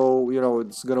spells, so, you know,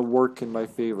 it's gonna work in my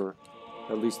favor.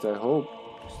 At least I hope.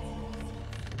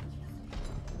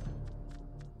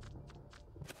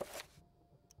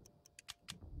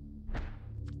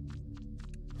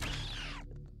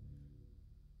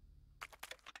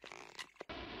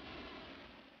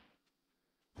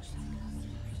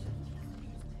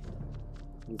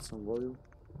 Need some volume.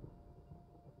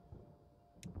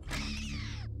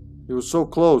 He was so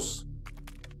close.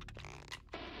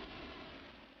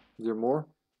 Is there more?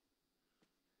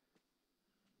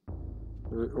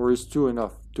 Or is 2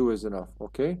 enough? 2 is enough,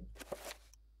 okay?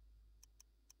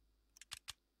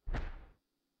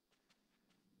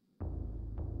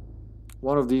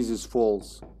 One of these is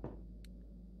false.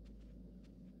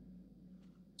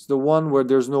 It's the one where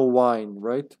there's no wine,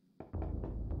 right?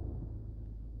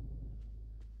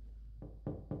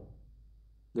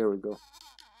 There we go.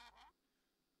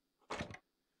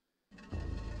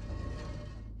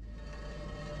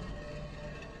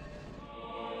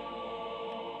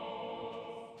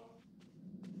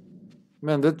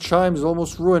 Man, that chime's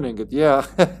almost ruining it. Yeah,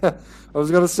 I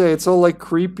was gonna say, it's all like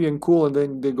creepy and cool, and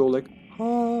then they go like,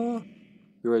 ah.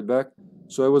 Be right back.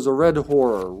 So it was a red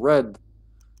horror. Red,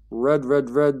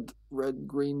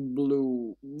 green,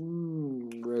 blue.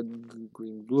 Red,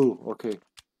 green, blue. Okay.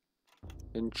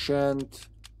 Enchant.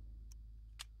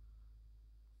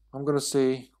 I'm gonna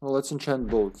say, well, let's enchant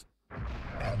both.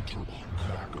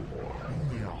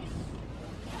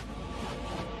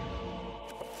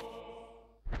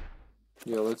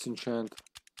 Yeah, let's enchant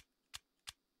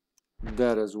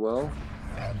that as well.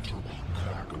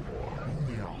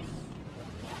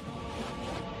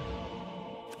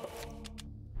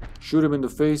 Shoot him in the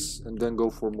face and then go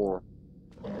for more.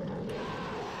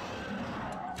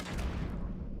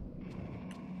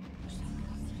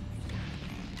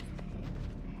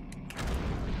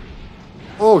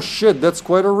 Oh shit, that's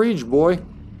quite a reach, boy.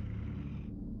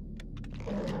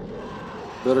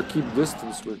 Better keep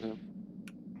distance with him.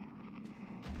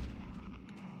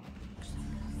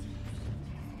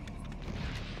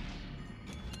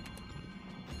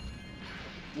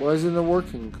 Why isn't it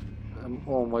working?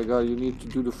 Oh my god, you need to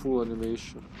do the full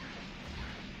animation.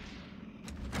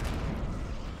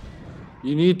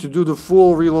 You need to do the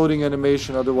full reloading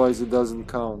animation, otherwise it doesn't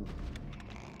count.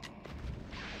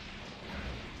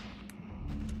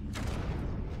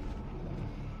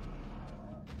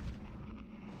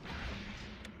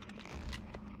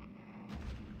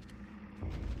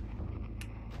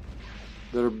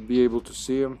 Better be able to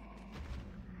see him.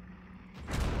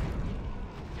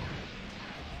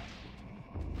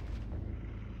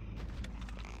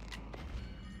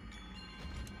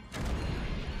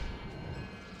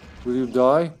 Will you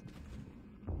die?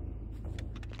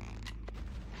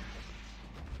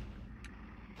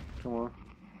 Come on.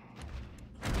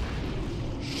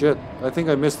 Shit, I think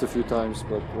I missed a few times,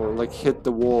 but or like hit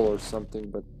the wall or something,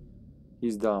 but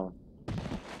he's down.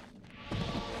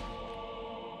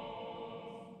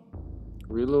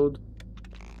 Reload.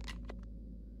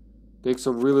 Takes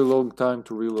a really long time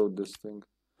to reload this thing.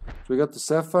 So we got the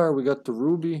sapphire, we got the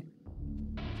ruby.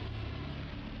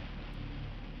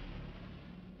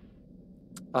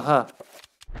 Aha.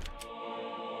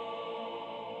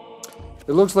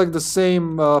 It looks like the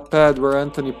same pad where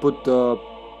Anthony put the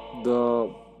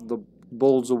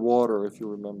bowls of water, if you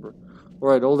remember.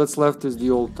 Alright, all that's left is the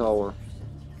old tower.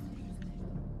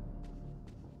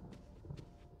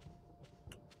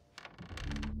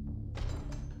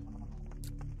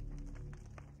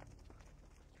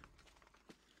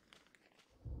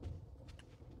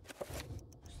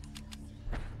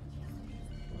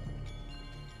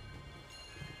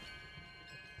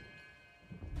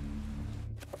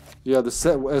 Yeah,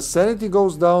 as sanity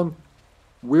goes down,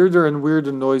 weirder and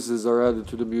weirder noises are added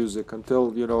to the music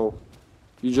until, you know,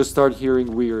 you just start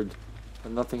hearing weird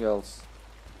and nothing else.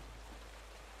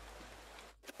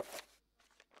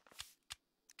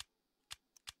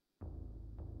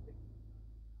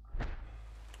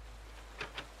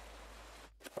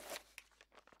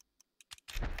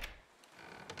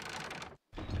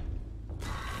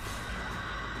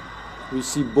 We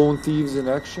see bone thieves in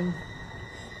action.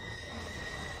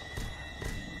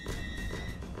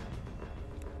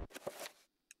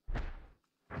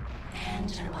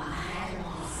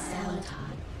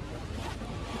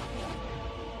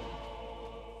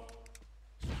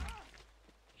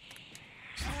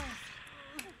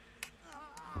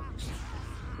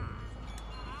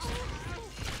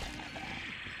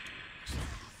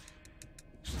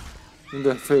 In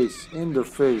the face, in the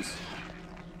face.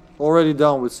 Already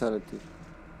down with sanity.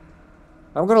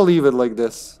 I'm gonna leave it like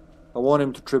this. I want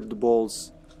him to trip the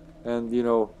balls. And, you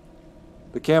know,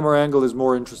 the camera angle is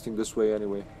more interesting this way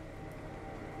anyway.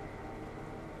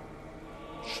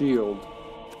 Shield.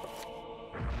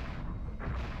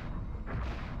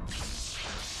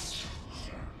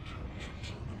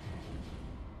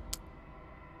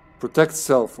 Protect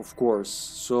self, of course.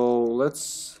 So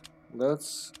let's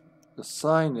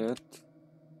assign it.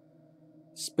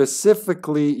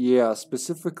 Specifically, yeah,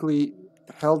 specifically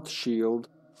health shield.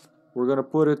 We're gonna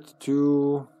put it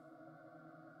to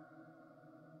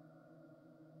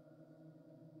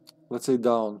Let's say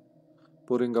down.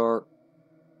 Putting our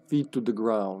feet to the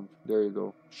ground. There you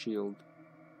go. Shield.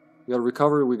 We got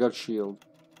recovery, we got shield.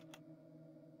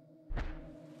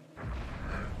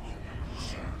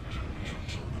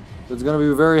 That's gonna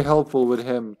be very helpful with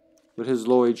him. With his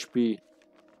low HP.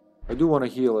 I do want to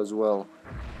heal as well.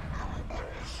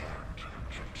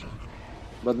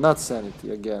 But not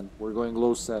sanity again. We're going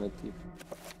low sanity.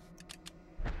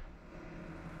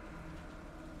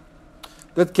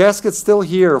 That casket's still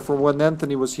here from when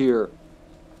Anthony was here.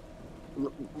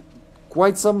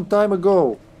 Quite some time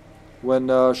ago. When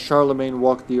Charlemagne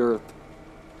walked the earth.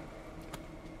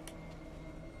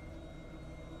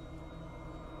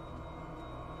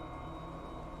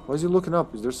 Why is he looking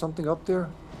up? Is there something up there?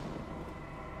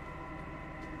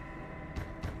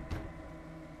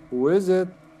 Who is it?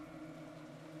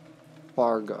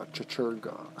 Parga,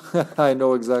 Chatturg'gha. I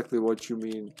know exactly what you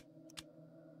mean.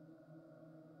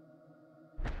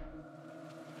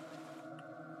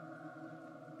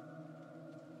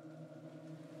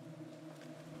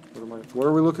 What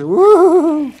are we looking?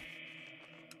 Woo!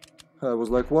 I was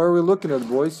like, what are we looking at,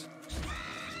 boys?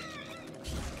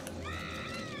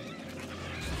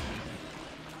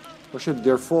 Oh shit,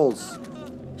 they're false.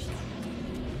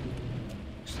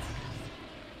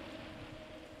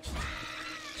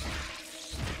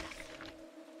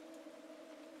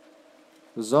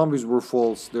 The zombies were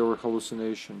false, they were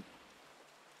hallucination.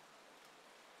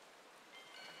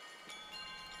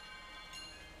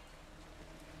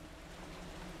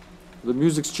 The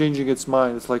music's changing its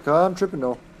mind. It's like, oh, I'm tripping.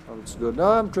 No, oh, it's good.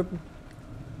 No, I'm tripping.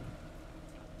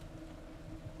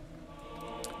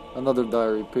 Another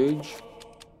diary page.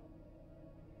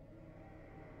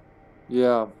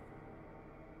 Yeah.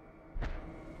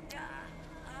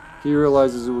 He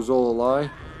realizes it was all a lie.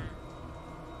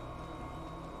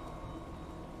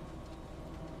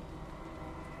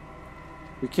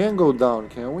 We can't go down,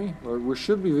 can we? Or we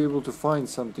should be able to find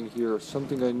something here.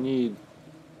 Something I need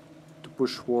to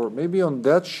push forward. Maybe on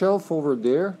that shelf over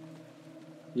there?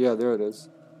 Yeah, there it is.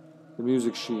 The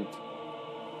music sheet.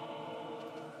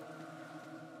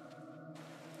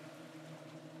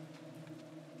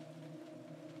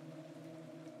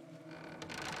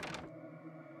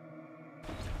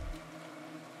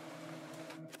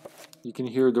 You can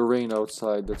hear the rain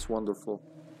outside. That's wonderful.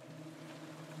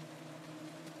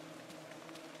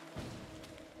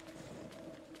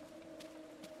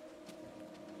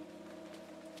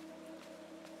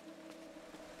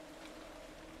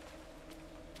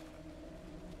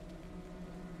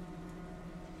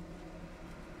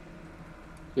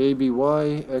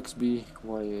 ABY, XB,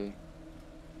 YA.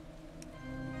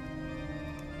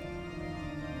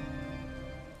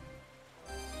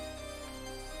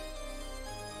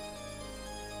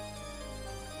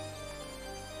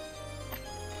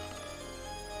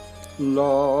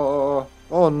 La.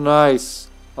 Oh, nice.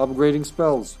 Upgrading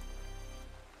spells.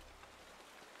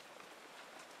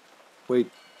 Wait.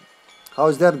 How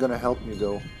is that gonna help me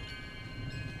though?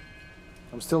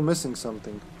 I'm still missing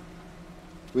something.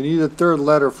 We need a third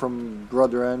letter from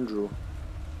Brother Andrew.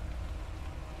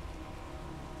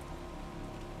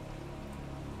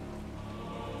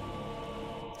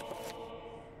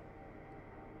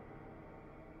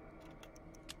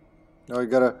 Now I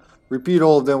gotta repeat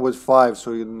all of them with 5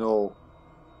 so you know.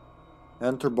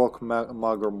 Enterbok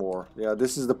Magarmore. Yeah,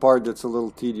 this is the part that's a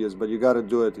little tedious, but you gotta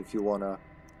do it if you wanna.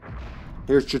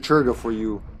 Here's Chatturg'gha for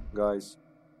you, guys.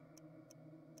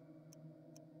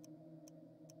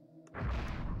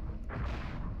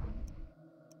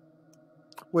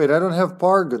 Wait, I don't have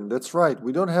Pargon. That's right.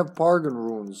 We don't have Pargon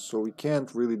runes, so we can't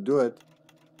really do it.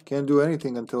 Can't do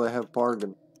anything until I have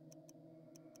Pargon.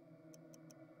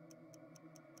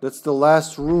 That's the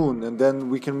last rune, and then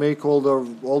we can make all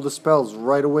the spells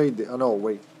right away. Oh no,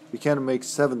 wait. We can't make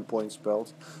 7-point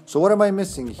spells. So what am I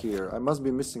missing here? I must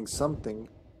be missing something.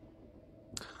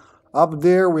 Up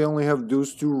there, we only have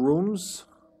those 2 rooms.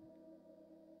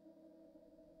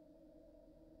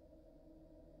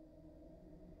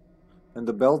 And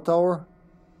the bell tower.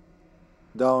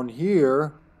 Down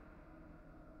here,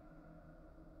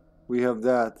 we have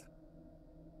that.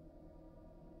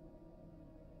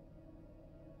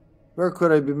 Where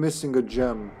could I be missing a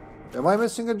gem? Am I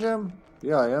missing a gem?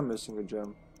 Yeah, I am missing a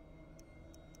gem.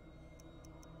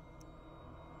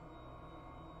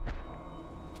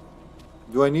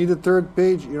 Do I need a 3rd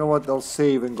page? You know what? I'll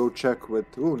save and go check with...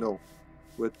 Oh, no.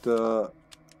 With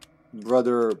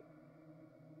Brother...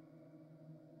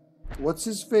 What's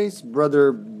his face?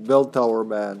 Brother Bell Tower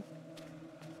Man.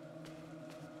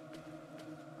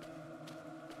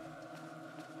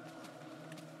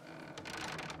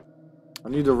 I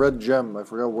need a red gem. I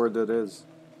forgot where that is.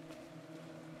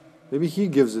 Maybe he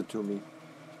gives it to me.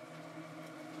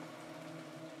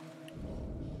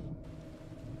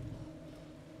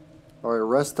 Alright,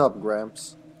 rest up,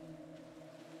 Gramps.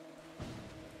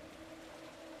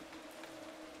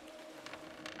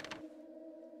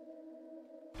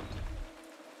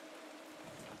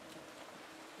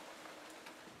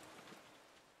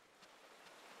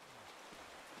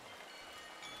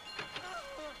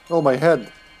 Oh, my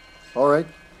head. Alright.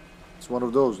 It's one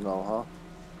of those now, huh?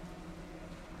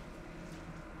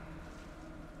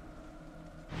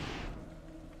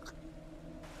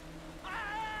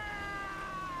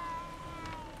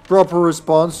 Proper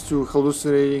response to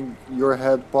hallucinating your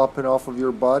head popping off of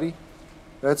your body.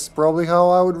 That's probably how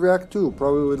I would react too.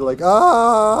 Probably would like,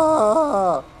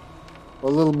 ah! A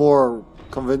little more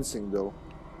convincing though.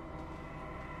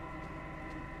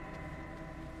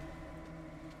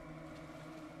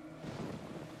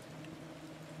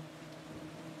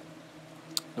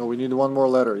 No, we need one more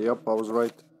letter. Yep, I was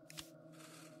right.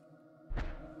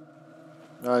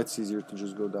 Ah, it's easier to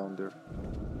just go down there.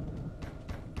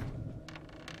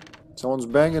 Someone's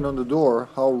banging on the door.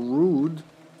 How rude.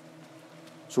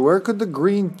 So where could the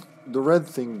red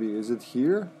thing be? Is it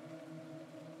here?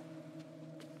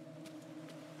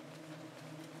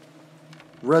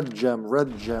 Red gem,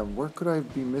 red gem. Where could I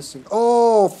be missing?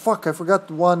 Oh, fuck, I forgot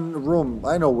one room.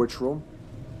 I know which room.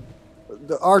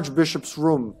 The Archbishop's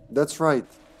room. That's right.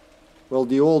 Well,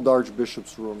 the old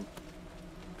Archbishop's room.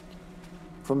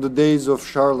 From the days of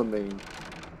Charlemagne.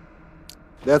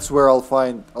 That's where I'll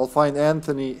find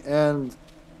Anthony and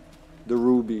the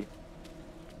ruby.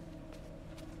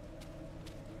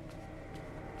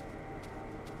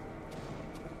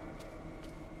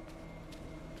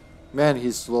 Man,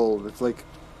 he's slow. It's like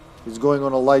he's going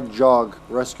on a light jog,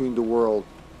 rescuing the world.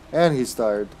 And he's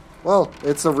tired. Well,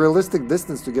 it's a realistic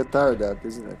distance to get tired at,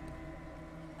 isn't it?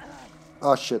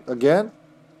 Oh shit, again?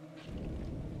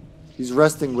 He's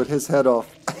resting with his head off.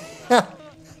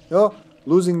 No?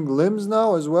 Losing limbs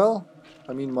now as well?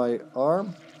 I mean my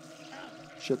arm?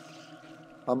 Shit.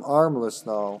 I'm armless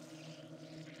now.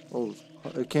 Oh,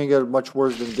 it can't get much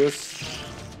worse than this.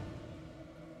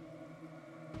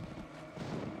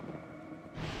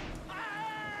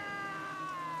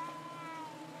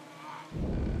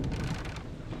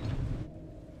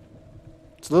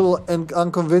 It's a little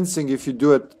unconvincing if you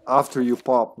do it after you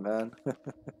pop, man.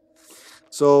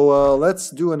 So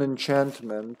let's do an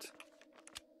enchantment.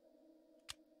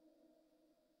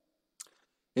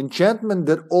 Enchantment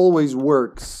that always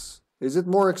works. Is it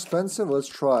more expensive? Let's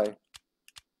try.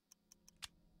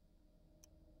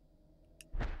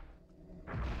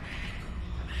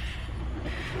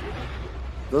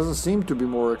 Doesn't seem to be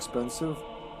more expensive.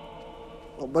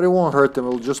 Oh, but it won't hurt them.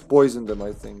 It'll just poison them,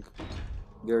 I think.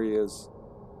 There he is.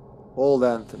 Old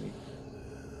Anthony.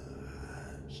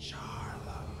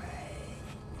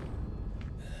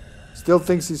 Still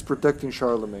thinks he's protecting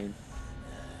Charlemagne.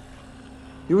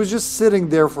 He was just sitting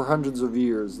there for hundreds of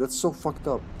years. That's so fucked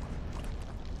up.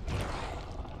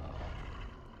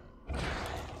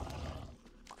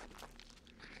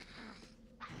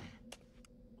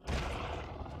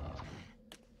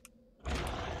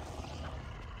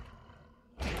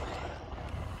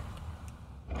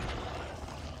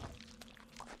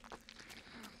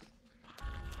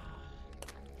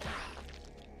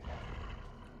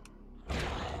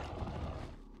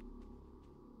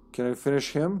 Can I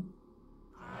finish him?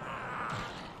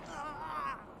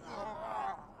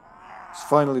 He's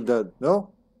finally dead. No?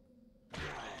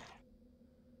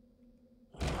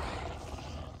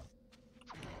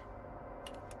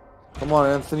 Come on,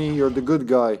 Anthony. You're the good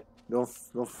guy. Don't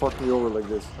fuck me over like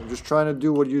this. I'm just trying to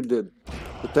do what you did.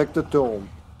 Protect the tome.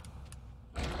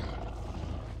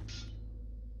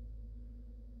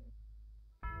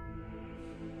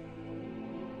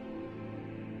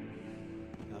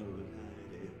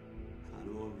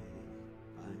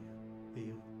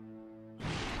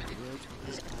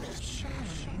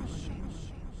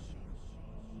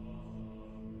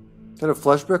 Is that a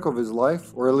flashback of his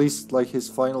life? Or at least like his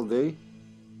final day?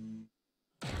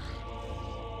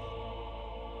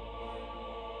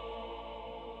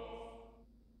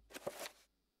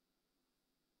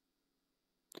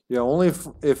 Yeah, only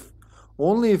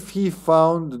if he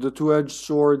found the two-edged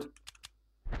sword.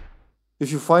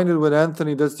 If you find it with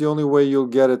Anthony, that's the only way you'll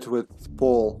get it with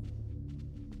Paul.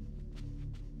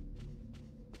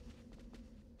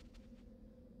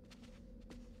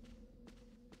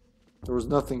 There was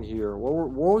nothing here. What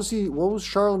was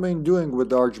Charlemagne doing with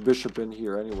the Archbishop in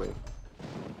here anyway?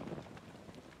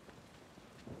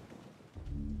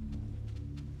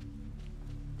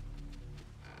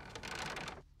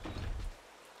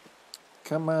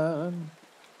 Come on.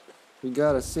 We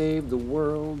gotta save the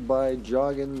world by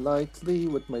jogging lightly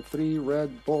with my 3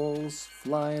 red balls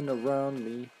flying around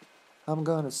me. I'm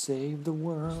gonna save the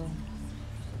world.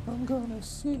 I'm gonna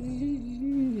save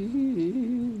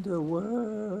the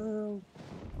world.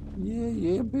 Yeah,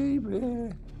 yeah,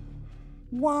 baby.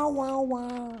 Wow, wow,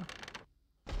 wow.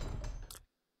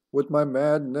 With my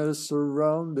madness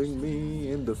surrounding me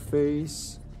in the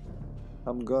face,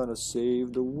 I'm gonna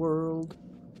save the world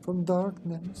from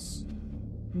darkness,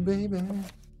 baby.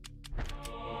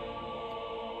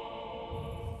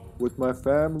 With my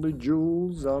family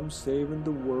jewels, I'm saving the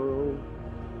world.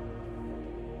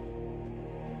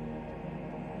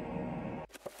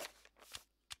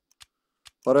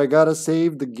 But I gotta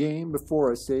save the game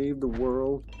before I save the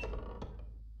world.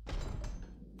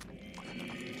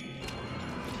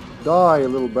 Die,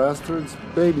 little bastards.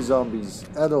 Baby zombies,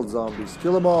 adult zombies,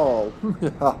 kill them all.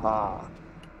 Haha.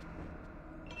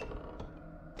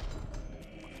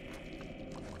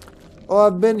 Oh,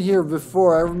 I've been here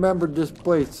before. I remember this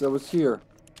place. I was here.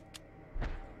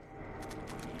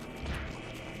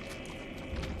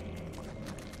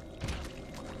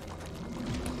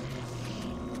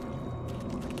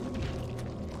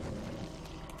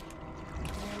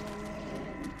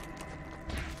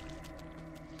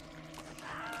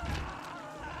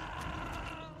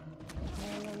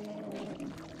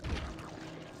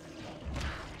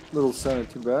 Little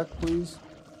sanity back, please.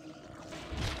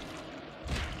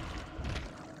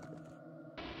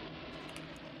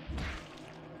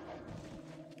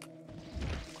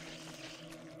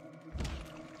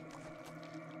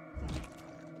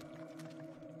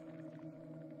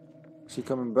 Is he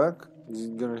coming back? Is he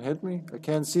gonna hit me? I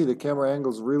can't see. The camera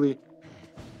angle's really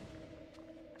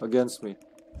against me.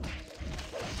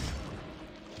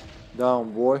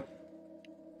 Down, boy.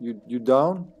 You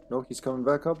down? No, he's coming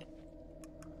back up.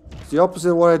 It's the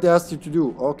opposite of what I asked you to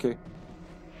do. Okay.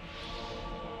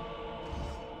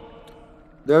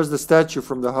 There's the statue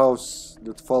from the house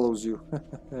that follows you.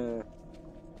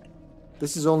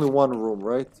 This is only one room,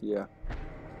 right? Yeah.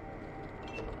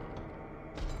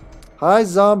 Hi,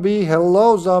 zombie.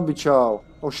 Hello, zombie chow.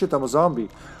 Oh shit, I'm a zombie.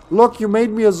 Look, you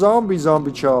made me a zombie,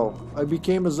 zombie chow. I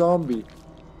became a zombie.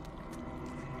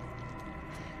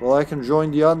 Well, I can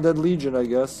join the undead legion, I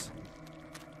guess.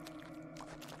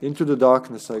 Into the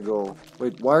darkness I go.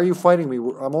 Wait, why are you fighting me?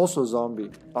 I'm also a zombie.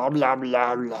 Blah, blah,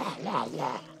 blah, blah, blah,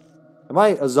 blah. Am I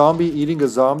a zombie eating a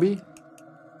zombie?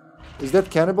 Is that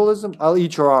cannibalism? I'll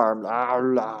eat your arm. Blah,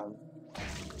 blah.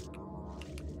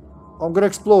 I'm gonna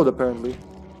explode, apparently.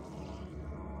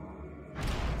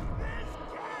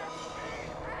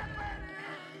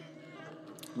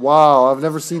 Wow, I've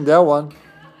never seen that one.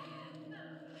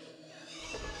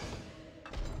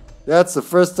 That's the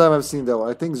first time I've seen that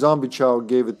one. I think Zombie Chow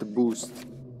gave it the boost.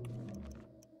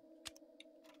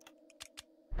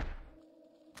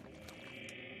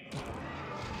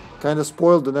 Kinda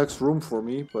spoiled the next room for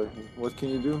me, but what can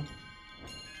you do?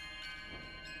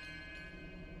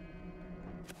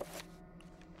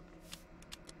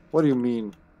 What do you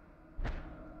mean?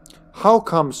 How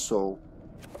come so?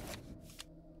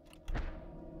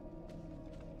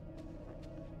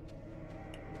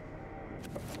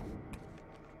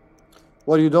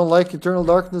 What, you don't like Eternal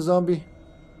Darkness, zombie?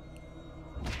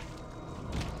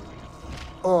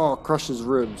 Oh, crush his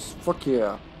ribs. Fuck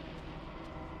yeah.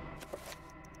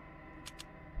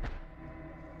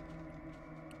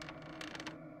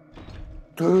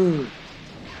 Dude.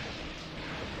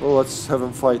 Oh, let's have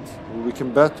him fight. We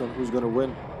can bet on who's gonna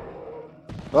win.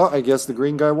 Oh, I guess the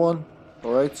green guy won.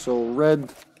 Alright, so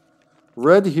red.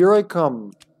 Red, here I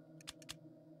come.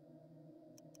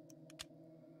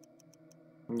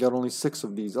 I got only 6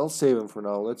 of these. I'll save him for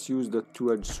now. Let's use the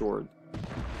two-edged sword.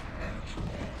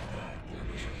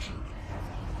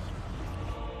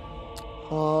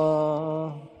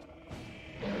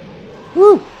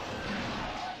 Woo!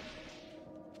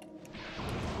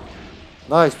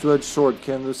 Nice, two-edged sword.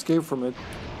 Can't escape from it.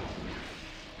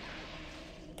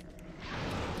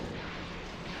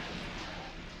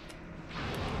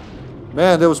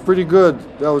 Man, that was pretty good.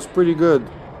 That was pretty good,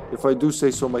 if I do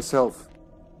say so myself.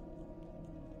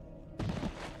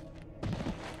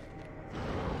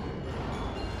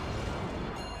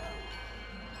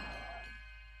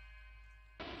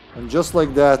 And just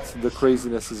like that, the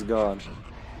craziness is gone.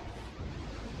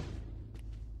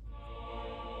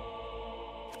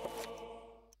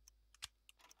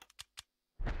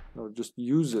 No, just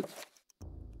use it.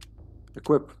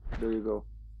 Equip. There you go.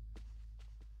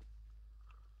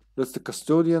 That's the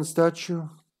custodian statue.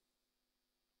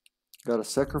 Gotta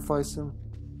sacrifice him.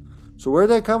 So where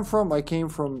did I come from? I came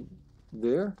from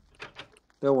there.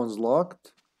 That one's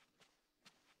locked.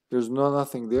 There's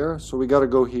nothing there, so we gotta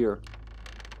go here.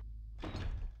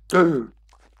 Burn.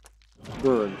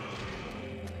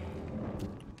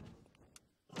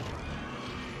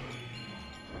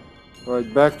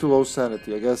 Alright, back to low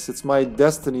sanity. I guess it's my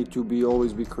destiny to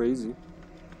always be crazy.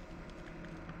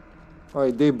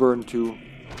 Alright, they burn too.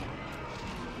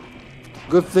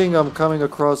 Good thing I'm coming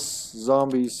across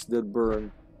zombies that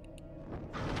burn.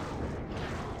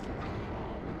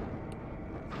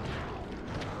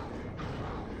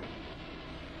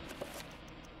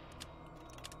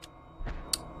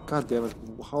 God damn it,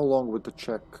 how long would the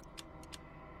check?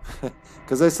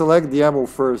 Because I select the ammo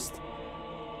first.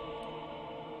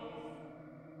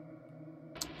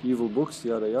 Evil books,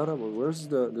 yada yada, but where's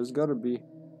there's gotta be...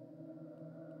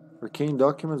 Arcane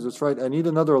documents, that's right, I need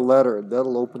another letter,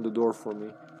 that'll open the door for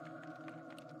me.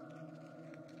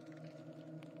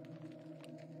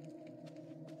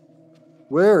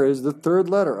 Where is the third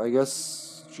letter? I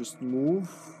guess just move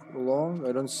along,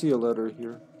 I don't see a letter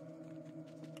here.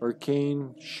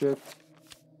 Arcane shit.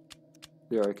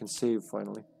 There, I can save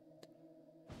finally.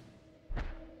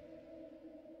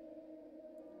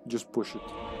 Just push it.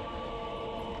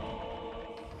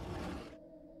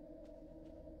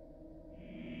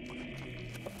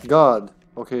 God.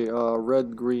 Okay,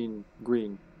 red, green,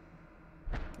 green.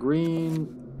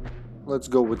 Green. Let's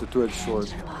go with the two-edged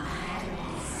sword.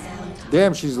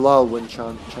 Damn, she's loud when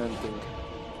chanting.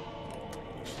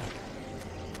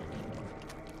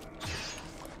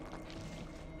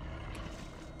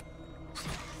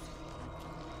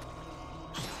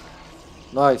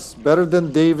 Nice. Better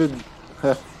than David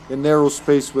in narrow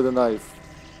space with a knife.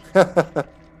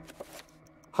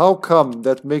 How come?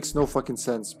 That makes no fucking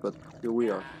sense, but here we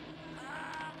are.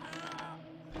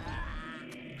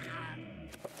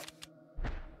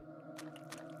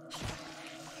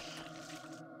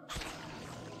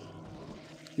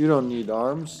 You don't need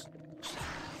arms.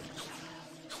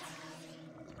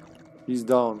 He's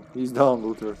down. He's down,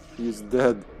 Luther. He's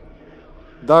dead.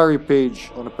 Diary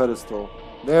page on a pedestal.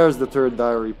 There's the third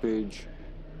diary page.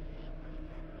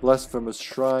 Blasphemous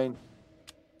shrine.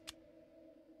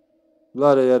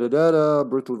 Yada yada yada.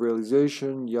 Brutal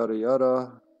realization. Yada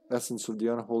yada. Essence of the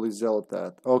unholy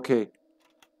Xel'lotath. Okay.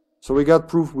 So we got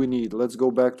proof we need. Let's go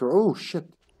back to... Oh, shit.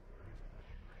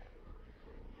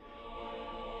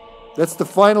 That's the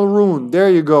final rune. There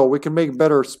you go. We can make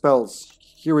better spells.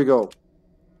 Here we go.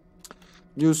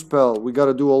 New spell. We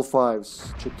gotta do all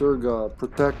fives. Chatturg'gha.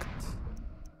 Protect.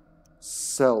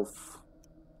 Self.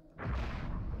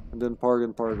 And then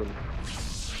Pargan.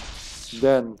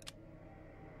 Then.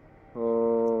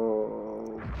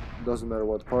 Doesn't matter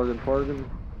what. Pargan.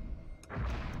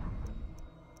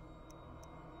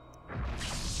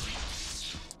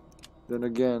 Then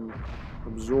again.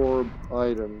 Absorb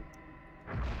item.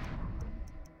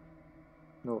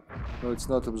 No, it's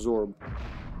not absorb.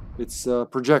 It's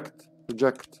project.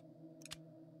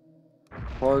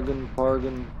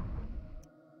 Pargan.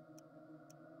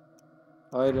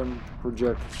 Item,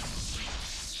 project.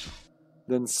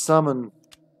 Then summon.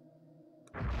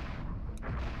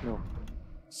 No.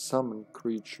 Summon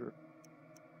creature.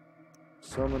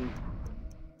 Summon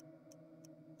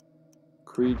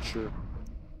creature.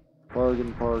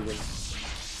 Pargan.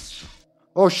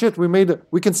 Oh shit, we made it.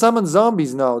 We can summon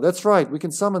zombies now. That's right, we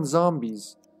can summon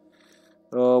zombies.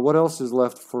 What else is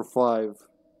left for 5?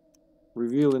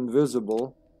 Reveal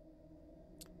invisible.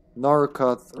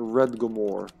 Narkath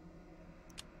Redgomor.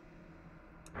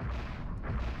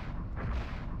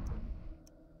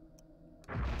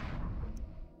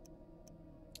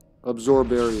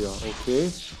 Absorb area,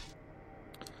 okay.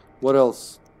 What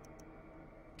else?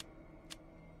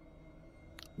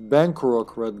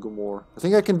 Bankrok Redgomor. I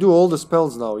think I can do all the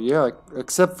spells now, yeah,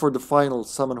 except for the final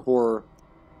summon horror.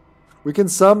 We can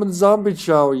summon Zombie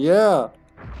Chow, yeah!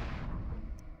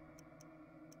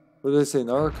 What did I say?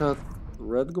 Narkath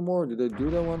Redgomor? Did I do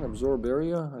that one? Absorb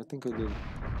area? I think I did.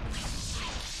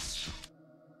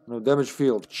 No, damage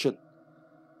field. Shit.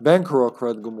 Bankrok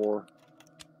Redgomor.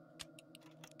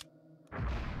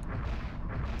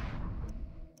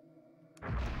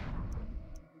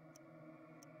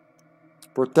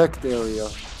 Protect area.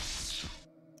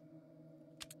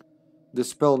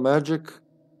 Dispel magic.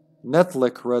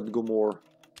 Netlek Redgomor.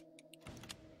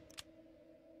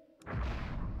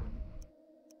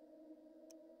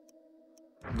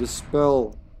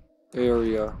 Dispel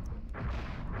area.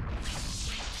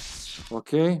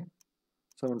 Okay.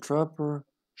 Summon Trapper.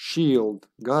 Shield.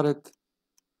 Got it.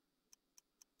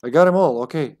 I got them all.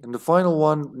 Okay. And the final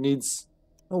one needs...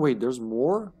 Oh wait, there's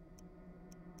more?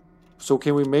 So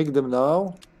can we make them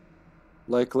now?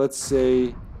 Like, let's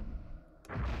say...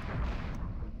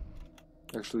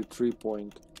 Actually, 3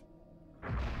 point.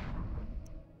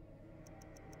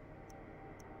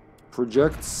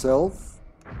 Project self?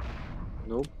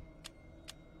 Nope.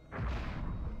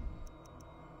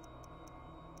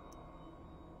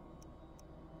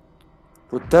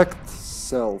 Protect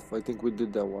self. I think we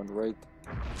did that one, right?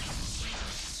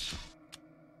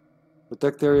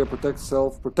 Protect area, protect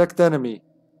self, protect enemy.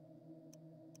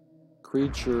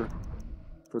 Creature,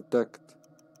 protect.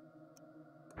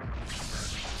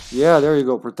 Yeah, there you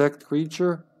go. Protect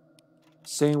creature.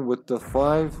 Same with the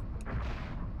 5.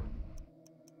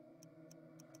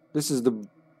 This is the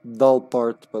dull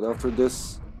part, but after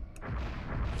this,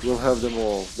 we'll have them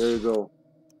all. There you go.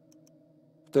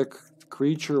 Protect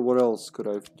creature. What else could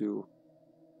I do?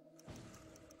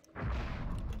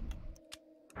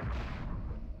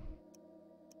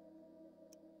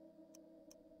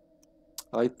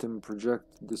 Item, project,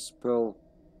 dispel.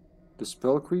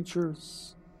 Dispel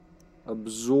creatures.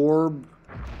 Absorb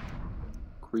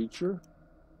creature.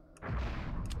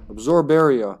 Absorb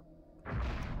area.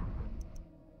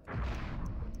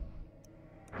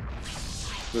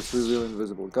 Let's reveal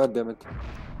invisible. God damn it.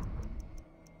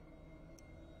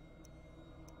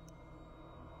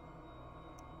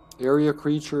 Area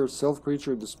creature, self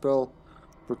creature, dispel.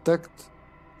 Protect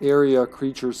area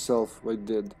creature self. I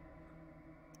did.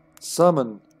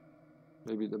 Summon.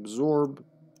 Maybe absorb.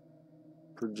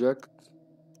 Project.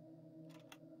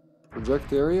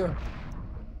 Project area.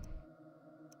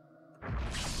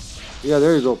 Yeah,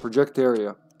 there you go. Project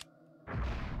area.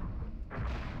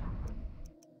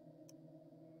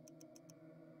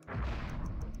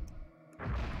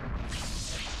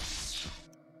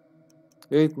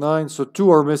 Eight, 9. So 2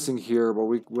 are missing here, but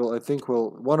we will. I think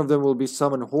one of them will be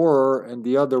summon horror, and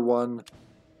the other one.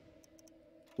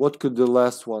 What could the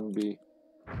last one be?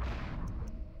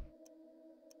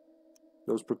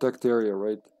 That was protect area,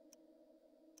 right?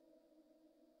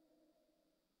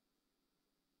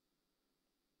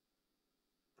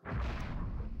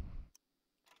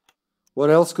 What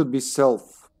else could be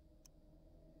self?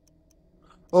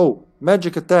 Oh,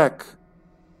 magic attack.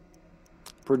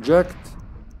 Project.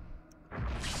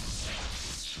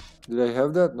 Did I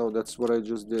have that? No, that's what I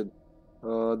just did.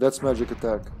 That's magic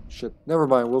attack. Shit. Never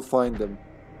mind, we'll find them.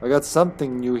 I got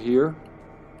something new here.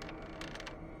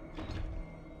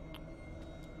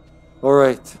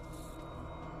 Alright.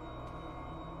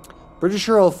 Pretty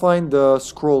sure I'll find the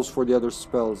scrolls for the other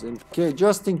spells.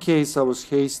 Just in case I was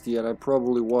hasty, and I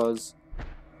probably was.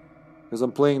 Because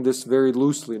I'm playing this very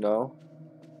loosely now.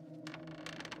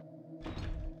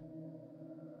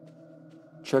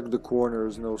 Check the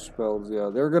corners, no spells. Yeah,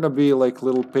 they're gonna be like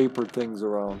little paper things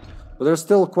around. But there's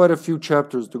still quite a few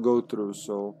chapters to go through,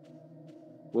 so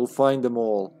we'll find them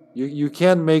all. You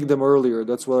can make them earlier.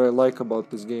 That's what I like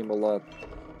about this game a lot.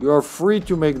 You are free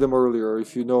to make them earlier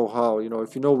if you know how. You know,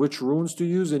 if you know which runes to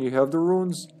use and you have the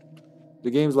runes,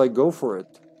 the game's like, go for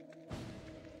it.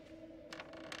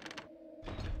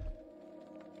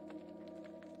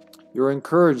 You're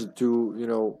encouraged to, you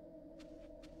know,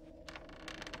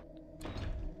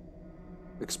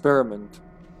 experiment.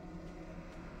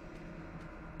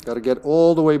 Gotta get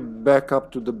all the way back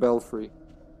up to the belfry.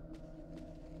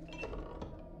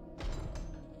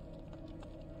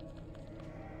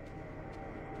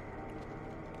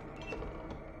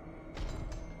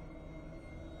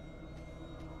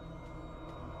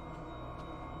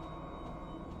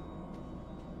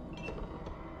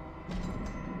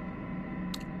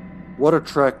 What a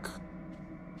trek.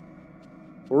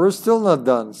 We're still not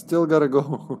done. Still gotta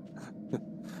go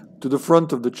to the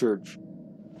front of the church.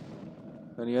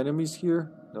 Any enemies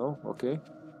here? No? Okay.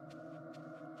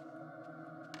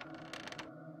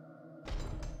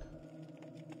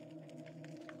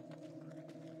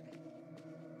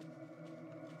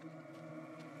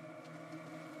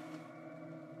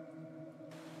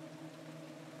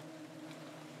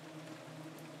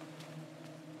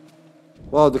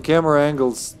 Wow, the camera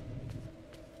angle's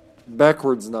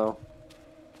backwards now.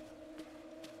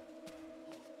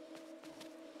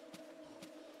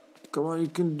 Come on, you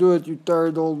can do it, you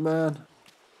tired old man.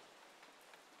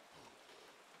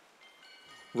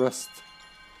 Rest.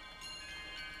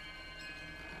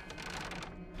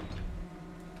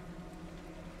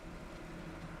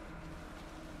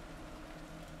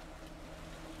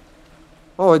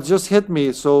 Oh, it just hit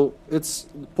me. So it's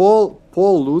Paul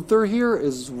Luther here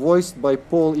is voiced by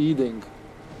Paul Eading.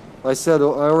 I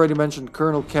already mentioned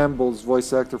Colonel Campbell's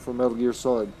voice actor for Metal Gear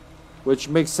Solid, which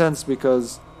makes sense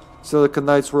because Silicon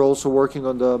Knights were also working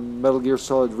on the Metal Gear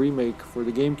Solid remake for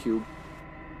the GameCube.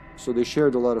 So they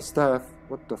shared a lot of staff.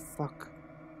 What the fuck?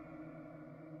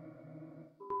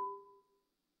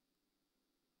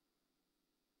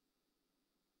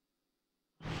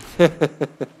 This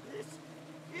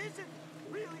isn't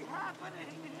really happening.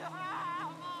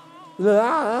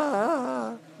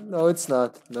 No, it's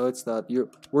not. No, it's not.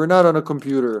 We're not on a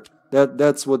computer.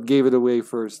 That's what gave it away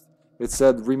first. It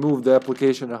said remove the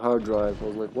application and hard drive. I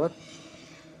was like, what?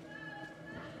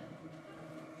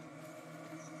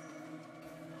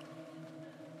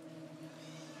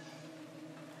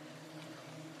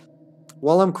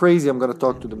 While I'm crazy, I'm gonna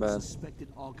talk to the man. Suspected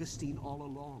Augustine all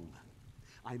along.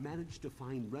 I managed to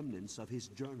find remnants of his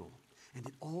journal, and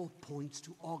it all points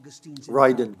to Augustine's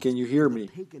Raiden, can you hear me?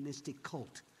 paganistic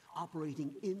cult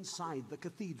operating inside the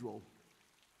cathedral.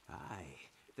 Aye,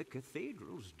 the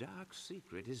cathedral's dark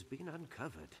secret has been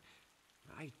uncovered.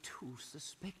 I too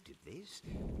suspected this,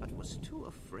 but was too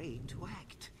afraid to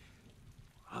act.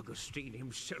 Augustine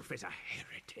himself is a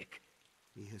heretic.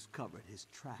 He has covered his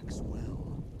tracks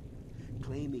well,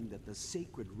 claiming that the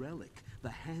sacred relic, the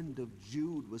Hand of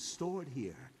Jude, was stored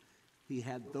here. He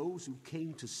had those who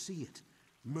came to see it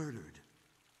murdered.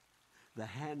 The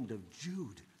Hand of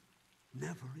Jude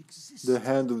never existed. The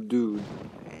Hand of Jude.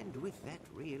 And with that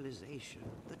realization,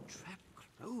 the trap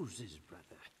closes,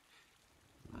 brother.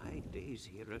 My days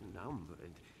here are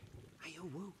numbered. I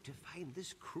awoke to find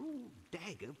this cruel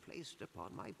dagger placed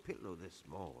upon my pillow this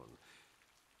morn.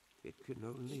 It can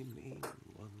only mean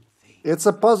one thing. It's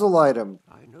a puzzle item.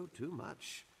 I know too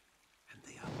much, and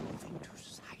they are moving to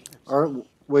silence.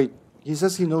 Wait, he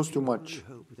says he knows too much.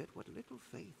 I hope that what little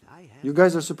faith I have. You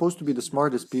guys are supposed to be the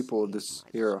smartest people of this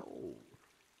era.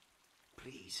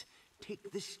 Please,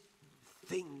 take this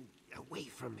thing away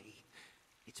from me.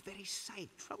 Its very sight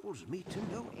troubles me to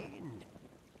no end.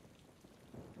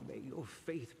 May your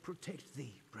faith protect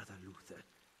thee, Brother Luther.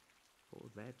 For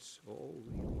that's all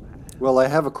you have. Well, I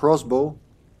have a crossbow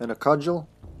and a cudgel.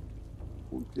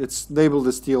 It's labeled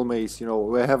a steel mace, you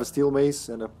know. I have a steel mace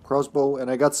and a crossbow,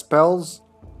 and I got spells.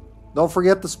 Don't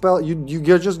forget the spell. You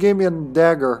just gave me a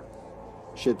dagger.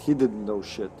 Shit, he didn't know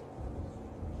shit.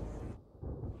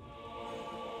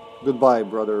 Goodbye,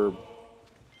 brother.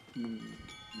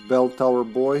 Bell Tower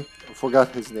boy. I forgot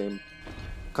his name.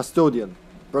 Custodian.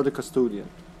 Brother Custodian.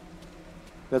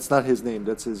 That's not his name,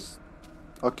 that's his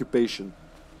occupation.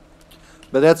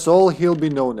 But that's all he'll be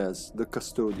known as, the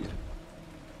Custodian.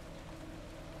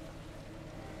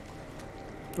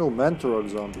 Oh, Mantorog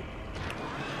zombie.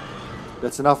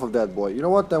 That's enough of that, boy. You know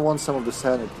what? I want some of the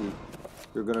sanity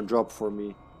you're gonna drop for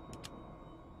me.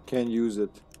 Can't use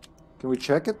it. Can we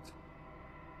check it?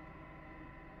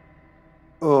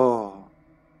 Oh.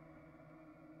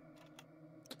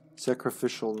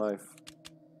 Sacrificial knife.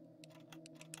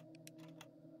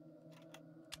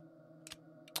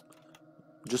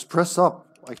 Just press up.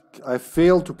 I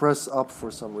failed to press up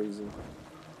for some reason.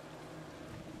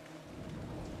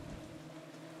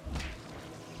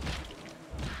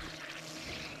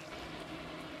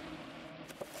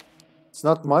 It's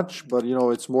not much, but you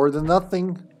know, it's more than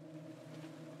nothing.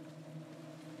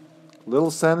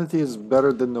 Little sanity is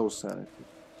better than no sanity.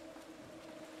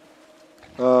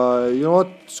 You know what?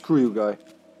 Screw you, guy.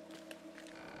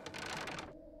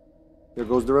 Here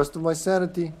goes the rest of my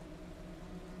sanity.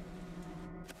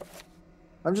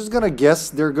 I'm just gonna guess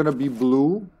they're gonna be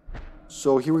blue.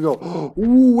 So here we go.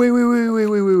 Ooh,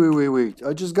 wait.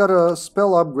 I just got a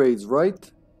spell upgrades,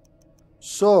 right?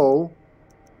 So,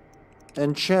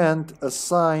 enchant,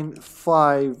 assign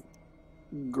 5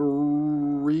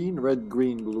 green, red,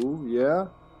 green, blue, yeah,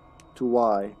 to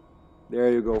Y.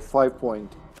 There you go, 5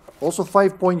 point. Also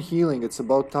 5 point healing, it's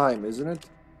about time, isn't it?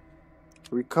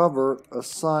 Recover,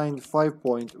 assign 5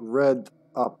 point, red,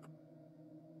 up.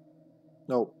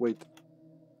 No, wait.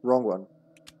 Wrong one.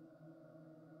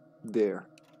 There.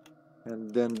 And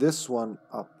then this one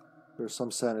up. There's some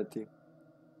sanity.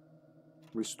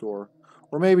 Restore.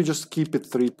 Or maybe just keep it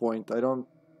 3 point. I don't...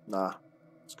 Nah.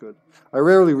 It's good. I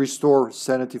rarely restore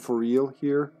sanity for real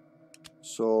here.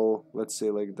 So, let's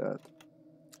say like that.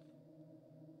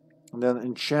 And then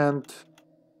enchant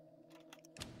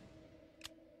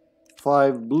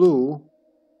 5 blue.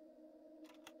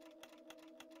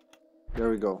 There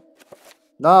we go.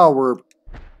 Now we're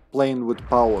playing with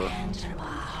power.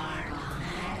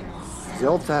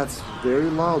 Xel'lotath's very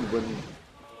loud when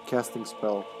casting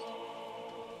spell.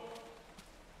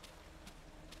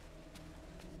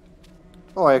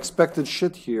 Oh, I expected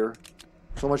shit here.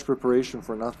 So much preparation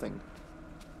for nothing.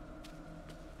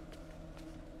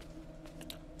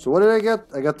 So what did I get?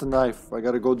 I got the knife. I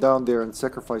gotta go down there and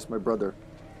sacrifice my brother.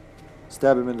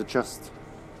 Stab him in the chest.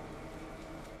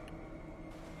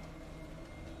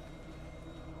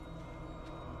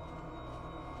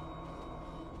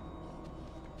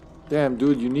 Damn,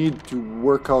 dude, you need to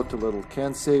work out a little.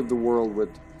 Can't save the world with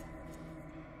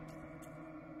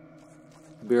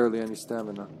barely any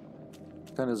stamina.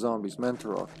 What kind of zombies?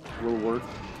 Mantorog. Will work.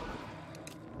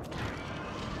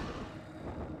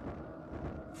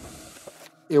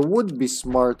 it would be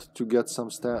smart to get some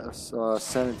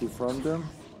sanity from them.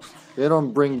 They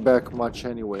don't bring back much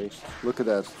anyway. Look at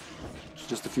that.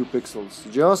 Just a few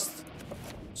pixels. Just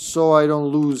so I don't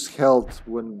lose health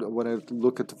when I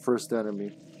look at the first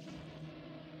enemy.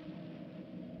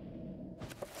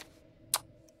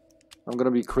 I'm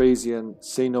gonna be crazy and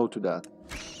say no to that.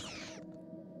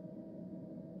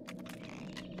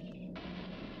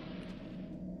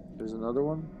 There's another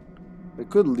one. I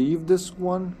could leave this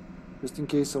one just in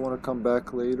case I want to come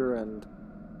back later and,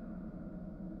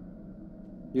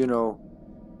 you know,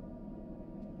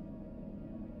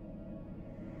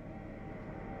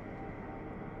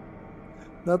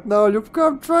 not now, Lupka,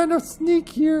 I'm trying to sneak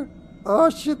here. Oh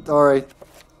shit, alright.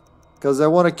 Because I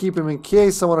want to keep him in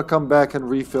case I want to come back and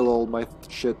refill all my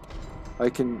shit.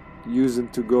 I can use him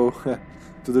to go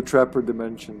to the Trapper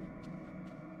dimension.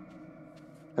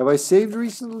 Have I saved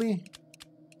recently?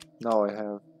 No, I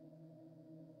have.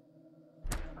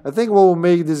 I think what will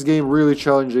make this game really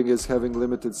challenging is having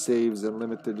limited saves and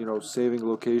limited, you know, saving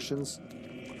locations.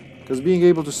 Because being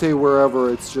able to save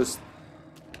wherever, it's just...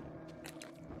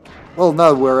 Well,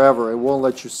 not wherever. It won't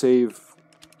let you save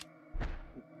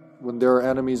when there are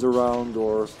enemies around,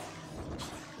 or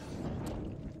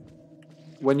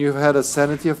when you've had a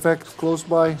sanity effect close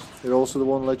by. It also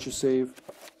won't let you save.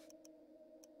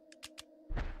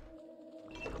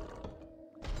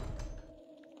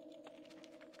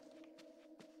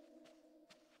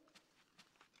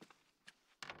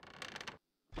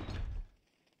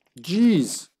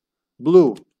 Jeez.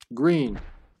 Blue, green,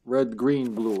 red,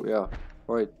 green, blue. Yeah.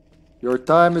 Alright. Your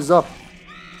time is up,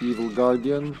 evil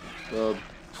guardian.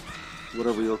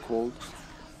 Whatever you're called.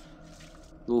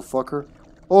 Little fucker.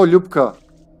 Oh, Lupka.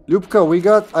 Lupka, we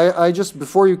got... I just...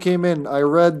 Before you came in, I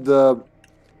read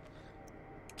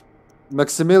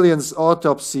Maximilian's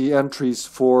autopsy entries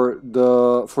for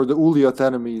the Ulyaoth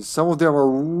enemies. Some of them are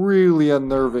really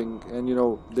unnerving. And, you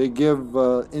know, they give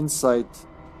insight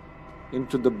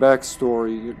into the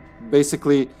backstory.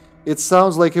 Basically, it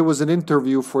sounds like it was an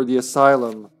interview for the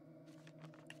asylum.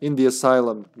 In the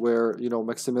asylum where, you know,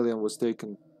 Maximilian was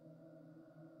taken.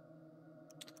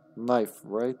 Knife,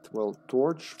 right? Well,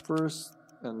 torch first,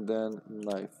 and then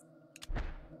knife.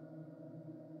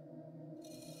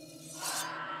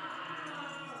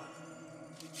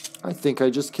 I think I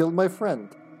just killed my friend.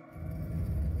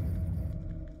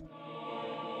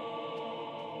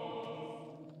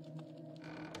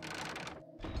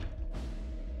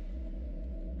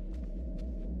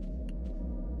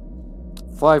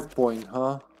 $5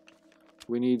 huh?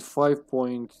 We need 5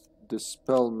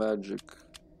 dispel magic.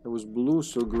 It was blue,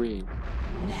 so green.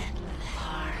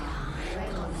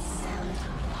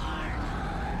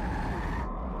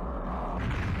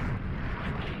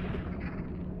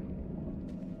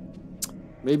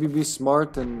 Maybe be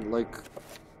smart and, like,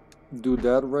 do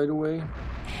that right away.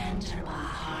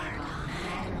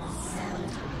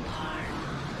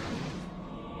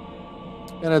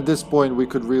 And at this point, we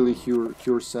could really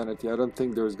cure sanity. I don't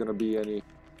think there's gonna be any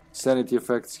sanity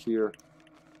effects here.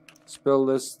 Spell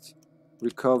list,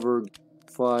 recover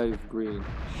 5 green.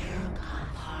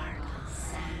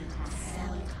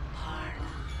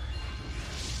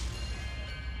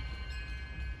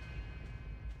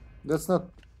 That's not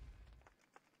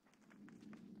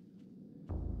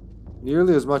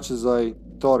nearly as much as I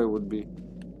thought it would be.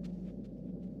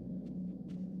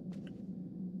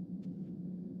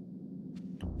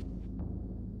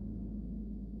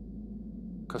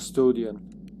 Custodian.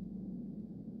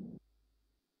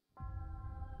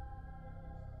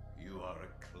 You are a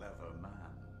clever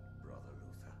man, Brother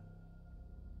Luther.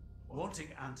 Wanting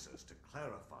answers to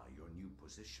clarify your new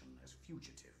position as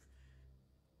fugitive,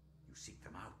 you seek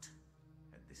them out,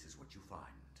 and this is what you find.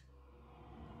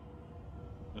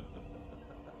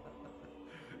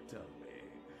 Tell me,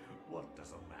 what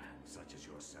does a man such as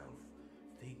yourself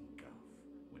think of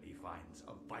when he finds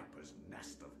a viper's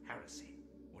nest of heresy?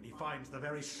 When he finds the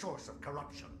very source of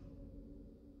corruption?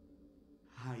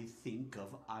 I think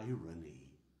of irony.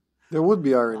 There would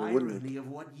be irony, wouldn't it? Irony of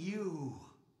what you,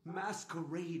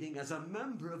 masquerading as a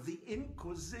member of the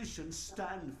Inquisition,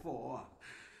 stand for.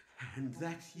 And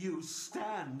that you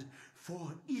stand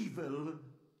for evil.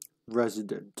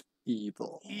 Resident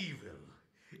Evil. Evil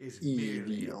is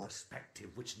merely a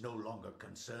perspective which no longer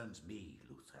concerns me,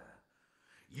 Luther.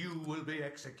 You will be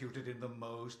executed in the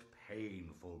most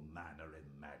painful manner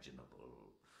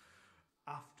imaginable.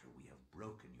 After we have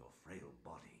broken your frail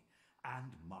body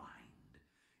and mind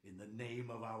in the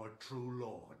name of our true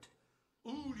Lord,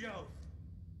 Ulyaoth.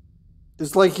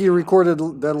 It's like he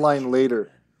recorded that line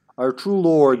later. Our true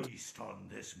Lord,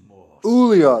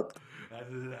 Ulyaoth.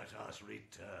 and let us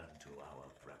return to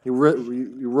our He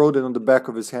wrote it on the back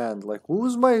of his hand. Like, who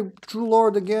was my true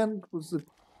lord again? Was it?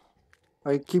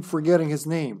 I keep forgetting his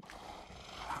name.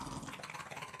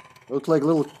 Looked like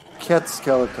little cat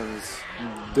skeletons.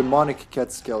 Demonic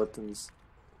cat skeletons.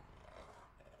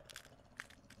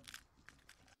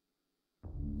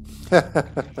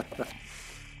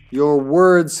 Your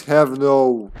words have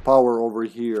no power over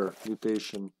here,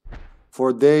 mutation.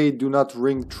 For they do not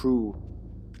ring true.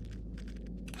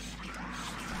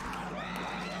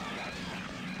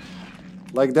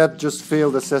 Like that just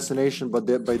failed assassination by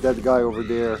that guy over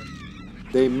there.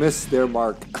 They missed their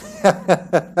mark.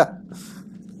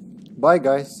 Bye,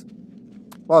 guys.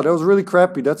 Wow, that was really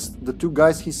crappy. That's the two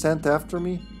guys he sent after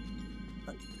me.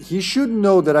 He should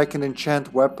know that I can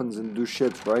enchant weapons and do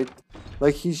shit, right?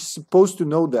 Like, he's supposed to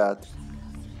know that.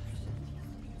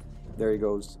 There he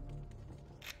goes.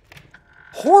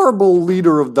 Horrible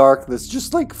leader of darkness.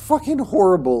 Just like fucking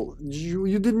horrible.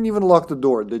 You didn't even lock the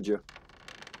door, did you?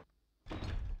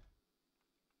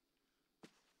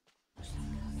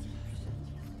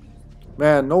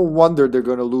 Man, no wonder they're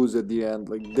gonna lose at the end.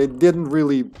 Like, they didn't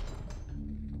really...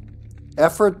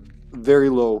 Effort, very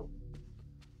low.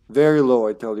 Very low,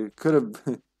 I tell you. Could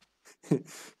have...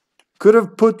 could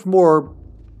have put more...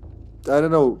 I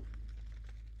don't know...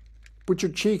 Put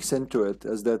your cheeks into it,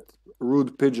 as that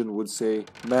rude pigeon would say.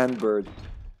 Man bird.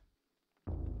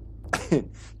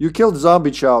 You killed Zombie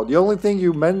Chow. The only thing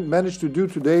you managed to do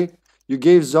today, you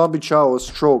gave Zombie Chow a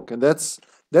stroke. And that's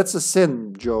a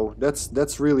sin, Joe.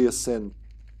 That's really a sin.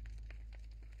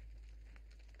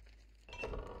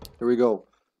 Here we go.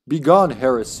 Begone,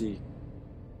 heresy.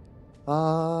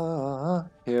 Ah,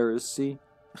 heresy.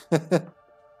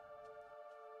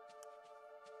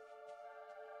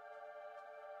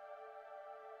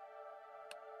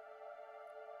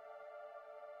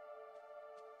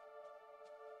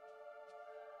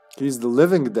 He's the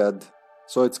living dead.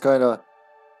 So it's kind of...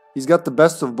 He's got the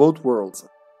best of both worlds.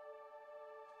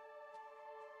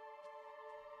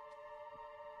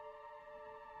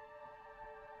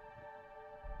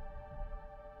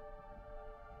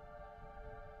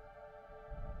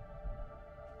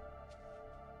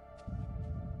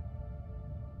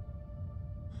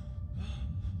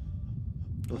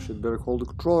 Oh shit, better hold the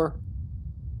controller.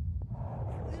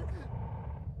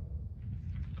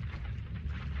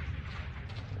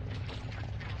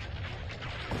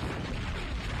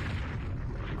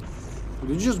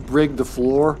 Did you just break the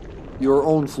floor? Your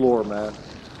own floor, man.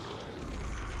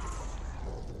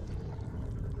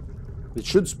 It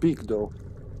should speak, though.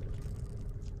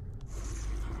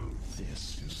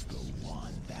 This is the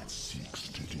one that seeks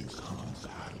to do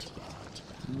combat.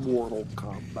 Mortal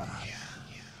Kombat.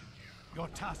 Your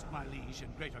task, my liege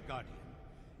and greater guardian,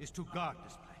 is to guard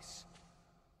this place.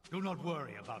 Do not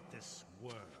worry about this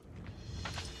worm.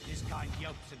 His kind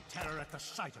yelps in terror at the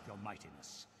sight of your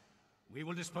mightiness. We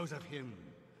will dispose of him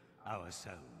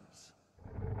ourselves.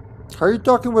 How are you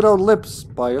talking without lips,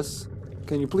 Pius?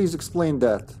 Can you please explain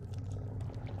that?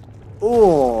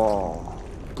 Oh,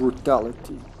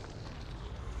 brutality.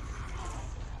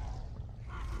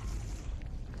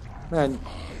 Man.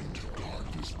 I to guard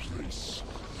this place,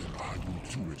 and I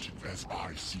will do it as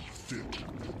I see fit.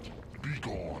 Be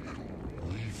gone,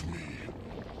 leave me,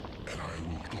 and I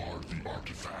will guard the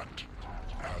artifact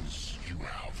as you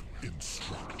have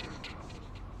instructed.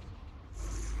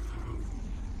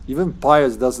 Even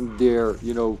Pius doesn't dare,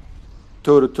 you know,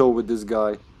 toe-to-toe with this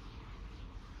guy.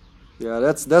 Yeah,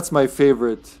 that's my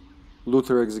favorite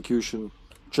Luther execution.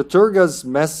 Chatturg'gha's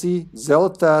messy,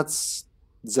 Xel'lotath's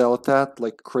Xel'lotath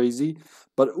like crazy,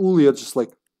 but Ulyaoth just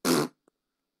like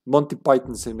Monty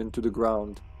Pythons him into the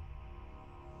ground.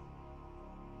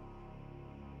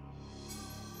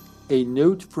 A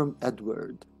note from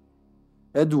Edward.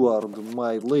 Edward,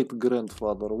 my late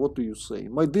grandfather, what do you say?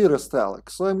 My dearest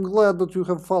Alex, I'm glad that you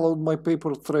have followed my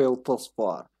paper trail thus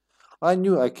far. I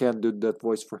knew I can't do that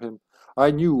voice for him.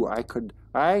 I knew I could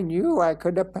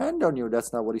depend on you.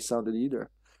 That's not what he sounded either.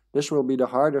 This will be the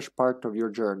hardest part of your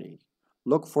journey.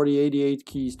 Look for the 88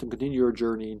 keys to continue your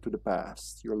journey into the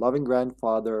past. Your loving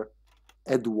grandfather,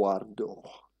 Eduardo.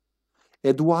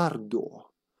 Eduardo.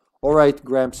 Alright,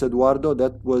 Gramps Eduardo,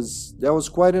 that was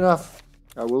quite enough,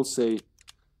 I will say.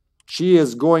 She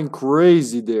is going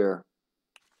crazy there.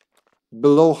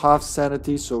 Below half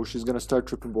sanity, so she's gonna start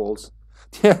tripping balls.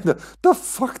 Yeah, the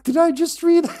fuck did I just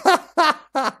read?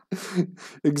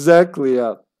 Exactly,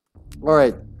 yeah.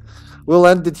 Alright, we'll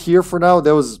end it here for now.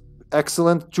 That was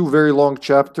excellent. 2 very long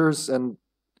chapters, and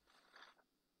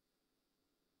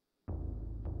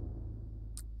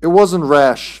it wasn't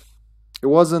rash. It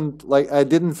wasn't like I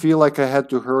didn't feel like I had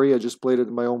to hurry. I just played it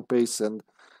at my own pace, and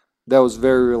That was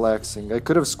very relaxing. I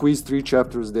could have squeezed 3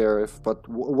 chapters there, but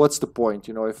what's the point?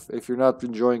 You know, if you're not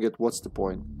enjoying it, what's the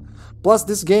point? Plus,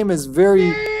 this game is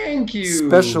very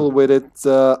special with its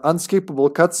unskippable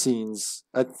cutscenes.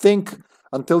 I think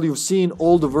until you've seen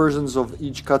all the versions of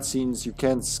each cutscenes, you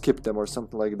can't skip them or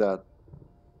something like that.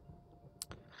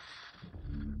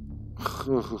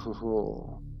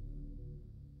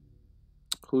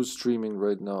 Who's streaming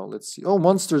right now? Let's see. Oh,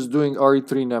 Monster's doing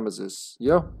RE3 Nemesis.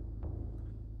 Yeah.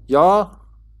 Yeah.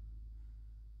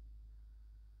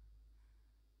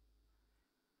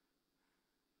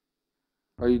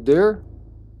 Are you there?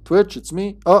 Twitch, it's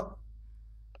me. Oh.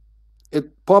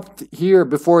 It popped here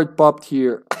before it popped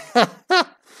here.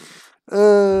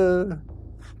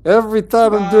 Every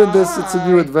time I'm doing this, it's a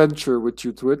new adventure with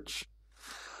you, Twitch.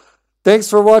 Thanks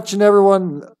for watching,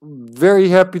 everyone. Very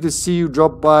happy to see you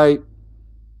drop by.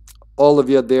 All of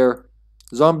you there.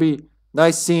 Zombie,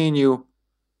 nice seeing you.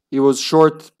 It was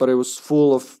short, but it was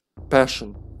full of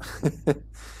passion.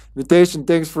 Mutation,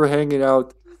 thanks for hanging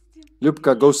out.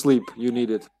 Lupka, go sleep. You need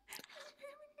it.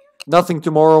 Nothing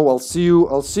tomorrow. I'll see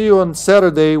you on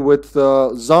Saturday with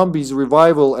Zombies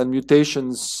Revival and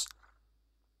Mutations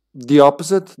the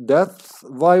opposite, Death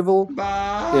Revival in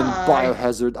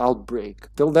Biohazard Outbreak.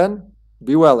 Till then,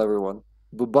 be well, everyone.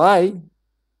 Bye-bye.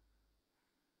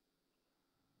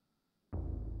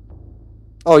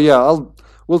 Oh yeah,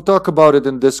 we'll talk about it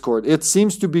in Discord. It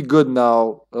seems to be good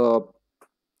now.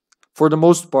 For the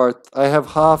most part, I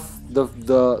have half the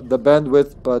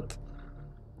bandwidth, but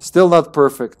still not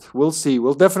perfect. We'll see.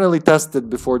 We'll definitely test it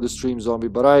before the stream, Zombie,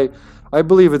 but I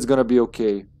believe it's gonna be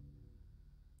okay.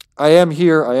 I am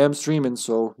here. I am streaming,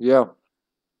 so yeah.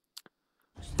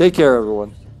 Take care,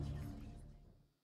 everyone.